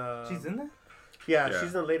in the. She's in there? Yeah,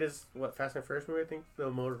 she's in the latest Fast and Furious movie. I think the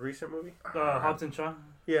more recent movie. Hobbs and Shaw.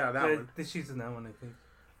 Yeah, that one. She's in that one, I think.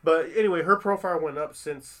 But anyway, her profile went up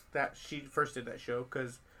since that she first did that show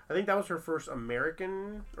because I think that was her first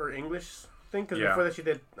American or English thing. Because before that she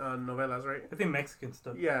did novelas, right? I think Mexican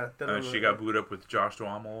stuff. Yeah. She got booed up with Josh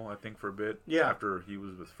Duhamel, I think, for a bit. Yeah. After he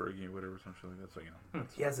was with Fergie or whatever, something like that. So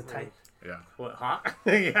He has a type. Yeah. What, hot?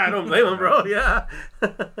 Yeah, I don't blame him, bro. Yeah.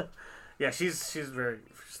 Yeah, she's very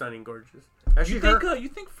stunning, gorgeous. You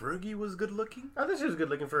think Fergie was good looking? I thought she was good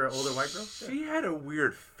looking for an older white girl. She had a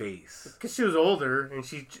weird face. Because she was older, and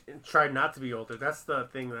she tried not to be older. That's the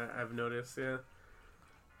thing that I've noticed, yeah.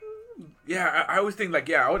 Yeah, I always think,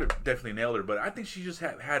 I would have definitely nailed her, but I think she just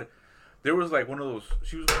had there was, one of those,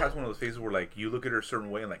 has one of those phases where, you look at her a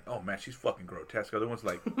certain way and, oh, man, she's fucking grotesque. Other ones,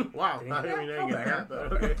 wow. I didn't get that,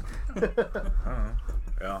 but okay. I don't know.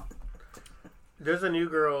 Yeah. There's a new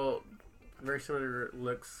girl... Very similar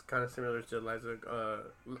looks, kind of similar to Liza. I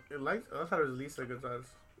thought it was Lisa Gonzalez.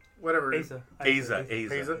 Whatever. Asa. And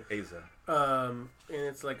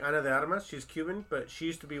it's Ana de Armas. She's Cuban, but she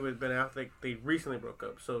used to be with Ben Affleck. They recently broke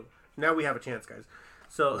up, so now we have a chance, guys.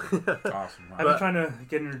 So awesome. I've been trying to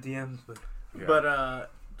get in her DMs, but the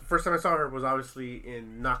first time I saw her was obviously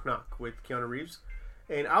in Knock Knock with Keanu Reeves,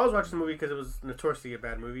 and I was watching the movie because it was notoriously a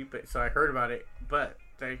bad movie, but so I heard about it. But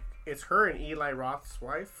it's her and Eli Roth's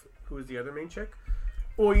wife, who is the other main chick.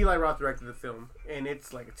 Well, Eli Roth directed the film, and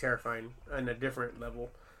it's terrifying on a different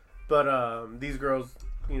level. But these girls,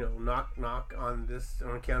 knock on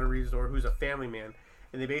Keanu Reeves' door, who's a family man,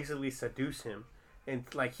 and they basically seduce him. And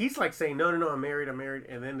he's saying, no, I'm married,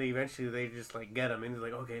 and then they just get him, and he's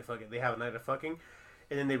like, okay, fuck it. They have a night of fucking,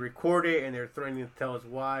 and then they record it, and they're threatening to tell his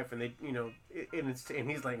wife, and they, and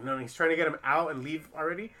he's like, no, he's trying to get him out and leave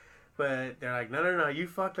already. But they're like, no, you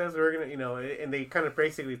fucked us. We're gonna, and they kind of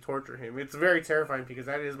basically torture him. It's very terrifying because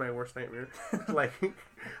that is my worst nightmare.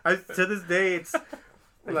 To this day, it's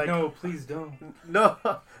no, please don't. No,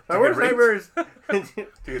 my worst nightmare is to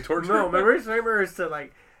get tortured. No, my worst nightmare is to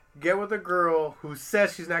get with a girl who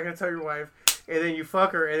says she's not gonna tell your wife, and then you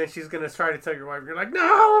fuck her, and then she's gonna try to tell your wife. And you're like,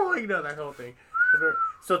 no, that whole thing.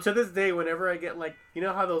 So to this day, whenever I get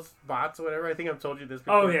how those bots or whatever, I think I've told you this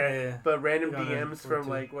before. Oh yeah. But random DMs from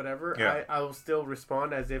whatever, yeah. I will still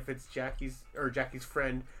respond as if it's Jackie's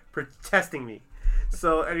friend protesting me.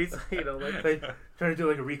 So and he's trying to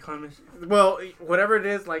do a recon mission. Well, whatever it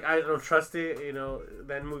is, I don't trust it.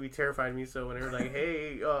 That movie terrified me. So whenever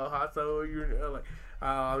hey, Hato, you're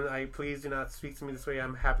I please do not speak to me this way.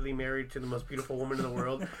 I'm happily married to the most beautiful woman in the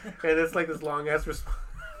world, and it's this long ass response.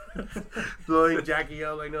 Blowing Jackie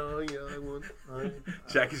out no, I won't.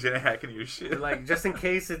 Jackie's gonna hack into your shit. Just in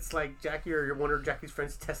case it's Jackie or one of Jackie's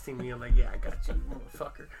friends testing me, I'm yeah, I got you,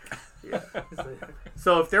 motherfucker. Yeah.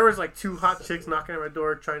 So if there was 2 hot chicks knocking at my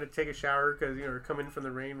door trying to take a shower because coming from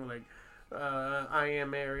the rain, I am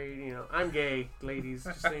married, I'm gay, ladies,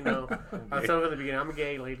 just so you know. I'll tell them in the beginning, I'm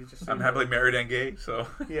gay, ladies, just so I'm happily married and gay, so.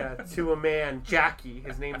 Yeah, to a man, Jackie.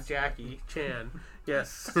 His name's Jackie Chan.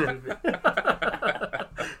 Yes. But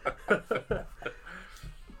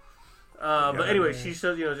anyway, she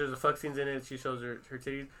shows, there's a fuck scenes in it. She shows her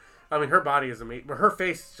titties. I mean, her body is amazing. But her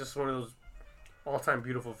face is just one of those all-time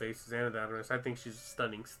beautiful faces. Ana de Armas. I think she's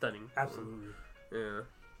stunning. Absolutely. Yeah.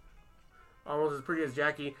 almost as pretty as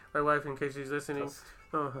Jackie, my wife, in case she's listening.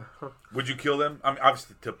 Would you kill them? I mean,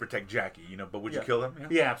 obviously to protect Jackie, but would you kill them?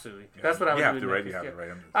 Yeah, absolutely. Yeah. That's what I would do. You have to, right? You have to,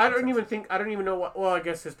 right? I don't even know what. Well, I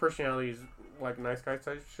guess his personality is like nice guy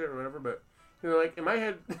type shit or whatever, but. Like, in my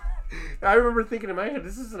head, I remember thinking in my head,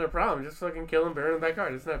 this isn't a problem. Just fucking kill him, bury him in the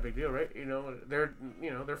backyard. It's not a big deal, right?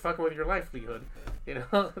 They're fucking with your livelihood.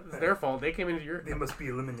 It's their fault. They came into your... They must be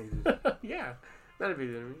eliminated. Yeah. Not a big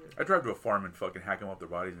deal. I drive to a farm and fucking hack them up their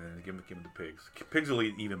bodies and then give them to pigs. Pigs will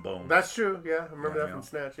eat even bones. That's true, yeah. I remember that from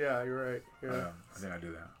Snatch. Yeah, you're right. Yeah. I think I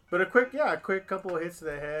do that. But a quick couple of hits to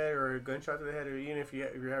the head or a gunshot to the head, or even if you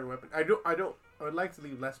had a weapon. I would like to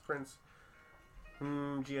leave less prints.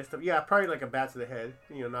 GS stuff. Yeah, probably like a bat to the head.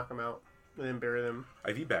 Knock them out and then bury them.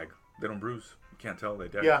 IV bag. They don't bruise. You can't tell they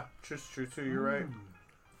dead. Yeah, true too. You're right.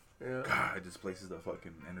 Yeah. God, it displaces the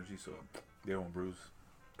fucking energy so they don't bruise.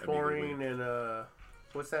 Chlorine and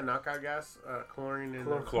what's that knockout gas? Chlorine and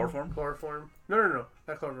chloroform. Chloroform. No,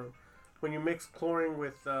 not chloroform. When you mix chlorine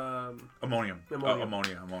with ammonium.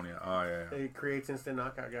 Ammonia. Oh yeah. It creates instant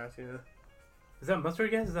knockout gas. Yeah. Is that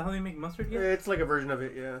mustard gas? Is that how they make mustard gas? It's like a version of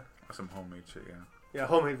it. Yeah. Some homemade shit, yeah. Yeah,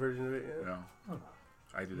 homemade version of it, yeah. No. Oh.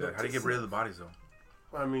 I do that. How do you get rid of the bodies, though?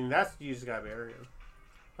 I mean, you just gotta bury them.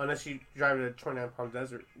 Unless you drive to the 29 Palm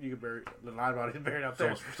Desert, you can bury a lot of bodies buried out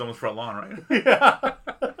there. Someone's front lawn, right? Yeah.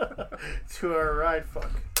 2 hour ride, fuck.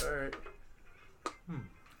 Alright.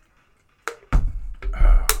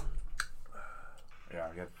 Yeah,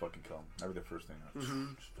 I got to fucking kill them. That'd be the first thing.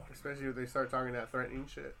 Especially if they start talking that threatening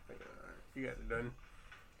shit. Like, you guys are done.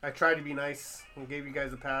 I tried to be nice and gave you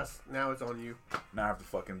guys a pass. Now it's on you. Now I have to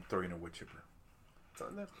fucking throw you in a wood chipper. It's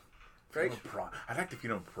on them. Great. I like to feed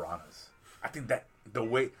them piranhas. I think that the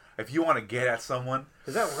way, if you want to get at someone.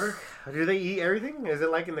 Does that work? Do they eat everything? Is it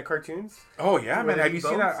like in the cartoons? Oh, yeah, man. Have you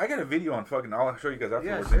seen that? I got a video on fucking, I'll show you guys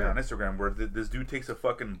afterwards on Instagram where this dude takes a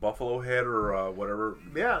fucking buffalo head or whatever.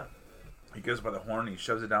 Yeah. He goes by the horn and he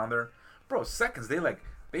shoves it down there. Bro, seconds,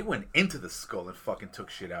 they went into the skull and fucking took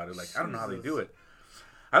shit out. I don't know how they do it.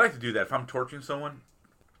 I like to do that if I'm torturing someone.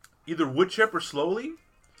 Either wood chipper slowly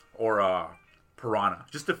or piranha.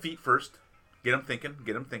 Just the feet first. Get them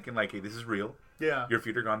thinking like, hey, this is real. Yeah. Your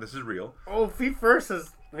feet are gone. This is real. Oh, feet first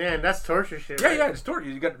is, man, that's torture shit. Yeah, right? Yeah, it's torture.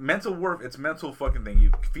 You got mental work. It's mental fucking thing.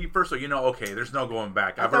 You feet first, so okay, there's no going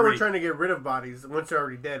back. I thought we're trying to get rid of bodies once they're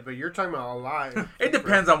already dead, but you're talking about alive. It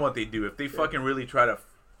depends on what they do. If they fucking really try to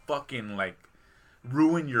fucking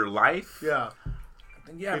ruin your life. Yeah.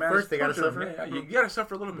 Yeah, man. First, they gotta suffer. Yeah, you gotta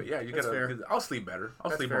suffer a little bit. Yeah, you gotta. I'll sleep better.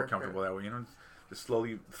 I'll sleep more comfortable that way. Just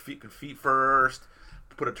slowly feet first.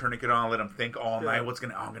 Put a tourniquet on. Let them think all night.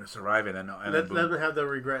 I'm gonna survive it. And let them have the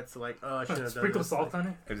regrets. Like, oh, I shouldn't have done sprinkle salt on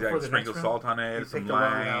it. Exactly. Sprinkle salt on it. Some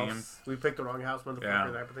lime. We picked the wrong house,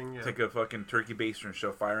 motherfucker. Type of thing. Yeah. Take a fucking turkey baster and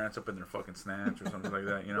shove fire ants up in their fucking snatch or something like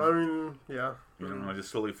that. I mean, yeah. Just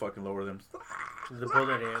slowly fucking lower them. The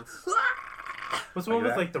bullet ants. What's the one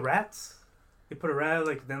with the rats? They put a rat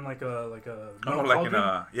that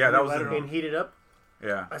was and heat it up.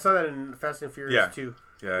 Yeah, I saw that in Fast and Furious 2.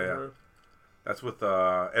 Yeah. That's with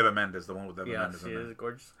Eva Mendes, the one with Eva Mendes. Yeah, she is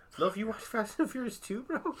gorgeous. Love, you watch Fast and Furious 2,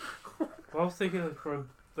 bro? Well, I was thinking from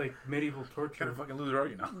medieval torture. What kind of fucking loser are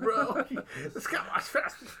you now, bro? This guy watch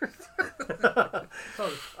Fast and Furious.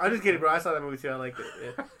 I'm just kidding, bro. I saw that movie too. I liked it.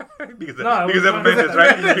 Yeah. because Eva Mendes,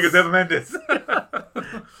 right? Because Eva Mendes.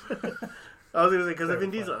 I was gonna say because of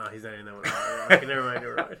Vin Diesel. Oh, he's not in that one. Okay, never mind.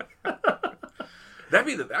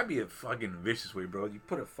 That'd be a fucking vicious way, bro. You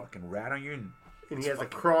put a fucking rat on you and he has to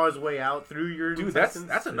crawl his way out through your intestines.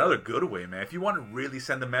 That's another good way, man. If you want to really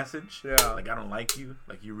send a message, I don't like you,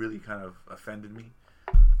 you really kind of offended me,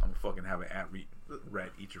 I'm gonna fucking have an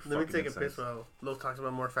rat eat your fucking Let me take a piss while Lil talks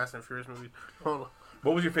about more Fast and Furious movies. Hold on.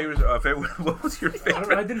 What was your favorite? What was your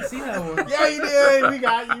favorite? I didn't see that one. Yeah, you did. We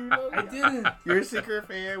got you. I didn't. You're a secret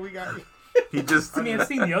fan. We got you. I've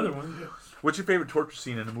seen the other one. What's your favorite torture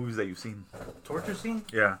scene in the movies that you've seen? Torture scene?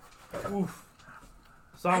 Yeah. Oof.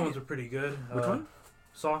 Saw ones are pretty good. Which one?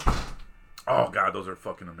 Saw. Oh god, those are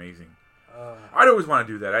fucking amazing. I'd always want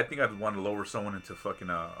to do that. I think I'd want to lower someone into fucking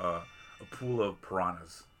a pool of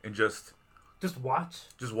piranhas and just watch.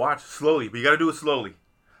 Just watch slowly, but you got to do it slowly.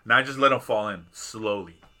 Not just let them fall in.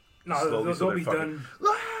 Slowly. No, slowly, they'll be done.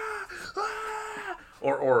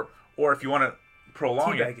 Or if you want to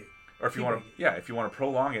prolong it. Or if you want to, if you want to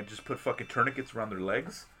prolong it, just put fucking tourniquets around their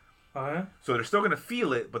legs. Uh-huh. So they're still gonna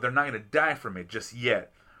feel it, but they're not gonna die from it just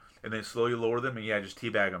yet. And then slowly lower them, and just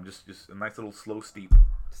teabag them, just a nice little slow steep.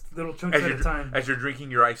 Just little chunks at a time. As you're drinking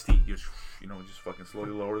your iced tea, just fucking slowly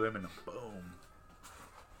lower them, and boom.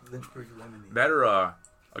 Lynchburg lemonade. That or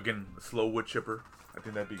again, a slow wood chipper. I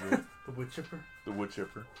think that'd be good. The wood chipper. The wood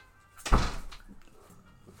chipper.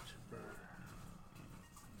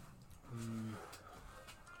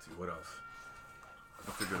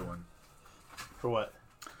 For what?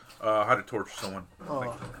 How to torture someone. Oh.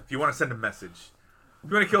 Like, if you want to send a message. If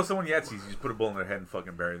you want to kill someone, yeah, it's easy. You just put a bullet in their head and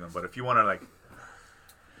fucking bury them. But if you want to, like,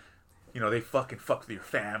 they fucking fuck with your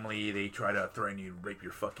family, they try to threaten you, rape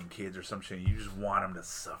your fucking kids or some shit, you just want them to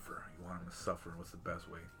suffer. You want them to suffer. What's the best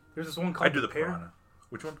way? There's this one called I do the Pear. piranha.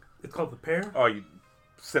 Which one? It's called the Pear. Oh, you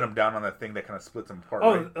sit them down on that thing that kind of splits them apart,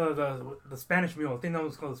 Oh, right? the Spanish Mule. I think that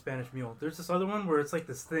was called the Spanish Mule. There's this other one where it's like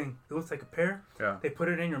this thing. It looks like a pear. Yeah. They put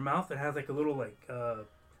it in your mouth. It has like a little like a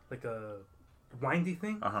windy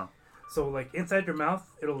thing. Uh-huh. So like inside your mouth,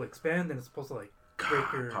 it'll expand and it's supposed to like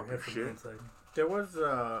break your pop head your from shit. the inside. There was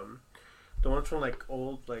the ones from like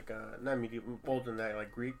old, like not medieval, old than that,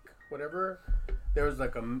 like Greek, whatever. There was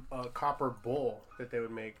like a copper bowl that they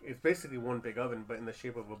would make. It's basically one big oven, but in the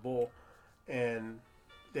shape of a bowl, and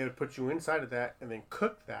they would put you inside of that and then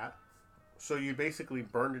cook that. So you basically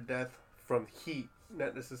burn to death from heat,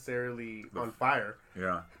 not necessarily on fire.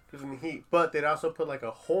 Yeah. Because in the heat, but they'd also put like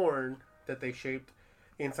a horn that they shaped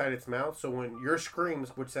inside its mouth, so when your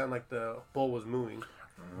screams would sound like the bull was mooing.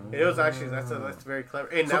 It was actually that's very clever.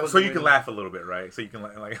 And So you can laugh a little bit, right? So you can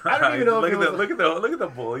like. I don't even know. Look at the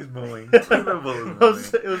bull. He's mooing. Look at the bull.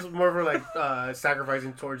 It was more for like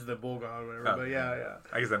sacrificing towards the bull god or whatever. Oh, but yeah.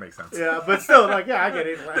 I guess that makes sense. Yeah, but still, like, I get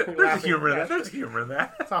it. There's humor in that. There's humor in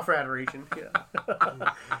that. It's all for adoration. Yeah.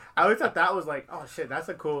 I always thought that was like, oh shit, that's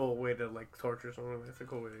a cool way to like torture someone. That's a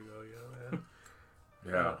cool way to go.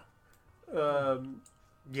 Yeah.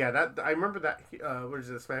 Yeah. That I remember that. What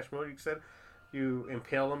is it? Smash Mode? You said you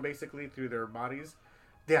impale them basically through their bodies.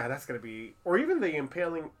 Yeah, that's gonna be, or even the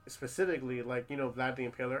impaling specifically, like Vlad the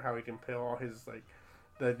Impaler, how he can impale all his like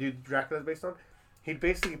the dude Dracula's based on. He'd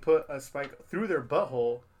basically put a spike through their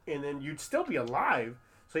butthole, and then you'd still be alive.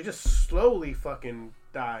 So you just slowly fucking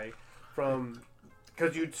die from,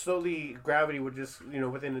 because you'd slowly, gravity would just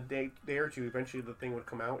within a day or two, eventually the thing would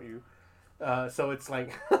come out you. So it's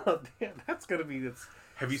like, damn, that's gonna be this.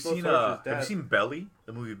 Have you seen Belly?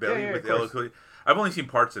 The movie Belly Yeah, with Ella Cody? I've only seen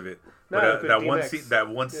parts of it. But that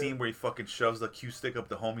one scene where he fucking shoves the cue stick up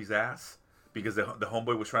the homie's ass because the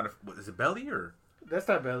homeboy was trying to. Is it Belly or? That's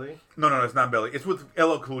not Belly. No, it's not Belly. It's with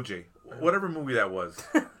LL Cool J. Whatever movie that was.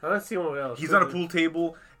 I don't see one else. He's on a pool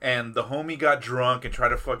table and the homie got drunk and tried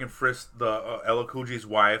to fucking frisk the LL Cool J's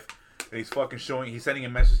wife. And he's fucking he's sending a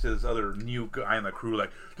message to this other new guy in the crew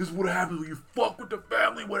like, this is what happens when you fuck with the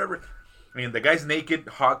family, whatever. I mean, the guy's naked,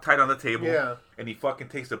 hog tied on the table. Yeah. And he fucking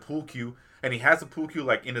takes the pool cue. And he has the pool cue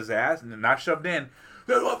like in his ass and not shoved in.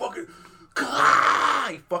 He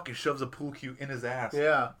fucking shoves a pool cue in his ass.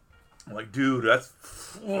 Yeah. I'm like, dude, that's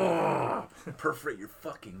perforate your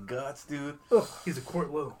fucking guts, dude. Ugh, he's a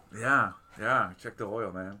quart low. Yeah. Check the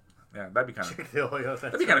oil, man. Yeah, that'd be kind of. Check the oil.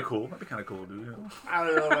 That'd be kind of cool. That'd be kind of cool, dude. I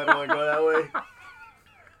don't know if I don't want to go that way.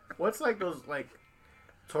 What's like those like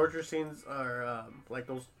torture scenes or like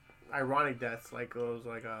those ironic deaths, like those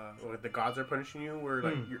like where the gods are punishing you, where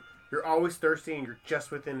like you're always thirsty and you're just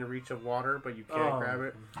within the reach of water, but you can't grab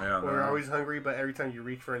it. Yeah, or you're always hungry, but every time you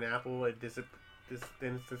reach for an apple, it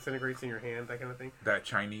disintegrates in your hand, that kind of thing. That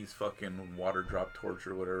Chinese fucking water drop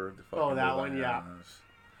torture, whatever. That one, yeah.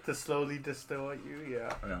 To slowly distill at you,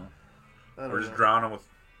 yeah. I know. Or just drown them with,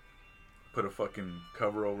 put a fucking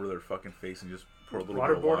cover over their fucking face and just pour a little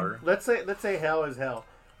bit of water. Let's say hell is hell.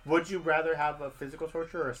 Would you rather have a physical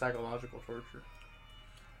torture or a psychological torture?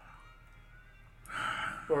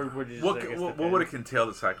 Or would you just, what would it entail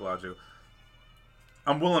the psychological?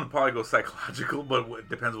 I'm willing to probably go psychological, but it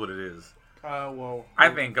depends what it is.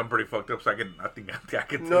 I think I'm pretty fucked up, so I think I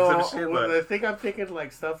could take some shit. But I think I'm thinking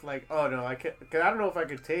like stuff like, oh no, I can't. Cause I don't know if I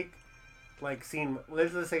could take like seeing.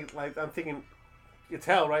 Let's say like I'm thinking it's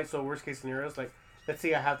hell, right? So worst case scenarios, like let's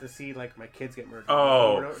say I have to see like my kids get murdered.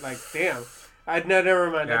 Oh, like damn. I'd never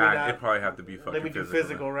mind. Yeah, it'd probably have to be fucking. Let me do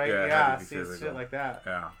physical, right? Yeah, see, shit like that.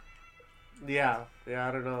 Yeah. Yeah.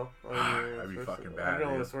 I don't know. That'd be fucking bad. I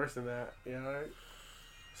don't know what's worse than that. Yeah. Right.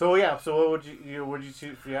 So what would you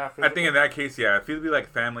choose? Yeah. I think in that case, if it'd be like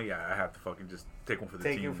family, I have to fucking just take one for the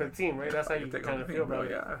team. Take you for the team, right? That's how you kind of feel, bro.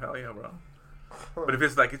 Yeah, hell yeah, bro. But if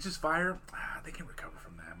it's like it's just fire, they can recover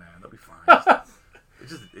from that, man. They'll be fine.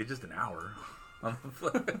 It's just an hour.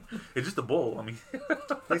 It's just a bowl. I mean,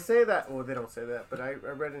 they say that. Well, they don't say that, but I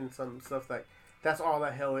read in some stuff like that's all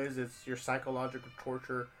that hell is. It's your psychological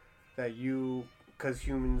torture that you, because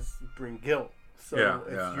humans bring guilt. So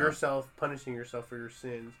it's yourself punishing yourself for your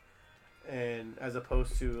sins, and as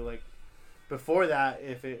opposed to like before that,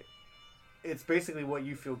 if it's basically what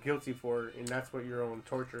you feel guilty for, and that's what your own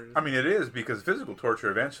torture is. I mean, it is because physical torture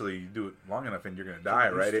eventually you do it long enough and you're gonna die,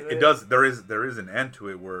 right? It does. There is an end to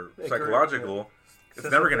it. Where psychological, it's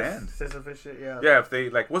never gonna end. Sisyphus shit, yeah. Yeah, if they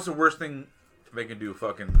like, what's the worst thing they can do?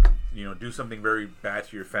 Fucking do something very bad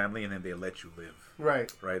to your family, and then they let you live.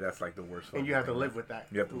 Right. Right. That's like the worst. And you have to live with that.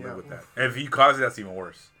 You have to live with that. And if you cause it, that's even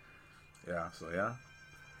worse. Yeah. So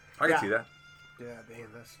I can see that. Yeah,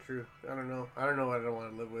 damn, that's true. I don't know what I don't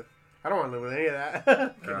want to live with. I don't want to live with any of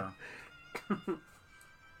that. Yeah.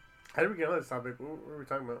 How did we get on this topic? What were we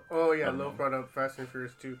talking about? Oh yeah, Lo brought up Fast and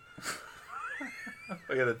Furious 2.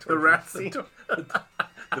 Oh yeah, the rat scene.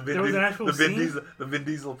 The Vin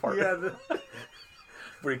Diesel part. Yeah.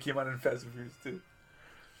 Where he came out in Fast and Furious 2.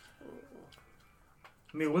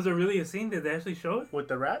 I mean, was it really a scene? Did they actually show it? With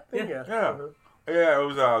the rat thing? Yeah. Uh-huh. Yeah, it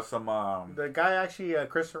was some. The guy actually,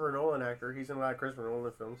 Christopher Nolan actor. He's in a lot of Christopher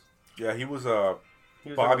Nolan films. Yeah, he was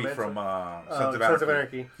Bobby from Sons of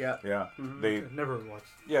Anarchy. Yeah. Yeah. Mm-hmm. They never watched.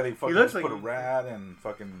 Yeah, they fucking looks put like a rat and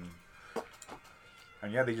fucking.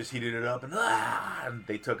 And yeah, they just heated it up and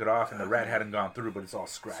they took it off, and the rat hadn't gone through, but it's all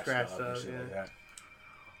scratched up and shit like that.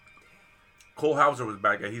 Cole Hauser was a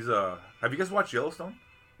bad guy. He's Have you guys watched Yellowstone?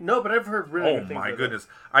 No, but I've heard really good things. Oh my goodness!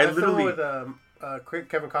 That's literally with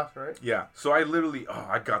Kevin Costner, right? Yeah. So I literally,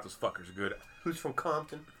 I got those fuckers good. Who's from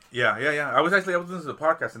Compton? Yeah. I was listening to the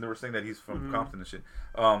podcast, and they were saying that he's from Compton and shit.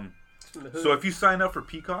 So if you sign up for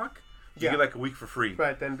Peacock, you get like a week for free.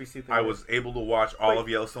 Right, the NBC thing. I was able to watch all of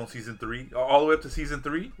Yellowstone season 3, all the way up to season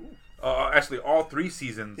 3. Actually, all 3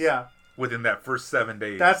 seasons. Yeah. Within that first 7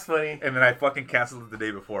 days. That's funny. And then I fucking canceled it the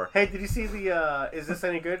day before. Hey, did you see the? Is this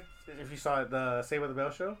any good? If you saw it, the Saved by the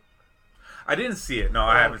Bell show. I didn't see it. No,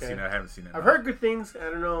 I haven't seen it. I've heard good things. I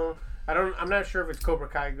don't know. I'm not sure if it's Cobra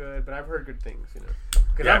Kai good, but I've heard good things.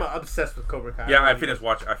 Because I'm obsessed with Cobra Kai. Yeah, I finished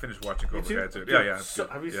watching Cobra Kai too. Yeah.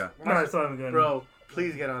 No, I saw him again. Bro,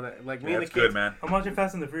 please get on that. Like me and the kids. Good, man. I'm watching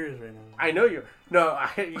Fast and the Furious right now. I know you. No,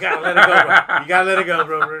 you gotta let it go, bro. You gotta let it go,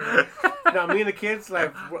 bro. No, me and the kids,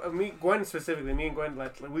 like Gwen specifically. Me and Gwen,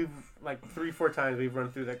 like we've 3-4 times we've run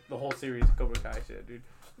through the whole series of Cobra Kai shit, dude.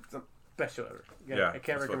 It's the best show ever. I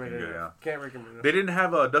can't recommend it. Can't recommend it. They didn't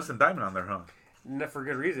have Dustin Diamond on there, huh? Not for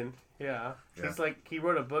good reason. Yeah. He's he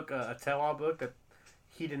wrote a book, a tell-all book that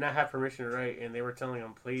he did not have permission to write, and they were telling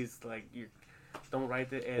him, please, you don't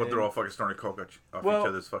write it. And they're all fucking snorting coke off each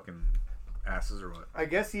other's fucking asses or what? I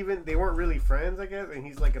guess even they weren't really friends. I guess, and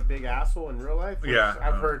he's like a big asshole in real life.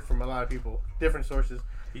 I've heard from a lot of people, different sources.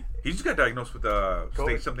 He just got diagnosed with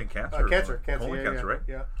stage something cancer. Colon cancer, right?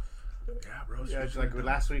 Yeah. Yeah, bro. Yeah, it's like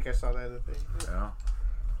last week I saw that other thing. Yeah.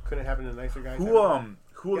 Couldn't happen to nicer guys. Who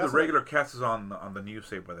are the regular cast is on the new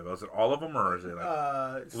Saved by the Bell? Is it all of them, or is it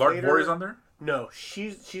like Lark Bore's on there? No,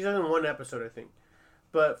 she's in one episode, I think.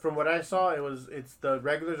 But from what I saw, it's the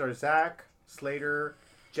regulars are Zach, Slater,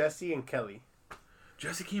 Jesse, and Kelly.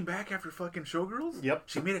 Jesse came back after fucking Showgirls? Yep.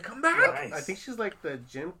 She made a comeback? Nice. I think she's like the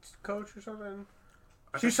gym coach or something.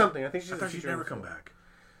 She's something. I think she's. I thought she'd never come back.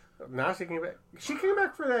 Now she came back. She came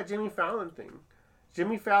back for that Jimmy Fallon thing.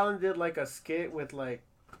 Jimmy Fallon did like a skit with like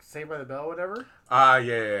Saved by the Bell, or whatever.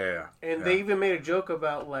 Yeah. And they even made a joke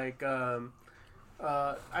about like I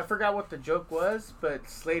forgot what the joke was, but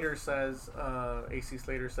Slater says, AC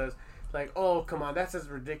Slater says, like, oh, come on, that's as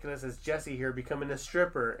ridiculous as Jesse here becoming a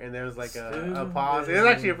stripper. And there was like a pause. It was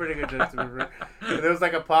actually a pretty good joke to me. And there was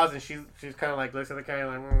like a pause, and she's kind of like looks at the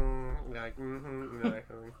camera like,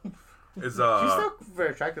 she's still very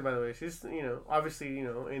attractive, by the way. She's, obviously,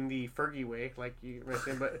 in the Fergie way, like you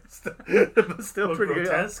mentioned, but still pretty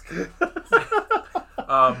grotesque.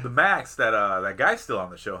 The Max, that guy's still on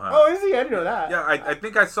the show, huh? Oh, is he? I didn't know that. Yeah, I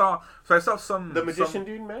think I saw. So I saw the magician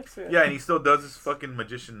dude, Max. Yeah, and he still does this fucking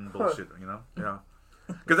magician bullshit, Yeah.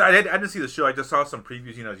 Because I didn't see the show. I just saw some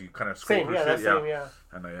previews. As you kind of scroll through shit. Yeah.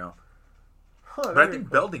 And Huh, but I think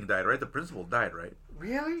Belding died, right? The principal died, right?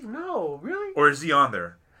 Really? No, really? Or is he on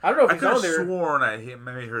there? I don't know if he's on there. I could have sworn I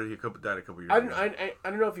heard he died a couple years ago. I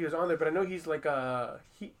don't know if he was on there, but I know he's like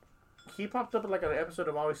he popped up in like an episode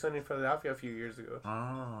of Always Sunny in Philadelphia a few years ago.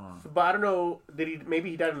 Oh. But I don't know. Maybe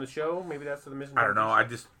he died on the show? Maybe that's the missing. I don't know. I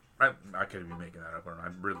could be making that up. I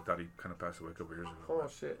really thought he kind of passed away a couple years ago. Oh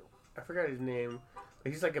shit! I forgot his name.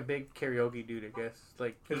 But he's like a big karaoke dude, I guess.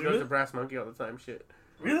 Like he goes to Brass Monkey all the time. Shit.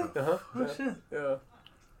 Really? Oh shit. Yeah.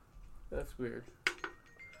 That's weird.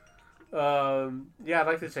 Yeah, I'd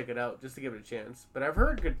like to check it out just to give it a chance. But I've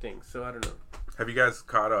heard good things, so I don't know. Have you guys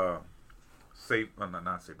caught not Saved by the Bell,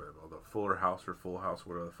 the Fuller House or Full House,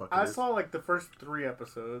 whatever the fuck it is? I saw like the first 3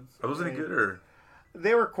 episodes. Are those any good or?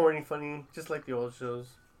 They were corny, funny, just like the old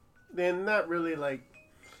shows. They're not really like.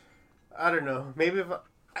 I don't know. Maybe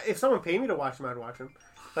if someone paid me to watch them, I'd watch them.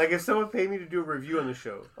 Like if someone paid me to do a review on the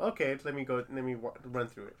show, okay, let me run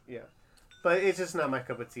through it. Yeah, but it's just not my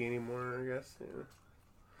cup of tea anymore, I guess. Yeah.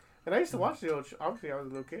 And I used to watch the old show. Obviously, I was a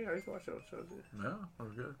little kid. I used to watch the old shows. Yeah, they're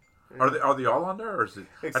good. Yeah. Are they all on there, or is it?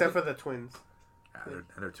 Except for the twins.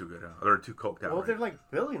 They're too good. They're too coked out. Well, they're like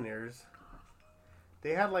billionaires.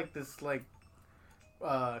 They had like this like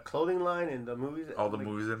clothing line in the movies. All the like,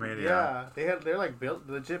 movies they made. Yeah, they're like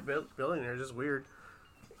legit billionaires. Just weird.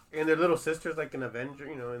 And their little sister's like an Avenger,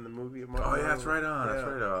 in the movie. Oh yeah, that's right on. Yeah. That's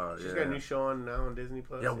right. She's got a new show on now on Disney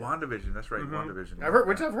Plus. Yeah, WandaVision. That's right, WandaVision. I've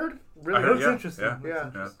heard really looks good. interesting. Yeah.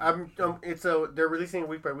 They're releasing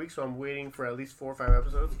week by week, so I'm waiting for at least 4 or 5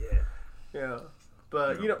 episodes. Yeah.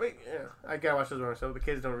 But I gotta watch those ones. So the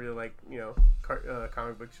kids don't really like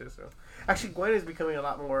comic book shit. So actually, Gwen is becoming a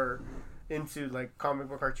lot more into like comic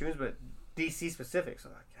book cartoons, but DC specific. So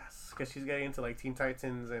like yes, because she's getting into like Teen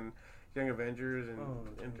Titans and Young Avengers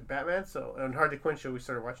and Batman. So and Harley Quinn show we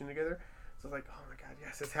started watching together. So it's like, oh my god,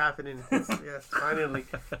 yes, it's happening. Yes, finally.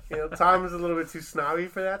 Tom is a little bit too snobby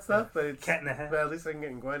for that stuff, but it's cat in the hat. But at least I can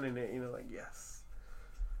get Gwen in it. Like yes,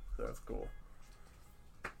 so that's cool.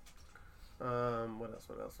 What else?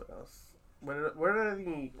 What are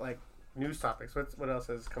the like news topics? What else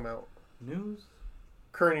has come out? News.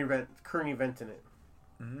 Current event in it.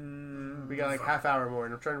 We got like half hour more,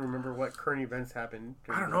 and I'm trying to remember what current events happened.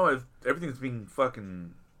 I don't know if everything's being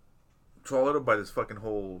fucking swallowed up by this fucking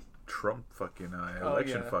whole Trump fucking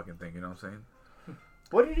election fucking thing. You know what I'm saying?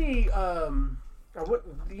 What did he?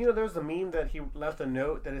 There was the meme that he left a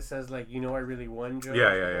note that it says like, I really won, Joe.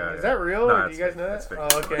 Yeah. Is that real? No, do you guys know that? fake.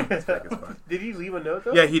 Oh, okay. It's fake. It's fine. Did he leave a note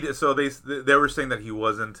though? Yeah, he did. So they were saying that he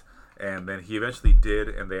wasn't. And then he eventually did,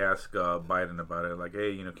 and they asked Biden about it, like,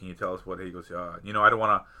 hey, can you tell us what? He goes, I don't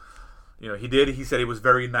want to, he did. He said it was a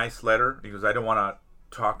very nice letter. He goes, I don't want to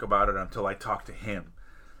talk about it until I talk to him.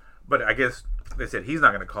 But I guess they said he's not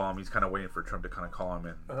going to call him. He's kind of waiting for Trump to kind of call him,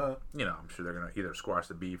 and I'm sure they're going to either squash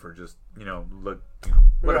the beef or just,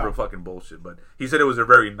 whatever fucking bullshit. But he said it was a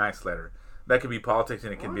very nice letter. That could be politics,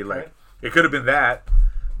 and it can be like, it could have been that,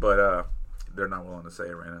 but they're not willing to say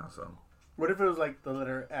it right now, so. What if it was like the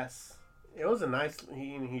letter S? It was a nice.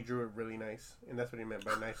 He drew it really nice, and that's what he meant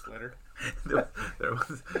by nice letter.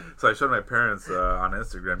 So I showed my parents on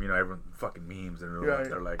Instagram. Everyone fucking memes, and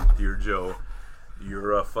they're like, "Dear Joe,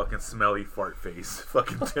 you're a fucking smelly fart face,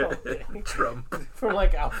 fucking Trump." From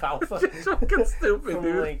like alfalfa. Fucking stupid, From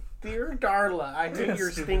dude. Like, dear Darla, I hate your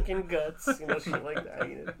stinking guts. Shit like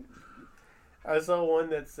that. I saw one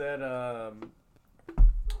that said,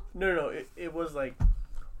 no. It was like.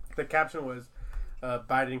 The caption was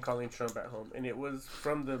Biden calling Trump at home, and it was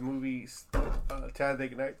from the movie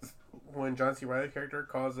Talladega Nights when John C. Reilly's character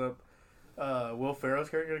calls up Will Ferrell's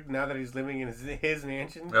character now that he's living in his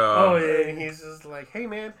mansion. And he's just like, "Hey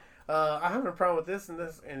man, I have a problem with this and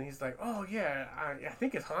this," and he's like, "Oh yeah, I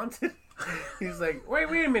think it's haunted." He's like, "Wait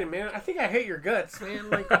a minute, man. I think I hate your guts, man."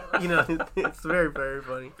 Like, it's very very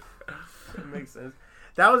funny. It makes sense.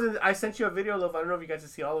 That was I sent you a video, Love. I don't know if you guys can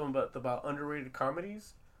see all of them, but about underrated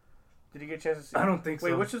comedies. Did you get a chance to see? I don't think so.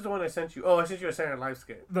 Wait, which is the one I sent you? Oh, I sent you a Saturday Night Live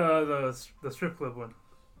skit. The strip club one.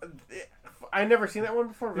 I never seen that one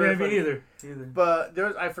before. Yeah, me either. But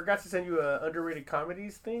I forgot to send you a underrated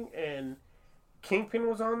comedies thing, and Kingpin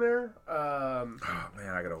was on there. Oh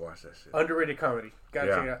man, I gotta watch that shit. Underrated comedy.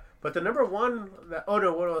 Gotta check it out. But the number one what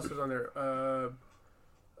else was on there?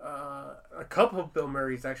 A couple of Bill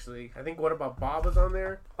Murray's actually. I think What About Bob was on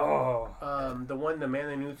there. Oh. The Man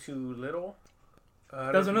That Knew Too Little.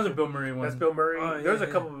 That was another Bill Murray one. That's Bill Murray. Oh, There's a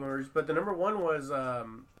couple of Bill Murrays, but the number one was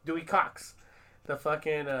Dewey Cox. The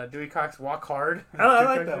fucking Dewey Cox Walk Hard. I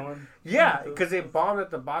like that one. Yeah, because they bombed at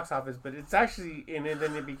the box office, but it's actually, and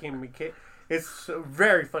then it became it's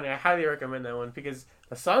very funny. I highly recommend that one because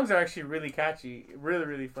the songs are actually really catchy, really,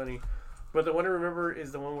 really funny. But the one I remember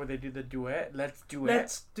is the one where they do the duet. Let's do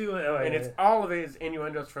it. Oh, and it's all of it is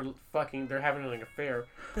innuendos for fucking. They're having like an affair.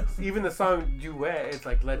 Even the song duet, it's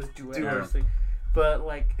like let's do it. Honestly. But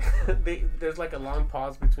like, there's like a long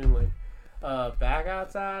pause between like, back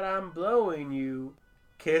outside, I'm blowing you,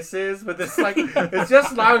 kisses. But it's like it's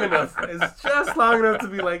just long enough. It's just long enough to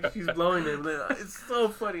be like she's blowing him. It's so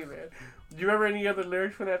funny, man. Do you remember any other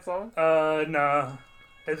lyrics from that song? Nah.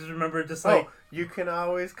 I just remember like, you can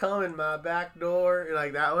always come in my back door,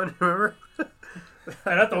 like that one. Remember?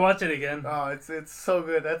 I'd have to watch it again. Oh, it's so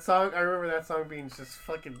good. That song, I remember that song being just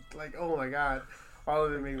fucking like, oh my god, all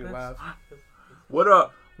of it made me laugh.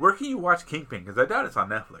 Where can you watch Kingpin? Because I doubt it's on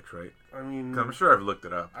Netflix, right? I mean, I'm sure I've looked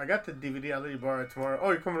it up. I got the DVD. I'll let you borrow it tomorrow.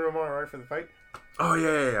 Oh, you're coming tomorrow, right, for the fight? Oh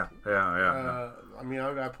yeah. I mean,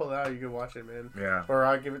 I'll pull it out. You can watch it, man. Yeah. Or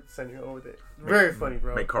I'll send you over with it. Very funny,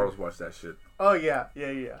 bro. Make Carlos watch that shit. Oh yeah.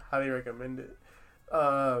 Highly recommend it.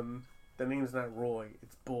 The name's not Roy.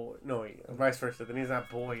 It's Boy. No, wait. Vice versa. The name's not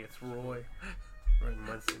Boy. It's Roy. Roy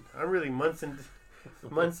Munson. I'm really Munson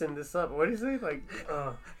this up. What do you say? Like,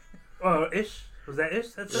 Ish. Was that Ish?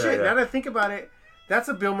 That's shit. Now that I think about it, That's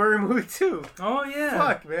a Bill Murray movie too. Oh yeah.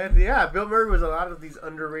 Fuck, man. Yeah, Bill Murray was a lot of these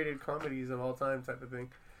underrated comedies of all time type of thing.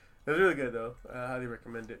 It was really good though. I highly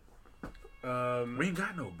recommend it. We ain't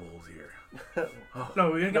got no bulls here.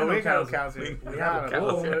 No, we ain't got no cows. Here. We have no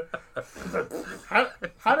cows here.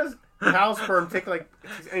 How does cow sperm take like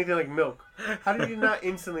anything like milk? How did you not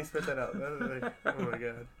instantly spit that out? That was like, oh my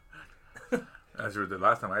god. As the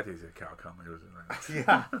last time I tasted cow cum, it was like,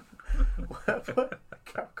 yeah. What?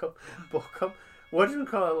 Cow cum? Bull cum? What do you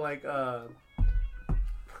call it? Like,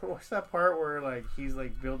 what's that part where like he's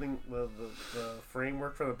like building the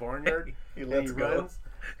framework for the barnyard? he runs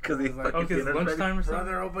because he's like, okay, it's lunchtime or something.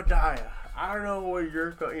 Brother Obadiah, I don't know where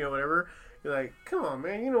you're, whatever. You're like, come on,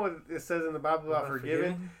 man. You know what it says in the Bible about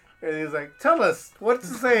forgiving? And he's like, tell us what's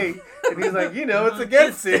to say. And he's like, it's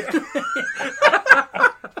against it.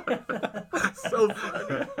 So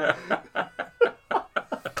funny.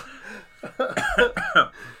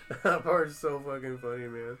 That part is so fucking funny,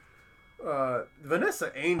 man.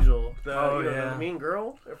 Vanessa Angel, the mean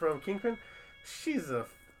girl from Kingpin, she's a.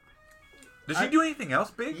 Did she do anything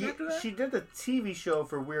else big after that? She did the TV show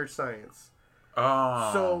for Weird Science.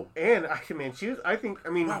 Oh. So, and she was,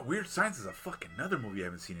 wow, Weird Science is a fucking another movie I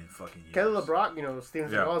haven't seen in fucking years. Kelly LeBrock,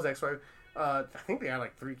 Steven Seagal's ex-wife, I think they had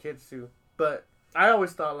like 3 kids too. But I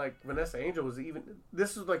always thought like Vanessa Angel was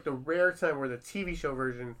this was like the rare time where the TV show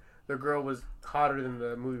version, the girl was hotter than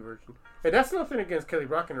the movie version. And that's nothing against Kelly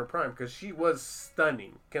Brock in her prime, because she was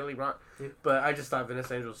stunning, Kelly Brock. But I just thought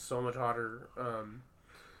Vanessa Angel was so much hotter.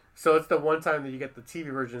 So it's the one time that you get the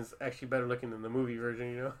TV version is actually better looking than the movie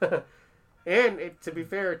version, And to be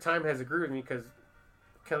fair, time has agreed with me, because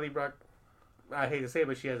Kelly Brock, I hate to say it,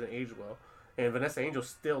 but she hasn't aged well. And Vanessa Angel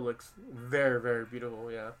still looks very, very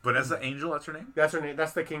beautiful, yeah. Vanessa Angel, that's her name? That's her name.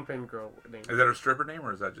 That's the Kingpin girl name. Is that her stripper name,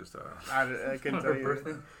 or is that just I couldn't tell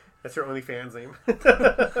you. That's her OnlyFans name.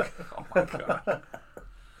 Oh my god.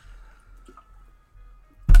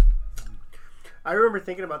 I remember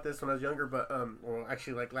thinking about this when I was younger, but well,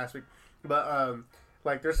 actually, like last week, but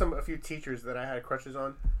like there's a few teachers that I had crushes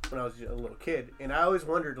on when I was a little kid, and I always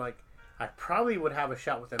wondered, like, I probably would have a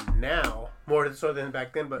shot with them now more so than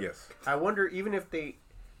back then, but yes. I wonder, even if they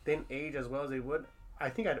didn't age as well as they would, I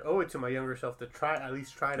think I'd owe it to my younger self to at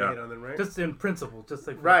least try to hit on them, right? Just in principle, just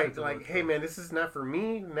like right, like, hey man, this is not for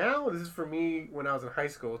me now. This is for me when I was in high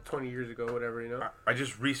school, 20 years ago, whatever, I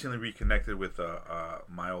just recently reconnected with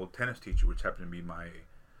my old tennis teacher, which happened to be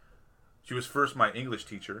she was first my English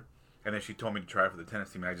teacher, and then she told me to try for the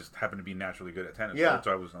tennis team. And I just happened to be naturally good at tennis,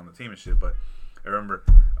 so I was on the team and shit. But I remember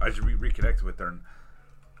I just reconnected with her, and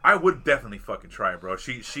I would definitely fucking try, bro.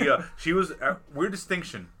 She was weird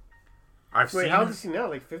distinction. Wait, how old is she now?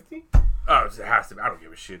 Like 50? Oh, it has to be. I don't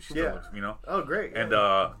give a shit. She still looks, Oh, great. And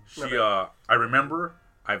I remember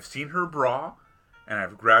I've seen her bra, and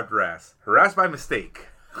I've grabbed her ass. Her ass by mistake.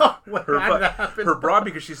 How did that happen? Her bra,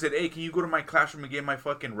 because she said, hey, can you go to my classroom and get my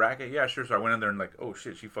fucking racket? Yeah, sure. So I went in there and like, oh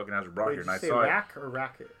shit, she fucking has her bra here. And I saw rack or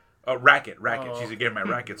racket? Racket. Oh. She said, get my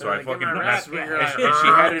racket. So I fucking, and she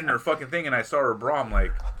had it in her fucking thing, and I saw her bra. I'm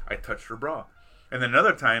like, I touched her bra. And then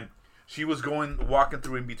another time, she was walking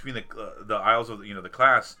through in between the aisles of the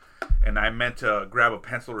class, and I meant to grab a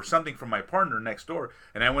pencil or something from my partner next door,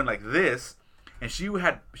 and I went like this, and she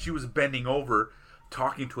was bending over,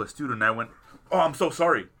 talking to a student, and I went, oh, I'm so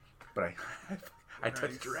sorry, but I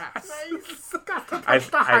touched her ass.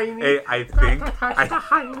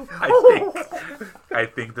 I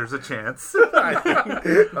think there's a chance.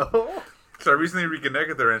 So I recently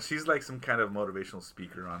reconnected with her, and she's like some kind of motivational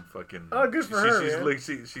speaker on fucking. Oh, good for her.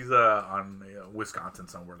 She's on Wisconsin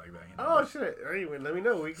somewhere like that. Oh shit! Anyway, let me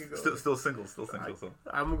know. We could go. Still single. So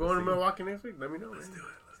I'm going to Milwaukee next week. Let me know.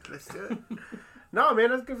 Let's do it. No, man,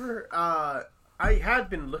 that's good for her. I had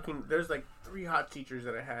been looking. There's like 3 hot teachers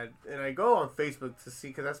that I had, and I go on Facebook to see,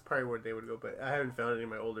 because that's probably where they would go. But I haven't found any of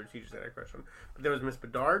my older teachers that I crush on. But there was Miss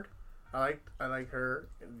Bedard. I like her.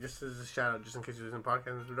 Just as a shout out, just in case you was in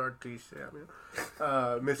podcast, Miss Bedard, please say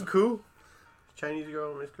that. Miss Koo, Chinese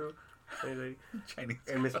girl, Miss Koo, Chinese lady,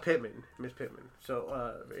 and Miss Pittman.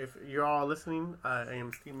 So if you're all listening, I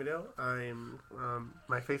am Steve Medell. I am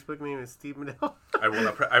my Facebook name is Steve Medell. I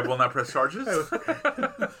will not press charges.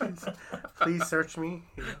 Please search me.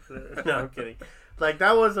 No, I'm kidding. Like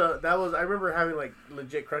that was I remember having like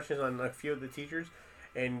legit crushes on a few of the teachers.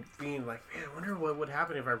 And being like, man, I wonder what would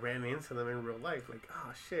happen if I ran into them in real life. Like,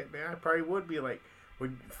 oh shit, man, I probably would be like,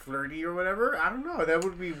 flirty or whatever. I don't know. That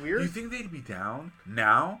would be weird. Do you think they'd be down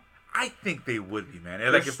now? I think they would be, man.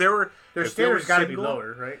 Like if they were, their standards got to be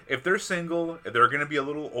lower, right? If they're single, they're gonna be a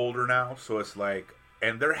little older now. So it's like,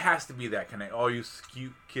 and there has to be that kind of, oh, you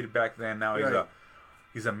cute kid back then. Now he's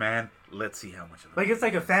He's a man. Let's see how much of like it's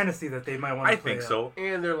like a fantasy that they might want to play. I think so.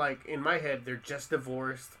 And they're like, in my head, they're just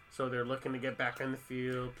divorced, so they're looking to get back on the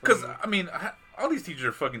field. Because I mean, all these teachers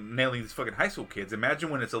are fucking nailing these fucking high school kids. Imagine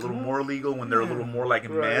when it's a little more legal, when they're a little more like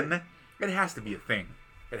men. It has to be a thing.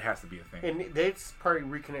 It has to be a thing. And they probably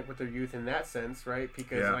reconnect with their youth in that sense, right?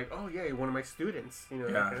 Because like, oh yeah, you're one of my students. You know.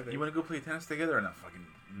 Yeah. That kind of thing. You want to go play tennis together or not? Fucking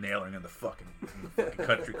nailing in the fucking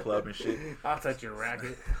country club and shit. I'll touch your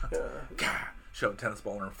racket. God, shove a tennis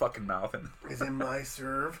ball in her fucking mouth and. Is it my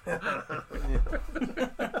serve?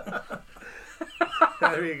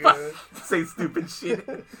 There you go. Say stupid shit.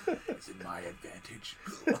 It's in my advantage.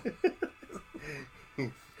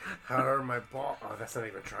 How are my ball? Oh, that's not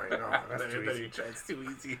even trying. Oh, that's too easy. It's too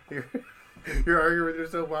easy. You're arguing with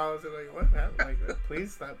yourself while it's like, what happened? Like,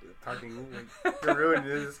 please stop talking. Like, you're ruining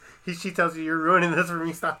this. She tells you you're ruining this for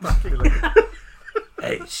me. Stop talking. Like,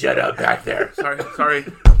 hey, shut up back there. Sorry,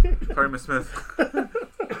 Miss Smith.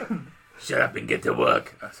 Shut up and get to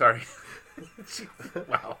work. Sorry.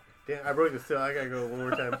 Wow. Damn, I broke this still. I gotta go one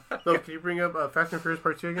more time. Look, can you bring up Fast and Furious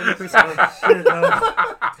Part 2 again, please? Oh, shit, no.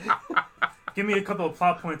 Give me a couple of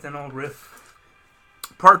plot points and I'll riff.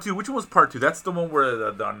 Part 2. Which one was Part 2? That's the one where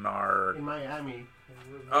the are in Miami.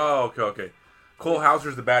 Oh, okay. Cole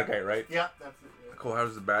Hauser's the bad guy, right? Yeah, that's it. Yeah. Cole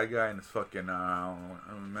Hauser's the bad guy, and it's fucking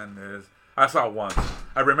Mendes. I saw it once.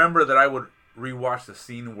 I remember that I would rewatch the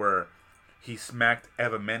scene where he smacked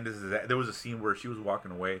Eva Mendes' ass. There was a scene where she was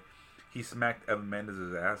walking away. He smacked Eva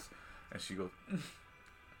Mendes' ass, and she goes,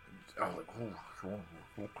 "Oh, fucking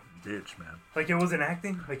bitch, man!" Like it wasn't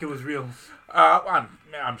acting, like it was real.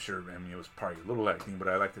 I'm sure. I mean, it was probably a little acting, but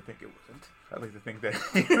I like to think it wasn't. I like to think that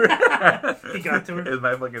he got to her. It's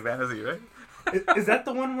my fucking fantasy, right? Is that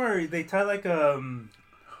the one where they tie like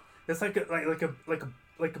it's like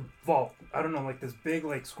a vault? I don't know, like this big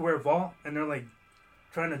like square vault, and they're like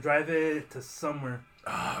trying to drive it to somewhere.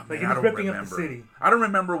 Oh, like man, it's ripping up the city. I don't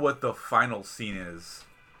remember what the final scene is.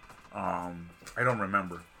 I don't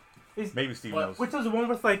remember. Maybe Steve knows. Which is the one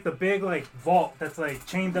with like the big like vault that's like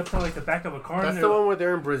chained up to like the back of a car? That's the one where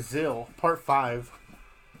they're in Brazil, Part 5.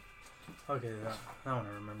 Okay, that one I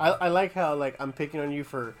remember. I like how like I'm picking on you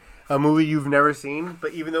for a movie you've never seen,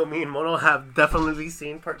 but even though me and Mono have definitely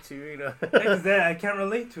seen Part 2, you know. I can't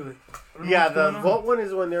relate to it. Yeah, the vault one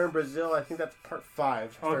is when they're in Brazil. I think that's Part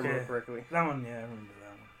 5, if I remember correctly. That one, yeah, I remember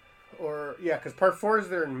that one. Or, yeah, because Part 4 is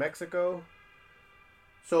there in Mexico.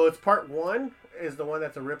 So it's Part 1 is the one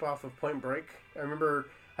that's a ripoff of Point Break. I remember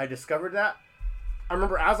I discovered that. I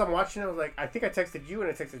remember as I'm watching it, I was like, I think I texted you and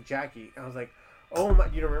I texted Jackie. And I was like, oh my,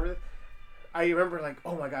 you don't remember this? I remember like,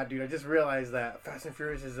 oh my god, dude, I just realized that Fast and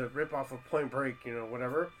Furious is a ripoff of Point Break, you know,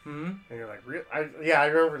 whatever. Mm-hmm. And you're like, I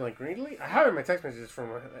remember like, really? I have it in my text messages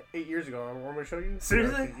from like 8 years ago. I want me to show you?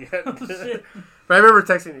 Seriously? Yeah. Oh, shit. But I remember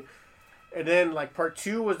texting you. And then like Part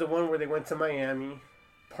 2 was the one where they went to Miami.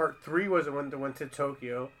 Part 3 was the one that went to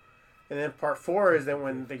Tokyo. And then Part 4 is then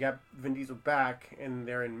when they got Vin Diesel back and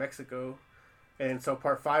they're in Mexico. And so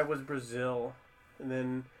Part 5 was Brazil. And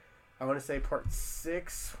then I want to say Part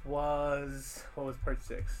 6 was... What was Part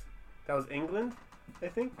 6? That was England, I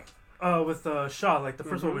think? With Shaw. Like the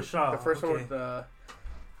first one was Shaw. The first one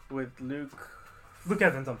with Luke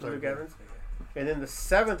Evans, I'm sorry. Luke Evans. And then the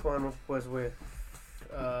 7th one was with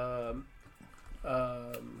the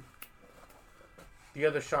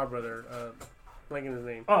other Shaw brother. Blanking his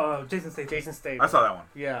name. Oh, Jason Statham. I saw that one.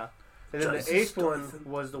 Yeah. And then the 8th one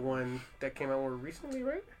was the one that came out more recently,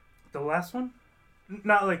 right? The last one?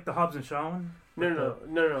 Not like the Hobbs and Shaw one?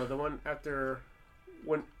 No. The one after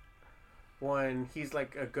when he's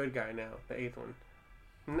like a good guy now. The 8th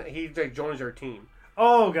one. He like joins our team.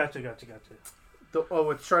 Oh, gotcha.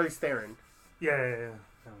 With Charlize Theron. Yeah. That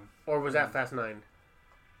one. Or was that Fast 9?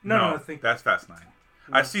 No, I think that's Fast 9.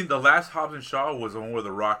 I've seen the last Hobbs and Shaw was the one with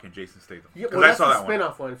The Rock and Jason Statham. Yeah, well, that's the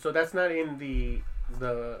spin-off one. So that's not in the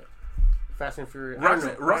Fast and Furious.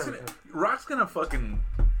 Rock's gonna fucking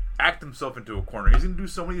act himself into a corner. He's gonna do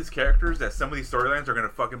so many of these characters that some of these storylines are gonna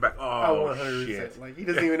fucking back. Oh, 100%. Shit! Like he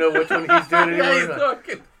doesn't even know which one he's doing anymore.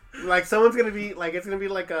 Like someone's gonna be like, it's gonna be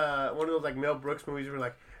like one of those like Mel Brooks movies where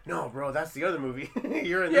like, no, bro, that's the other movie.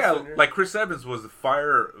 You're in this one. Like Chris Evans was the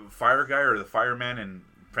fire guy or the fireman in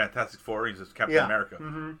Fantastic Four. He's just Captain America.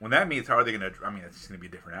 Mm-hmm. When that means, how are they gonna? I mean, it's just gonna be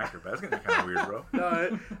a different actor, but that's gonna be kind of weird, bro.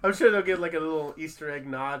 No, I'm sure they'll get like a little Easter egg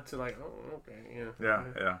nod to like, oh, okay,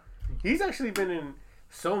 yeah. He's actually been in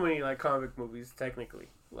so many like comic movies, technically,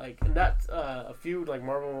 like, and that's a few like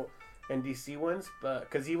Marvel and DC ones, but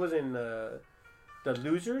because he was in the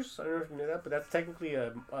Losers. I don't know if you knew that, but that's technically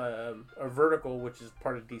a Vertical, which is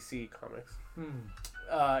part of DC Comics.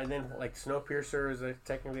 And then like Snowpiercer is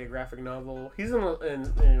technically a graphic novel. He's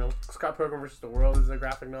in Scott Pilgrim vs. the World is a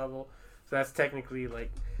graphic novel, so that's technically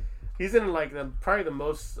like he's in like probably the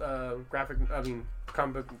most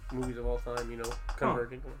comic book movies of all time.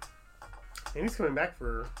 Converted. And he's coming back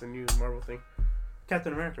for the new Marvel thing.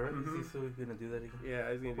 Captain America, right? Mm-hmm. Is he still gonna do that again?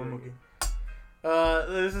 Yeah, he's gonna do that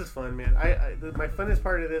again. This is fun, man. My funnest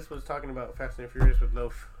part of this was talking about Fast and Furious with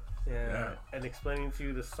Loaf. Yeah. And explaining to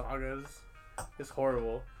you the sagas. It's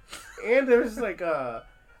horrible. And there's like I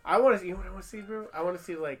want to see, you know what I want to see, bro? I want to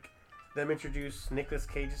see like them introduce Nicolas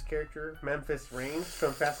Cage's character, Memphis Reigns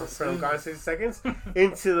from Gone in 60 Seconds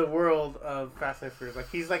into the world of Fast and Furious. Like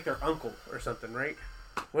he's like their uncle or something, right?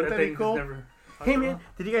 Wouldn't that be cool? Hey man,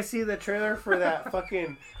 did you guys see the trailer for that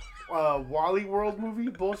fucking Wally World movie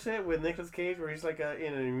bullshit with Nicolas Cage where he's like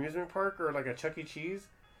in an amusement park or like a Chuck E. Cheese?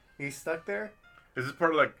 He's stuck there. Is this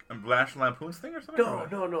part of like a National Lampoon's thing or something?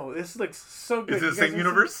 No. This looks so good. Is it the same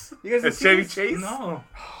universe? You guys as Chevy Chase? No.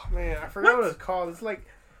 Oh man, I forgot what it's called. It's like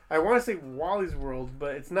I want to say Wally's World,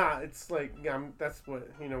 but it's not. It's like that's what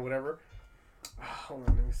whatever. Oh, hold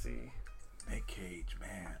on, let me see. Nick Cage,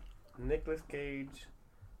 man. Nicolas Cage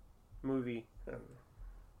movie.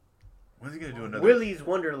 When's he gonna do another? Willy's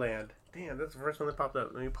Wonderland. Damn, that's the first one that popped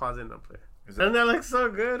up. Let me pause it and play. Doesn't that look so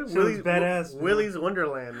good? Willy's badass. Willy's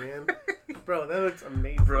Wonderland, man. Bro, that looks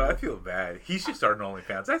amazing. Bro, I feel bad. He should start an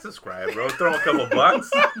OnlyFans. I subscribe, bro. Throw a couple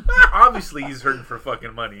bucks. Obviously, he's hurting for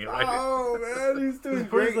fucking money. Like, oh man, he's doing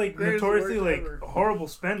great. He's like notoriously like horrible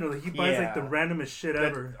spender. Like he buys like the randomest shit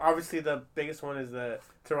ever. Obviously, the biggest one is the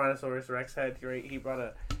Tyrannosaurus Rex head. Right? He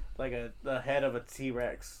brought the head of a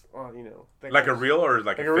T-Rex on. Like a real or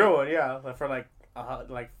like a real one? Yeah, for like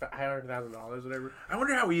 $100,000, whatever. I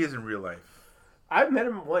wonder how he is in real life. I've met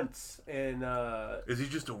him once, and is he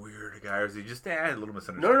just a weird guy, or is he just a little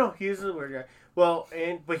misunderstood? No, he's a weird guy. Well,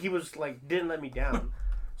 but he was like didn't let me down.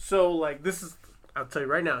 So like this is, I'll tell you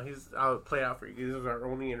right now. I'll play it out for you. This is our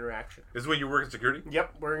only interaction. This is when you work in security.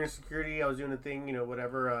 Yep, working in security. I was doing a thing,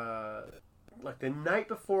 whatever. Like the night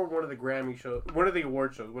before one of the Grammy shows, one of the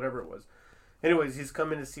award shows, whatever it was. Anyways, he's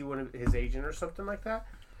coming to see one of his agent or something like that,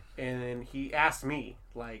 and then he asked me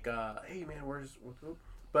like, "Hey man, where's?"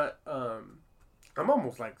 But I'm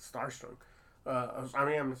almost like starstruck. I'm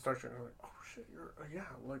starstruck. I'm like, oh shit, you're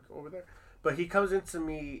like over there. But he comes into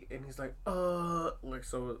me and he's like, like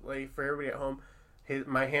so, like for everybody at home,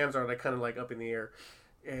 my hands are like kind of like up in the air,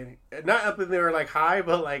 and not up in the air like high,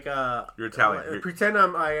 but like you're Italian. Pretend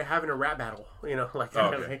I'm having a rap battle, like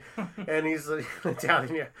that. Oh, okay. And he's like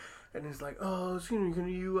Italian, yeah. And he's like, oh, excuse me, can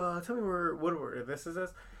you tell me where this is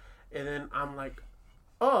this? And then I'm like,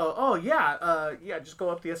 Oh yeah, just go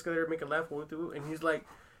up the escalator, make a left, go through, and he's like,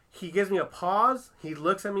 he gives me a pause, he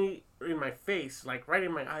looks at me in my face, like right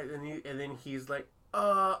in my eyes, and then he's like,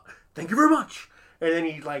 thank you very much, and then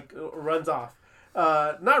he like runs off,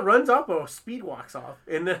 not runs off, but speed walks off,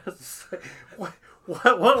 and then it's like, what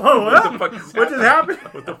the fuck what just happened?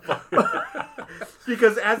 What the fuck?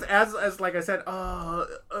 Because as like I said,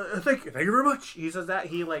 thank you very much. He says that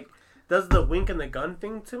he like does the wink and the gun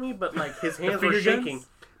thing to me, but like his hands were shaking. Guns?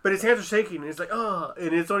 But his hands are shaking, and he's like, oh,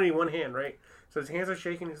 and it's only one hand, right? So his hands are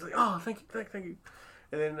shaking, and he's like, oh, thank you.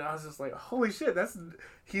 And then I was just like, holy shit,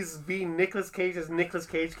 he's being Nicolas Cage as Nicolas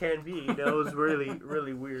Cage can be. It was really,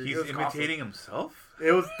 really weird. He's imitating himself?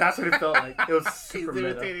 That's what it felt like. It was super he's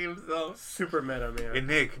meta. Imitating himself. Super meta, man. Hey,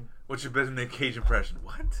 Nick, what's your best Nick Cage impression?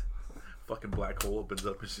 What? Fucking black hole opens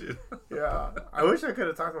up and shit. Yeah, I wish I could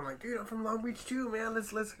have talked to him like, dude, I'm from Long Beach too, man.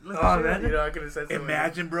 Let's man. I could have said something.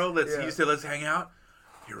 Imagine, bro. You said let's hang out.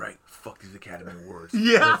 You're right. Fuck these Academy Awards.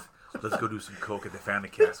 Yeah. Let's go do some coke at the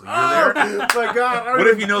Fountain Castle. You're there. Oh my god. What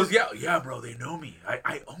if he knows? Yeah, bro. They know me.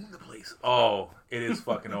 I own the place. Oh, it is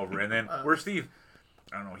fucking over. And then where's Steve?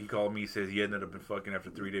 I don't know. He called me. Says he ended up in fucking after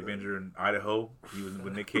 3-day binger in Idaho. He was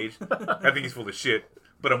with Nick Cage. I think he's full of shit.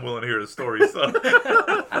 But I'm willing to hear the story. So that'd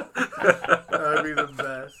be the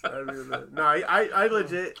best. No, I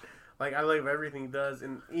legit I like everything he does,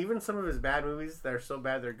 and even some of his bad movies that are so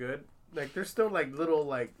bad they're good. Like there's still like little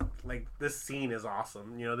like this scene is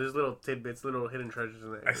awesome. There's little tidbits, little hidden treasures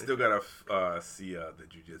in it. I still gotta see the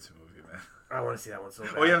Jiu-Jitsu movie, man. I want to see that one so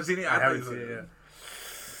bad. Oh, you haven't seen it? I haven't seen it yet.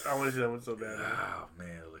 I want to see that one so bad. Oh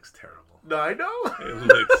man, it looks terrible. No, I know. It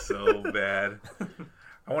looks so bad.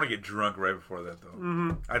 I want to get drunk right before that, though.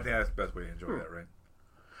 Mm-hmm. I think that's the best way to enjoy that, right?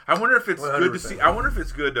 I wonder if it's 100%. Good to see. I wonder if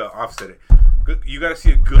it's good to offset it. You got to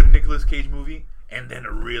see a good Nicolas Cage movie and then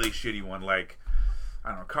a really shitty one. Like, I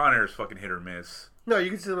don't know, Con Air is fucking hit or miss. No,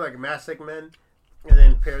 you can see like Mass Sick Men, and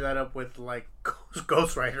then pair that up with like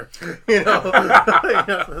Ghost Rider, something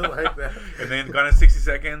like that. And then Gone in 60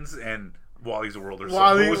 Seconds and Wally's World or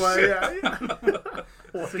something. Yeah.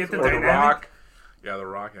 Get the Or The dynamic. Rock. Yeah, The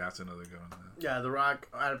Rock. Yeah, that's another good one. Yeah, The Rock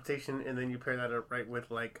adaptation, and then you pair that up right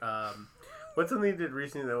with like, what's something he did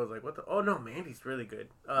recently that was like, what the? Oh no, Mandy's really good.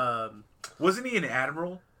 Wasn't he an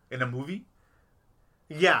admiral in a movie?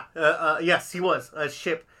 Yeah, yes, he was a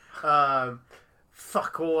ship.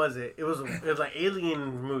 Fuck, what was it? It was like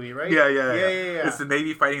Alien movie, right? Yeah. Yeah. It's the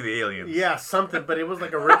Navy fighting the aliens. Yeah, something, but it was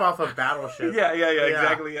like a ripoff of Battleship. Yeah,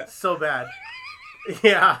 exactly. Yeah. So bad.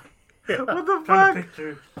 Yeah. What the Trying to fuck?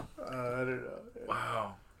 picture. I don't know.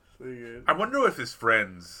 Wow. So good. I wonder if his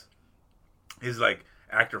friends, his like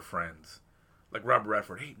actor friends, like Robert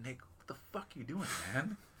Redford. Hey Nick, what the fuck you doing,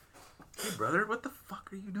 man? Hey brother, what the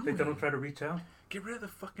fuck are you doing? They don't try to reach out. Get rid of the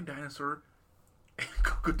fucking dinosaur and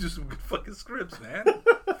go do some good fucking scripts, man.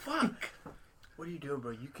 Fuck. What are you doing,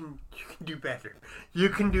 bro? You can do better. You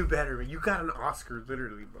can do better. Man. You got an Oscar,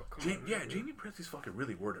 literally, bro. Come on, Jamie Presley's fucking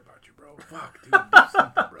really worried about you, bro. Fuck, dude, do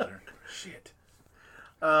something, brother. Shit.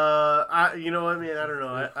 You know what, man? I don't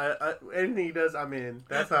know. I anything he does, I'm in.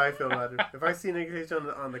 That's how I feel about it. If I see Nick Cage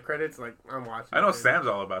on the credits, like I'm watching. I know it. Sam's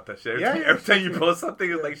all about that shit. Yeah, Every time you post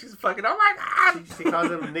something, it's like she's fucking. Oh my god. She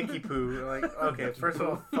calls him Nicky Poo. Like, okay, first of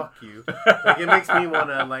all, fuck you. Like, it makes me want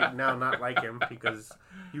to like now not like him because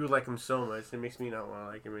you like him so much. It makes me not want to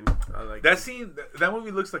like him. And I like That scene, that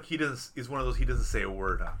movie looks like is one of those he doesn't say a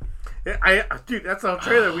word. Huh? Dude, that's the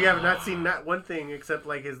trailer. We have not seen not one thing except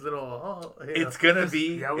like his little. It's gonna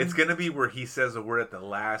be where he says a word at the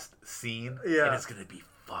last scene. Yeah. And it's gonna be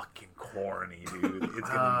fucking corny, dude. It's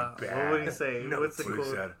gonna be bad. What would he say? No, What's the What he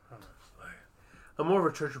quote? said. I'm more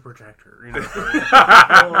of a church protector. You know.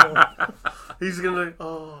 He's gonna like,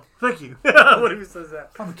 oh, thank you. What if he says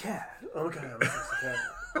that? I'm a cat. Oh my god, I'm a sexy cat.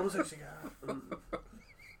 I'm a sexy cat.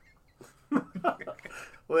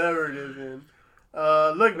 Whatever it is, man.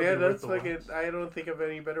 Look, man, that's fucking. I don't think of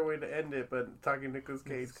any better way to end it, but talking Nicolas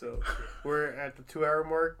Cage. So we're at the 2-hour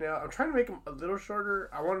mark now. I'm trying to make them a little shorter.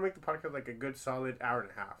 I want to make the podcast like a good solid hour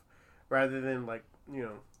and a half, rather than like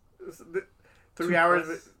 3 hours.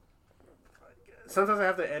 But sometimes I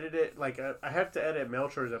have to edit it. Like I have to edit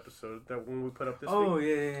Melchor's episode that when we put up this week.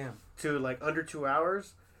 Yeah. To like under 2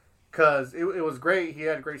 hours. Cause it was great. He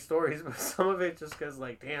had great stories, but some of it just cause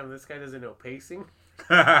like, damn, this guy doesn't know pacing.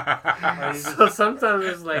 So sometimes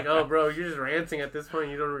it's like, oh, bro, you're just ranting at this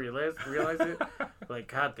point. You don't realize it. Like,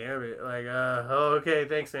 god damn it. Like, okay,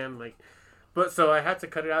 thanks, man. Like, but so I had to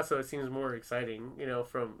cut it out so it seems more exciting,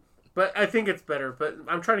 But I think it's better. But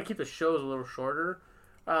I'm trying to keep the shows a little shorter.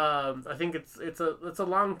 I think it's a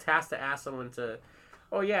long task to ask someone to.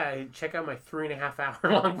 Oh yeah, check out my 3.5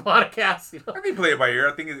 hour long podcast. I think play it by ear.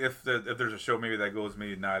 I think if there's a show maybe that goes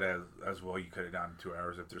maybe not as well, you cut it down to 2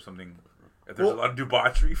 hours. If there's a lot of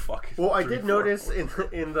debauchery, fuck it. Well, I did notice in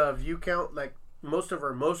the view count, like most of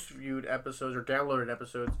our most viewed episodes or downloaded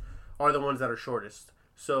episodes are the ones that are shortest.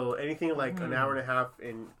 So anything like an hour and a half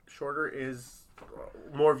and shorter is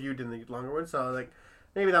more viewed than the longer one. So like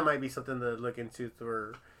maybe that might be something to look into.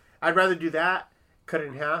 I'd rather do that. Cut it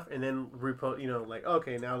in half and then repost. Like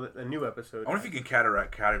okay, now a new episode. I wonder if you can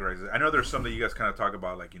categorize it. I know there's some that you guys kind of talk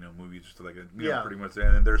about, like movies, just like pretty much.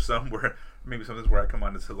 And then there's some where maybe something's where I come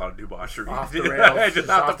on. It's a lot of debauchery. Off the rails. Just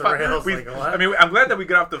off the rails. Like, I mean, I'm glad that we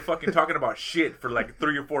got off the fucking talking about shit for like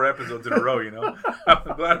 3 or 4 episodes in a row.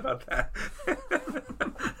 I'm glad about that.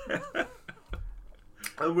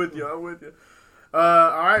 I'm with you. All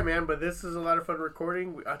right, man. But this is a lot of fun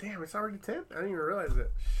recording. Damn, it's already 10. I didn't even realize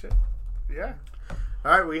that. Shit. Yeah.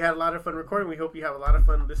 All right, we had a lot of fun recording. We hope you have a lot of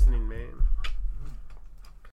fun listening, man.